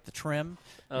 That's like the trim.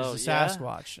 Oh, It's a yeah?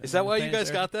 Sasquatch. Is that why you And guys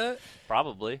the got that?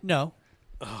 Probably. No.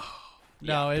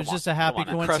 No, it was come just on, a happy come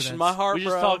on. coincidence. Crushing my heart, We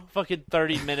just bro. talked fucking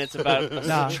 30 minutes about a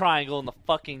Nah. triangle in the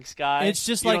fucking sky. It's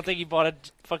just you like- don't think he bought a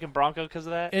fucking Bronco because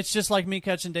of that? It's just like me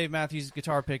catching Dave Matthews'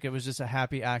 guitar pick. It was just a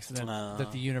happy accident No.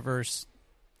 that the universe.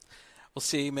 Well,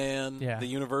 see, man, Yeah. the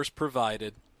universe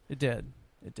provided. It did.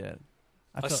 It did.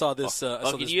 I saw this. I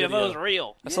saw this UFOs video.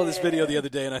 real. I saw this video the other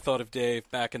day, and I thought of Dave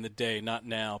back in the day, not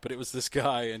now. But it was this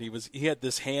guy, and he had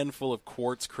this handful of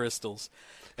quartz crystals,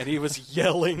 and he was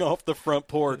yelling off the front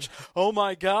porch, "Oh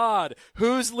my God,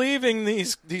 who's leaving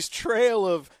these trail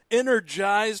of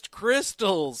energized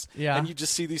crystals?" Yeah. And you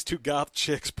just see these two goth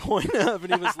chicks point up,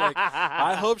 and he was like,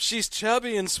 "I hope she's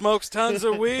chubby and smokes tons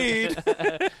of weed."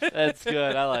 That's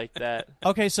good. I like that.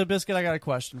 Okay, so Biscuit, I got a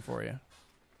question for you.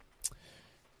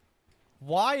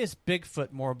 Why is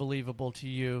Bigfoot more believable to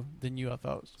you than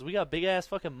UFOs? So we got big ass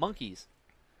fucking monkeys.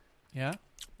 Yeah?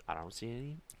 I don't see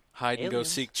any. Hide and go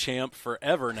seek champ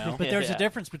forever now. But there's a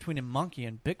difference between a monkey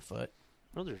and Bigfoot.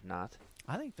 No, there's not.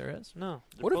 I think there is. No.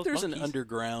 What if there's an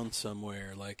underground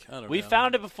somewhere? Like, I don't know. We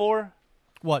found it before.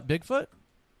 What, Bigfoot?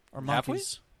 Or Have we?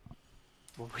 monkeys?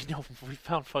 Well, we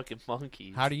found fucking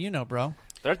monkeys. How do you know, bro?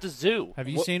 They're at the zoo. Have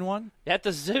you seen one? At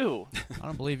the zoo. I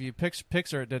don't believe you.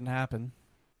 Pixar, it didn't happen.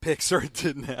 Pixar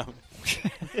didn't happen.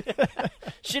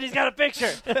 Shit, he's got a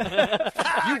picture.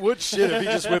 You would shit if he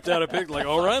just whipped out a picture. Like,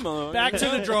 all right, man. Back to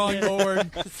the drawing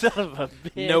board. Son of a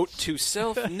bitch. Note to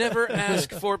self, never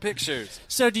ask for pictures.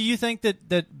 So do you think that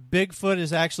Bigfoot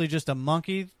is actually just a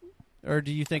monkey, or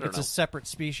do you think it's a separate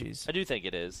species? I do think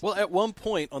it is. Well, at one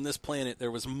point on this planet,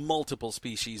 there was multiple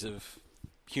species of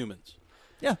humans.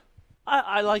 Yeah.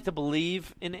 I like to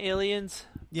believe in aliens,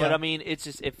 Yeah. but I mean, it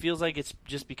feels like it's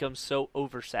just become so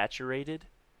oversaturated.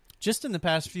 Just in the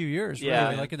past few years, Yeah,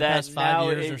 really, like in the past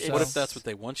 5 years or so. What if that's what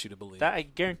they want you to believe? That I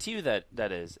guarantee you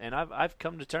that is, and I've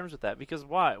come to terms with that because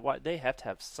why they have to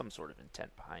have some sort of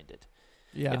intent behind it.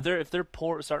 Yeah. If they're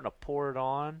starting to pour it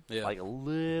on like a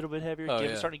little bit heavier,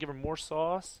 starting to give her more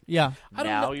sauce. Yeah.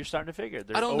 Now you're starting to figure.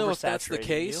 I don't know if that's the oversaturating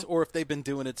case, you. or if they've been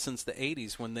doing it since the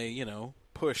 '80s when they,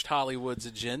 pushed Hollywood's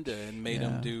agenda and made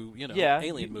them do,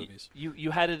 alien movies.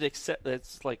 You had it accept.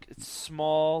 It's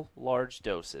small, large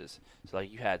doses. So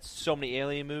like you had so many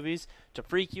alien movies to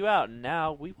freak you out, and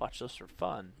now we watch those for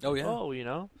fun. Oh yeah. Oh,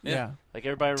 Yeah. Like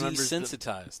everybody remembers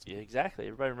desensitized. Yeah, exactly.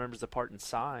 Everybody remembers the part in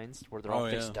Signs where they're all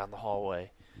Oh, facing yeah. down the hallway,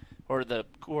 or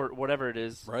whatever it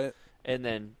is. Right. And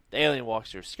then the alien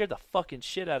walks through. Scared the fucking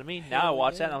shit out of me. Now I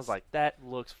watch that and I was like, that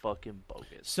looks fucking bogus.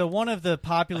 So one of the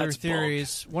popular That's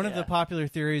theories, of the popular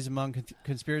theories among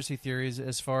conspiracy theories,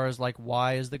 as far as like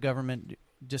why is the government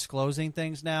disclosing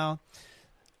things now,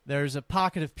 there's a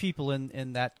pocket of people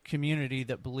in that community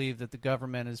that believe that the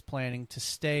government is planning to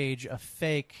stage a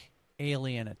fake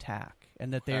alien attack,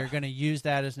 and that they are going to use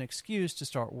that as an excuse to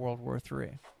start World War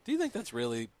III. Do you think that's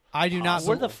really? I do not.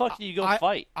 Where the fuck do you go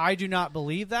fight? I do not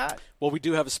believe that. Well, we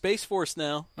do have a Space Force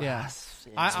now. Yeah,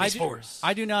 Space Force.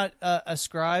 I do not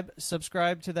subscribe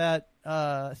to that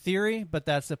theory, but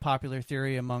that's a popular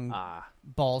theory among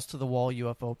balls to the wall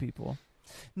UFO people.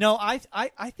 No, I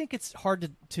think it's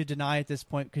hard to deny at this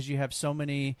point because you have so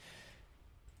many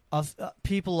of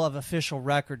people of official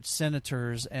record,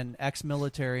 senators and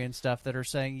ex-military and stuff that are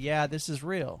saying, yeah, this is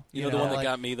real. You know, the one that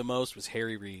got me the most was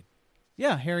Harry Reid.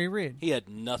 Yeah, Harry Reid. He had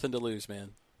nothing to lose,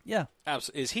 man. Yeah.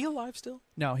 Is he alive still?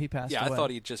 No, he passed away. I thought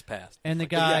he had just passed. And the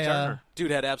guy,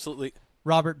 dude, had absolutely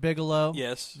Robert Bigelow.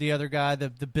 Yes. The other guy, the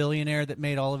billionaire that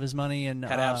made all of his money and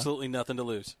had absolutely nothing to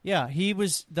lose. Yeah, he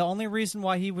was the only reason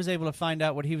why he was able to find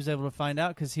out what he was able to find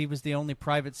out because he was the only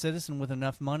private citizen with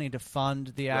enough money to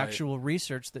fund the actual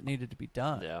research that needed to be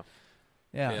done. Yeah.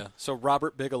 Yeah. So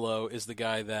Robert Bigelow is the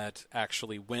guy that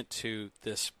actually went to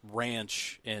this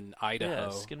ranch in Idaho.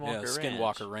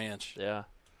 Skinwalker Ranch. Yeah.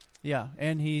 Yeah,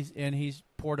 and he's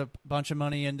poured a bunch of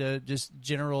money into just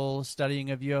general studying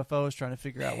of UFOs, trying to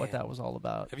figure out what that was all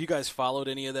about. Have you guys followed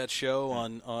any of that show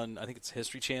on I think it's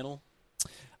History Channel?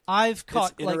 I've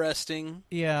caught it's interesting.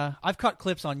 I've caught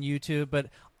clips on YouTube, but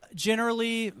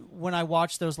generally when I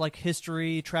watch those like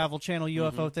History Travel Channel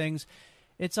UFO things,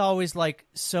 it's always like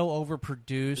so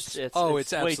overproduced.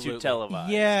 It's way too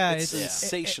televised. Yeah, it's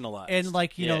sensationalized. And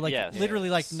like literally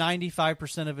like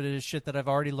 95% of it is shit that I've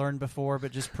already learned before,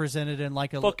 but just presented in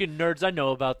like a fucking nerds. I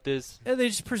know about this. They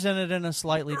just present it in a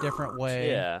slightly different way.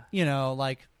 Yeah, and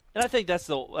I think that's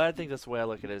the way I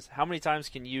look at it. Is how many times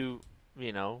can you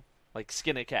like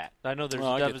skin a cat? I know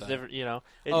there's different.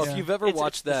 If you've ever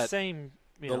watched that, the same.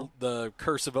 The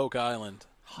Curse of Oak Island.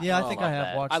 Yeah, I think I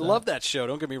have watched that. I love that show,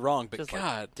 don't get me wrong, but just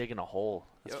God. Like digging a hole.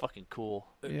 That's fucking cool.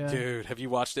 Yeah. Dude, have you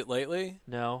watched it lately?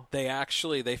 No. They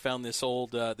found this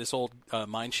old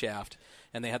mine shaft,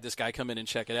 and they had this guy come in and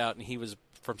check it out, and he was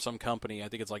from some company, I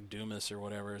think it's like Dumas or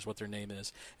whatever is what their name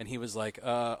is, and he was like,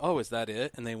 oh, is that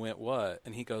it? And they went, what?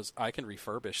 And he goes, I can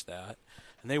refurbish that.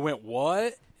 And they went, what?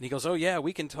 And he goes, oh, yeah,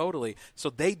 we can totally. So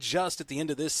they just, at the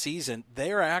end of this season,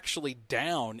 they're actually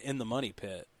down in the money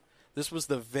pit. This was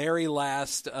the very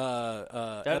last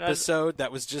episode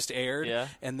that was just aired,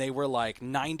 and they were like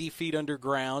 90 feet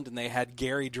underground, and they had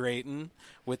Gary Drayton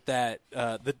with that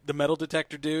the metal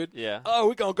detector dude. Yeah. Oh,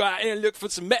 we're gonna go out there and look for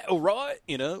some metal, right?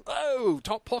 You know. Oh,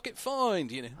 top pocket find.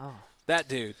 You know. Oh. That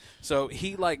dude. So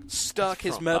he like stuck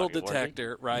his metal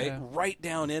detector right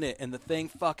down in it, and the thing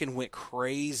fucking went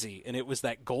crazy. And it was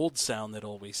that gold sound that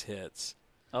always hits.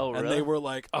 Oh, really? And they were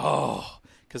like, oh.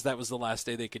 Because that was the last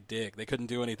day they could dig. They couldn't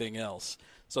do anything else.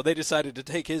 So they decided to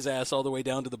take his ass all the way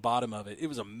down to the bottom of it. It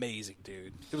was amazing,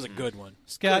 dude. It was a good one.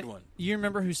 Scott, good one. You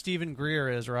remember who Stephen Greer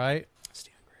is, right?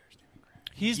 Stephen Greer.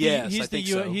 He's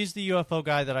the UFO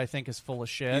guy that I think is full of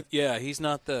shit. Yeah, he's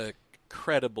not the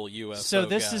credible UFO so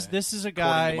this guy, is a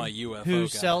guy who guy.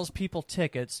 sells people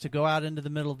tickets to go out into the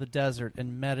middle of the desert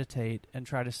and meditate and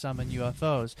try to summon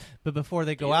UFOs. But before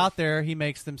they go out there, he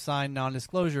makes them sign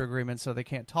non-disclosure agreements so they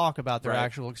can't talk about their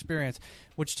actual experience,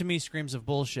 which to me screams of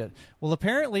bullshit. Well,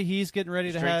 apparently he's getting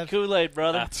ready to have Kool-Aid,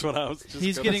 brother. That's what I was just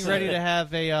He's getting ready to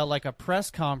have a like a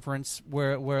press conference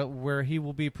where he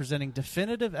will be presenting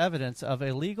definitive evidence of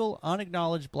illegal,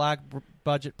 unacknowledged black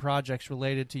budget projects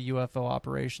related to UFO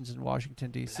operations in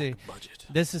Washington, D.C.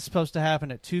 This is supposed to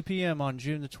happen at 2 p.m. on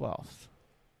June the 12th.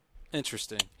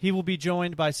 Interesting. He will be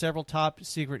joined by several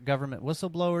top-secret government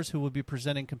whistleblowers who will be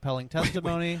presenting compelling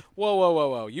testimony.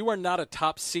 Whoa. You are not a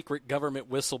top-secret government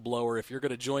whistleblower if you're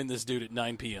going to join this dude at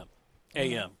 9 p.m.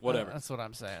 a.m., whatever. That's what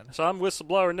I'm saying. So I'm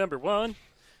whistleblower number 1.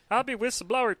 I'll be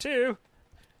whistleblower 2.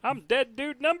 I'm dead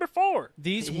dude number 4.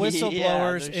 These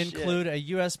whistleblowers include a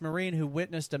U.S. Marine who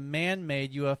witnessed a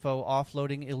man-made UFO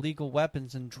offloading illegal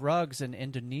weapons and drugs in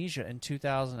Indonesia in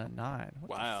 2009.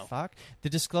 What the fuck? The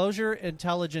Disclosure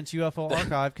Intelligence UFO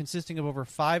Archive, consisting of over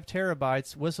 5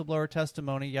 terabytes, whistleblower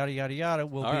testimony, yada, yada, yada,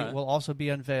 will also be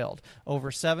unveiled. Over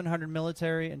 700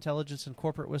 military, intelligence, and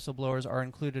corporate whistleblowers are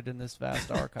included in this vast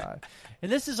archive.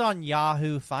 And this is on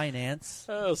Yahoo Finance.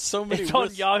 Oh, so many. It's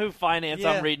on Yahoo Finance.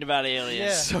 I'm reading about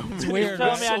aliens. Yeah. It's weird.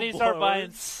 Tell me I need to start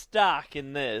buying stock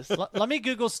in this. Let me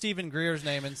Google Stephen Greer's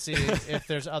name and see if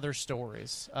there's other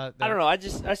stories. I don't know. I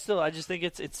just think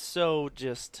it's so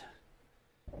just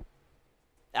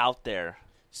out there.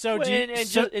 So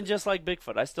just like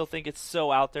Bigfoot, I still think it's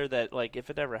so out there that like if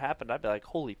it ever happened, I'd be like,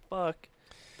 holy fuck,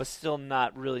 but still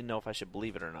not really know if I should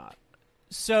believe it or not.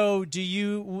 So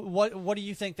what do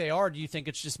you think they are? Do you think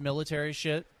it's just military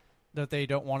shit that they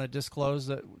don't want to disclose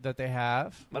that they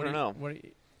have? I don't know.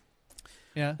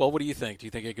 Yeah. Well, what do you think? Do you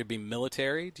think it could be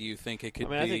military? Do you think it could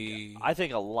be? I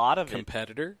think a lot of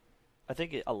competitor. I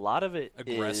think a lot of it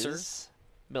aggressor, is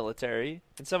military,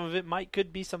 and some of it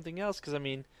could be something else. Because I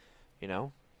mean,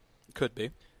 could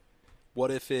be.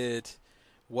 What if it's?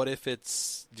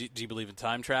 Do you believe in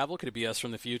time travel? Could it be us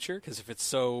from the future? Because if it's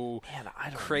so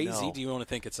crazy, know. Do you want to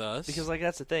think it's us? Because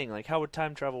that's the thing. Like, how would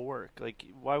time travel work? Like,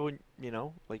 why wouldn't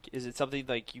Like, is it something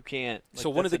like you can't? Like, so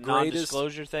one of the greatest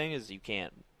non-disclosure thing is you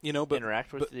can't.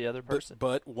 Interact with the other person.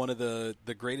 But one of the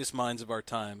greatest minds of our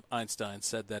time, Einstein,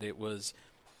 said that it was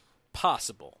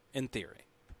possible in theory.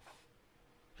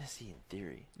 See, in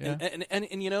theory. Yeah.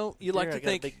 And you like to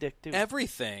think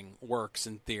everything works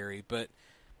in theory, but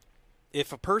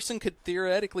if a person could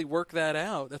theoretically work that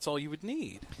out, that's all you would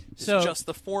need. It's just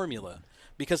the formula.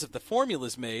 Because if the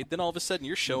formula's made, then all of a sudden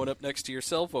you're showing up next to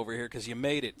yourself over here because you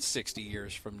made it 60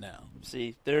 years from now.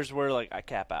 See, there's where I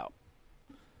cap out.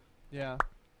 Yeah.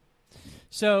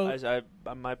 So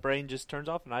my brain just turns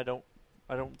off and I don't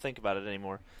think about it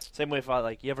anymore. Same way if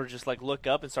you ever just look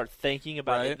up and start thinking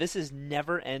about it. This is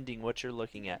never ending what you're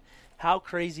looking at. How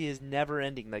crazy is never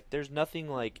ending? There's nothing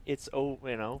it's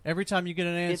Every time you get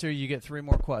an answer, you get 3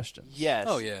 more questions. Yes.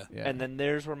 Oh yeah. And then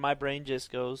there's where my brain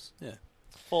just goes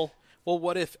full. Well,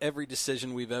 what if every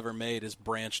decision we've ever made is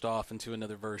branched off into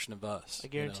another version of us? I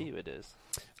guarantee you it is.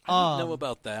 I don't know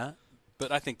about that.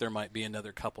 But I think there might be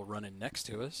another couple running next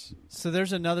to us. So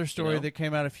there's another story that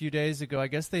came out a few days ago. I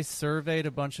guess they surveyed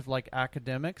a bunch of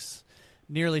academics.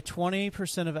 Nearly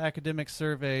 20% of academic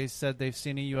surveys said they've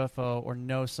seen a UFO or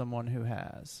know someone who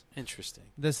has. Interesting.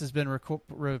 This has been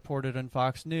reported on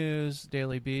Fox News,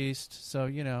 Daily Beast. So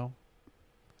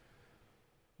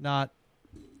not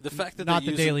the fact that not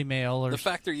the Daily Mail or the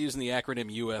fact they're using the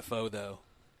acronym UFO though.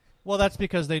 Well, that's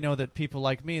because they know that people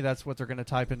like me, that's what they're going to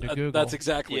type into Google. That's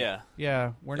exactly.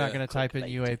 Yeah, we're not going to type in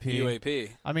UAP. UAP.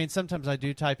 I mean, sometimes I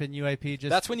do type in UAP.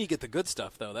 That's when you get the good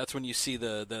stuff, though. That's when you see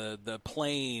the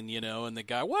plane, and the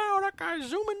guy, wow, that guy's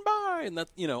zooming by, and that,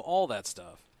 all that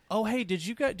stuff. Oh, hey, did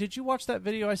you watch that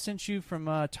video I sent you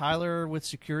from Tyler with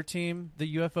Secure Team,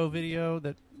 the UFO video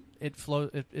that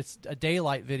it's a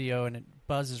daylight video and it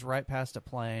buzzes right past a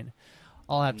plane?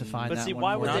 I'll have to find but that see, one.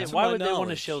 why would Not they? to Why my would they want to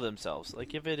knowledge. show themselves?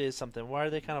 Like, if it is something, why are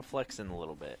they kind of flexing a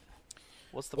little bit?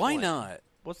 What's the Why point? not?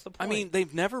 What's the point? I mean,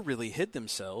 they've never really hid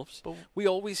themselves. But- We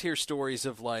always hear stories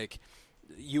of like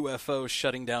UFOs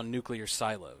shutting down nuclear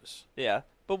silos. yeah,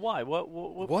 but why?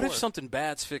 What If for? something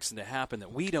bad's fixing to happen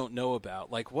that we don't know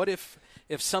about? Like, what if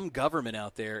some government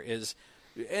out there is,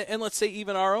 and let's say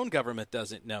even our own government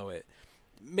doesn't know it.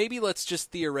 Maybe let's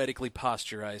just theoretically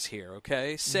posturize here,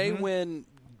 okay? Say when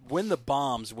the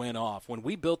bombs went off, when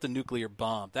we built the nuclear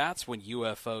bomb, that's when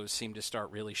UFOs seemed to start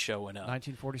really showing up.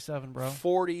 1947, bro.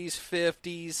 40s,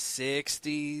 50s,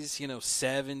 60s,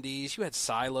 70s. You had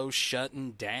silos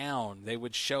shutting down. They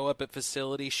would show up at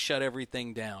facilities, shut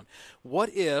everything down. What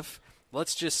if,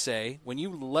 let's just say, when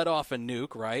you let off a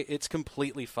nuke, right, it's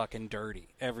completely fucking dirty.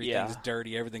 Everything's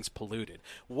dirty. Everything's polluted.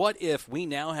 What if we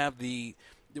now have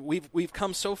we've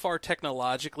come so far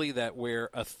technologically that we're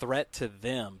a threat to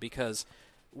them because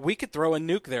we could throw a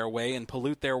nuke their way and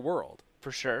pollute their world.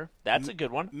 For sure. That's a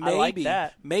good one. Maybe, I like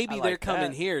that. Maybe I they're like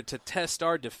coming that. here to test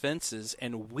our defenses,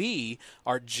 and we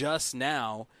are just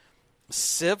now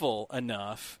civil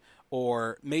enough,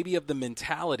 or maybe of the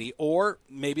mentality, or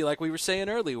maybe like we were saying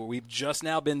earlier, we've just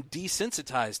now been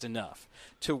desensitized enough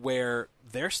to where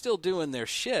they're still doing their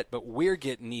shit, but we're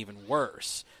getting even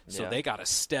worse. So they got to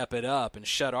step it up and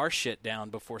shut our shit down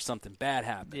before something bad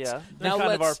happens. Yeah, now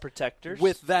kind of let's- our protectors.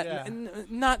 With that,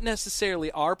 not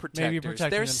necessarily our protectors. protecting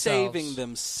They're themselves. saving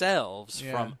themselves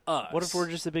from us. What if we're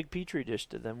just a big petri dish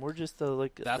to them? We're just the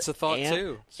That's the a thought,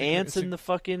 too. Ants in the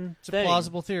fucking It's a thing.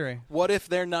 plausible theory. What if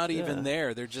they're not even Yeah.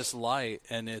 there? They're just light,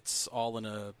 and it's all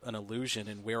an illusion,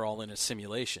 and we're all in a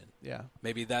simulation. Yeah.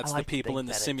 Maybe that's I like the to people think in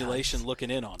the that it simulation does.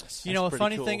 looking in on us. You know, a pretty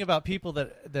funny cool. thing about people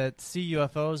that see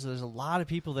UFOs, there's a lot of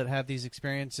people that have these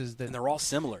experiences that And they're all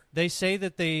similar. they say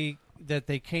that they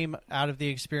came out of the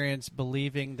experience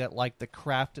believing that like the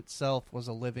craft itself was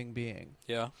a living being.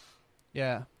 Yeah.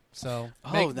 Yeah. So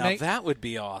that would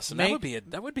be awesome. make-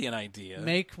 that would be an idea.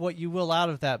 make what you will out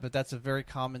of that, but that's a very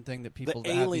common thing that people the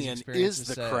that have these alien experiences is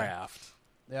the say. craft.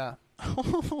 Yeah.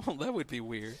 That would be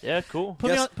weird. Yeah, cool.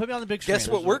 Put me on the big screen. Guess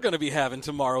what we're going to be having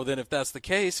tomorrow then, if that's the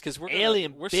case? Because we're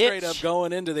straight up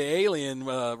going into the alien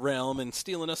realm and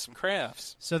stealing us some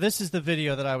crafts. So this is the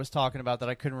video that I was talking about that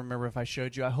I couldn't remember if I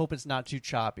showed you. I hope it's not too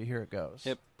choppy. Here it goes.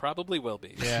 It probably will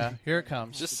be. Yeah, here it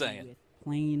comes. Just saying.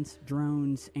 Planes,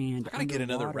 drones, and I gotta get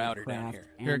another underwater router down craft. here.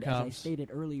 And Here it as I comes. stated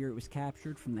earlier, it was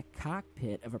captured from the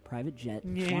cockpit of a private jet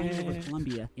flying over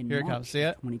Colombia in Here it March comes. See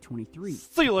it? 2023.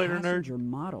 See you later, nerd. Passenger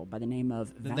model by the name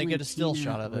of Then they get a still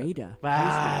Valentina shot of it. Reda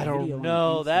I posted a video don't on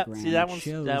know. That Instagram one's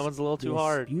shows a little too this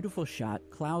hard. Beautiful shot,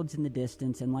 clouds in the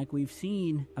distance, and like we've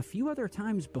seen a few other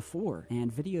times before,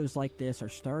 and videos like this are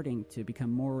starting to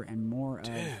become more and more.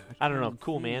 I don't know.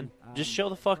 Cool, man. Just show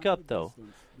the fuck up, though.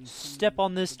 Step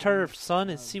on this turf, son,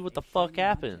 and see what the fuck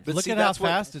happens. But Look see, at how that's what-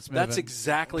 fast it's moving. That's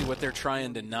exactly what they're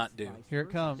trying to not do. Here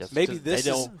it comes. Just Maybe 'cause this they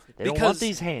is don't, they because don't want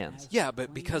these hands. Yeah,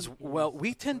 but because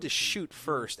we tend to shoot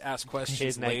first, ask questions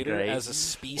Isn't that later great? as a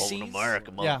species. Welcome to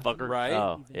America, Yeah. motherfucker. Right?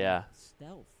 Oh, yeah.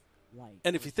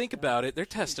 And if you think about it, they're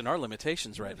testing our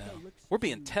limitations right now. We're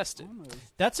being tested.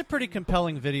 That's a pretty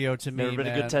compelling video to me, Never been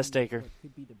man. a good test taker.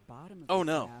 Oh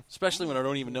no, especially when I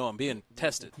don't even know I'm being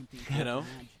tested. You know.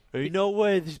 Ain't no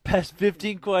way these past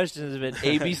 15 questions have been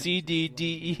A, B, C, D,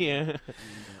 D, E.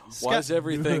 Why is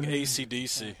everything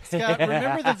AC/DC? Scott,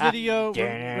 remember the video?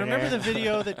 Remember the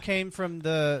video that came from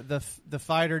the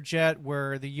fighter jet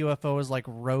where the UFO is like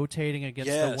rotating against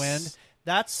Yes. the wind?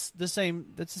 That's the same.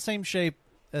 That's the same shape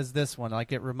as this one.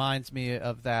 Like it reminds me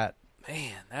of that.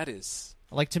 Man, that is.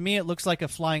 Like to me, it looks like a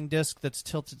flying disc that's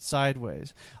tilted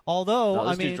sideways. Although, No,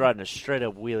 this I mean, dude's riding a straight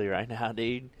up wheelie right now,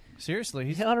 dude. seriously,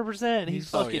 he's 100%. He's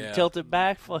fucking yeah. tilted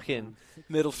back, fucking.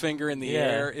 Middle finger in the Yeah.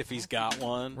 air if he's got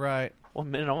one. right. 1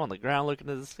 minute I'm on the ground looking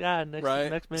at the sky. Next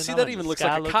minute See, I'm that in even the looks sky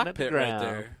like a looking at the cockpit right ground.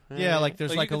 there. Yeah, like there's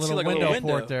Like, like you a can see little like a little window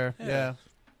port window. there. Yeah.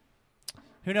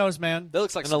 Who knows, man? That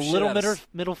looks like And a some shit little out of-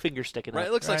 middle finger sticking Right, up.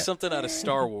 it looks like Right. something out of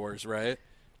Star Wars, right?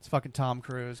 It's fucking Tom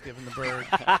Cruise giving the bird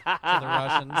to the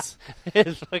Russians.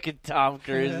 It's fucking Tom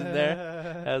Cruise in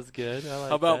there. That's good. I like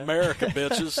How about that. America,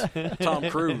 bitches? Tom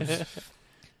Cruise.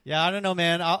 Yeah, I don't know,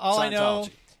 man. All I know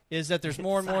Scientology. is that there's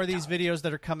more and more of these videos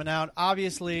that are coming out.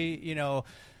 Obviously, you know,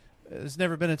 there's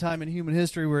never been a time in human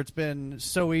history where it's been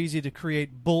so easy to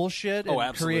create bullshit and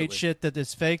absolutely. create shit that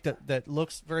is fake, that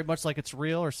looks very much like it's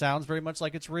real or sounds very much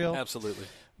like it's real. Absolutely.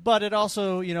 But it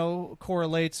also, you know,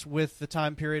 correlates with the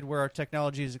time period where our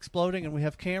technology is exploding and we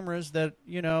have cameras that,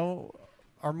 you know,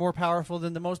 are more powerful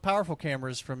than the most powerful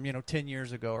cameras from, 10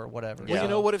 years ago or whatever. Well, you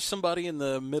know, what if somebody in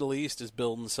the Middle East is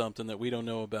building something that we don't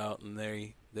know about and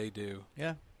they do?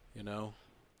 Yeah. You know?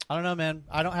 I don't know, man.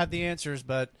 I don't have the answers,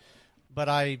 but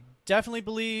I definitely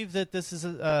believe that this is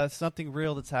something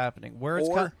real that's happening.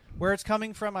 Where it's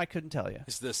coming from, I couldn't tell you.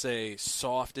 Is this a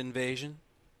soft invasion?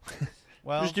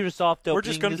 Well, we're just doing a soft opening. We're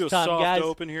just going to do a soft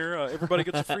open here. Everybody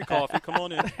gets a free coffee. Come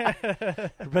on in.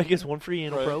 Everybody gets one free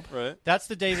anal probe. Right. That's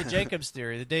the David Jacobs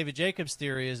theory. The David Jacobs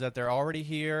theory is that they're already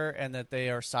here and that they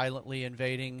are silently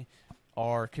invading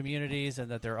our communities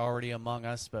and that they're already among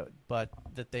us, but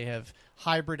that they have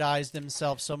hybridized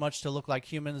themselves so much to look like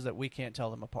humans that we can't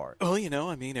tell them apart. Well,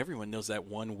 I mean, everyone knows that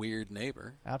one weird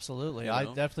neighbor. Absolutely. I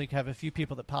definitely have a few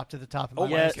people that pop to the top of my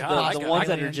head. Yeah, the ones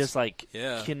that are just like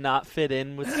cannot fit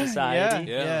in with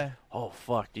society. Yeah. Oh,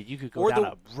 fuck, dude. You could go down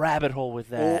a rabbit hole with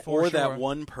that. Or that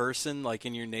one person, like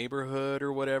in your neighborhood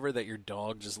or whatever, that your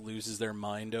dog just loses their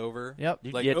mind over. Yep.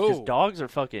 Like, because dogs are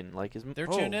fucking, like... They're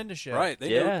tuned into shit. Right.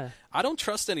 They know. I don't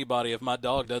trust anybody if my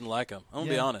dog doesn't like them. I'm going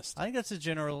to be honest. I think that's a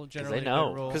generally they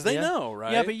know. rule. Because they know,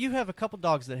 right? Yeah, but you have a couple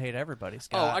dogs that hate everybody,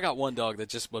 Scott. Oh, I got one dog that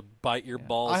just would bite your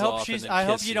balls off and then I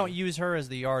hope kiss you don't use her as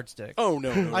the yardstick. Oh,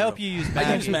 no. I hope you use Maggie.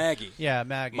 I use Maggie. Yeah,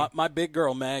 Maggie. My big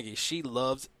girl, Maggie, she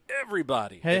loves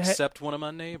everybody except one of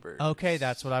my neighbors. Okay,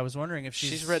 that's what I was wondering. If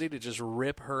she's ready to just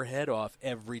rip her head off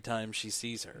every time she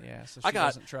sees her. Yeah, so she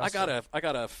doesn't trust her. I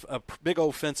got a big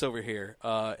old fence over here,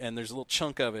 and there's a little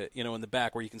chunk of it, in the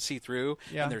back where you can see through.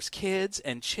 Yeah. And there's kids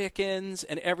and chickens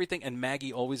and everything. And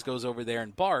Maggie always goes over there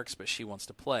and barks, but she wants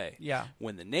to play. Yeah.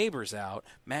 When the neighbor's out,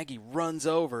 Maggie runs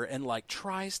over and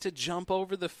tries to jump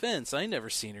over the fence. I never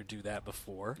seen her do that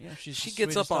before. Yeah, she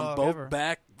gets up on both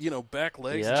back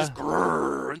legs and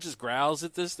just growls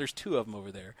at this. There's two of them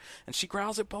over there, and she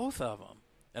growls at both of them.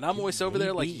 And I'm always over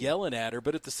there yelling at her,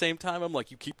 but at the same time I'm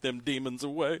like, you keep them demons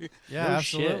away. Yeah,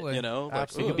 absolutely. Shit. It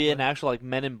could be an actual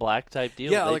Men in Black type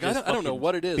deal. Yeah, I don't know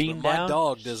what it is, but my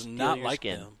dog does not like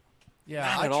them. Yeah,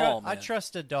 not at all, man. I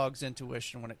trust a dog's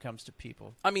intuition when it comes to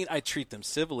people. I mean, I treat them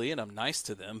civilly and I'm nice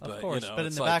to them, but of course, but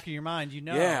in the back of your mind,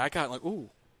 Yeah, I got ooh.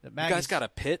 You guys got a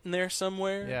pit in there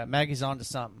somewhere? Yeah, Maggie's onto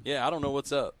something. Yeah, I don't know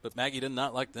what's up, but Maggie did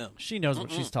not like them. She knows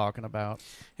what she's talking about.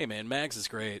 Hey, man, Mags is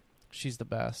great. She's the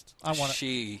best.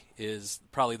 She is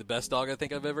probably the best dog I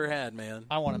think I've ever had, man.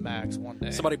 I want a Mags one day.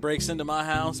 Somebody breaks into my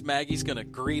house, Maggie's going to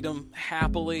greet them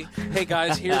happily. Hey,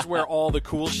 guys, here's where all the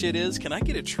cool shit is. Can I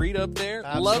get a treat up there?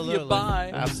 Absolutely. Love you, bye.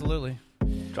 Absolutely.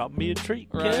 Drop me a treat,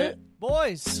 right?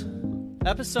 Boys,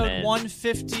 episode Men.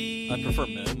 150. I prefer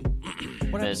men.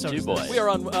 What episode is boys. this? We are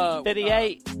on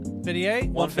 58.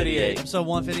 58? 158. Episode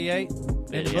 158.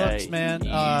 In the books, man.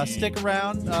 Stick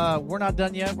around. We're not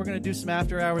done yet. We're going to do some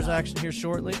after-hours action here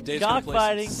shortly. Dave's gonna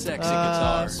play some sexy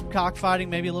guitar. Some cockfighting,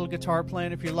 maybe a little guitar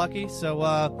playing if you're lucky. So,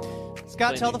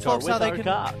 Scott, tell the folks how they can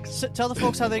tell the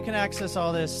folks how they can access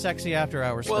all this sexy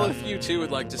after-hours Well, stuff. if you too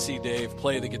would like to see Dave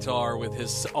play the guitar with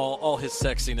his all his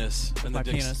sexiness and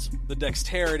the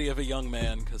dexterity of a young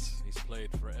man, because he's played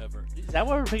forever. Is that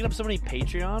why we're picking up so many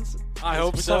Patreons? I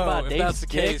hope we're so. talking about If Dave's that's the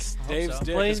dick, case, Dave's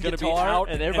dick playing is going to be guitar, out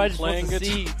and everybody just playing wants to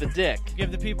see the dick.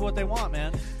 Give the people what they want,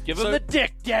 man. Give them the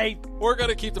dick, Dave. We're going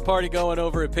to keep the party going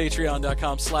over at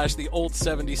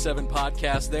patreon.com/the-old77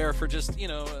 podcast. There for just,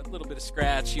 a little bit of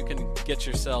scratch. You can get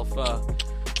yourself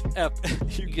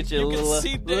you get you a little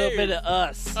bit of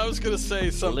us. I was going to say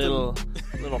something. A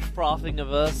little frothing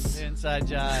of us. Inside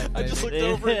jive. I just looked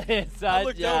over. Over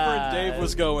and Dave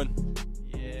was going.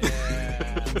 Yeah,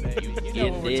 baby. You know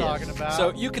what we're talking about.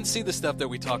 So you can see the stuff that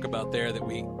we talk about there that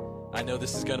I know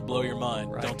this is going to blow your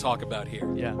mind. Right. Don't talk about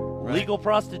here. Yeah. Right. Legal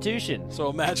prostitution. So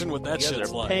imagine what that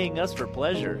shit's like. Paying us for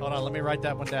pleasure. Hold on, let me write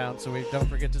that one down so we don't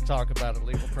forget to talk about it.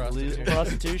 Legal prostitution. Legal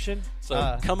prostitution.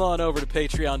 So come on over to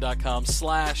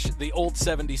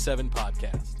patreon.com/the-old77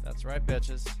 podcast. That's right,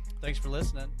 bitches. Thanks for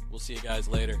listening. We'll see you guys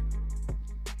later.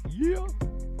 Yeah.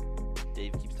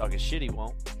 Dave keeps talking shit, he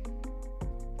won't.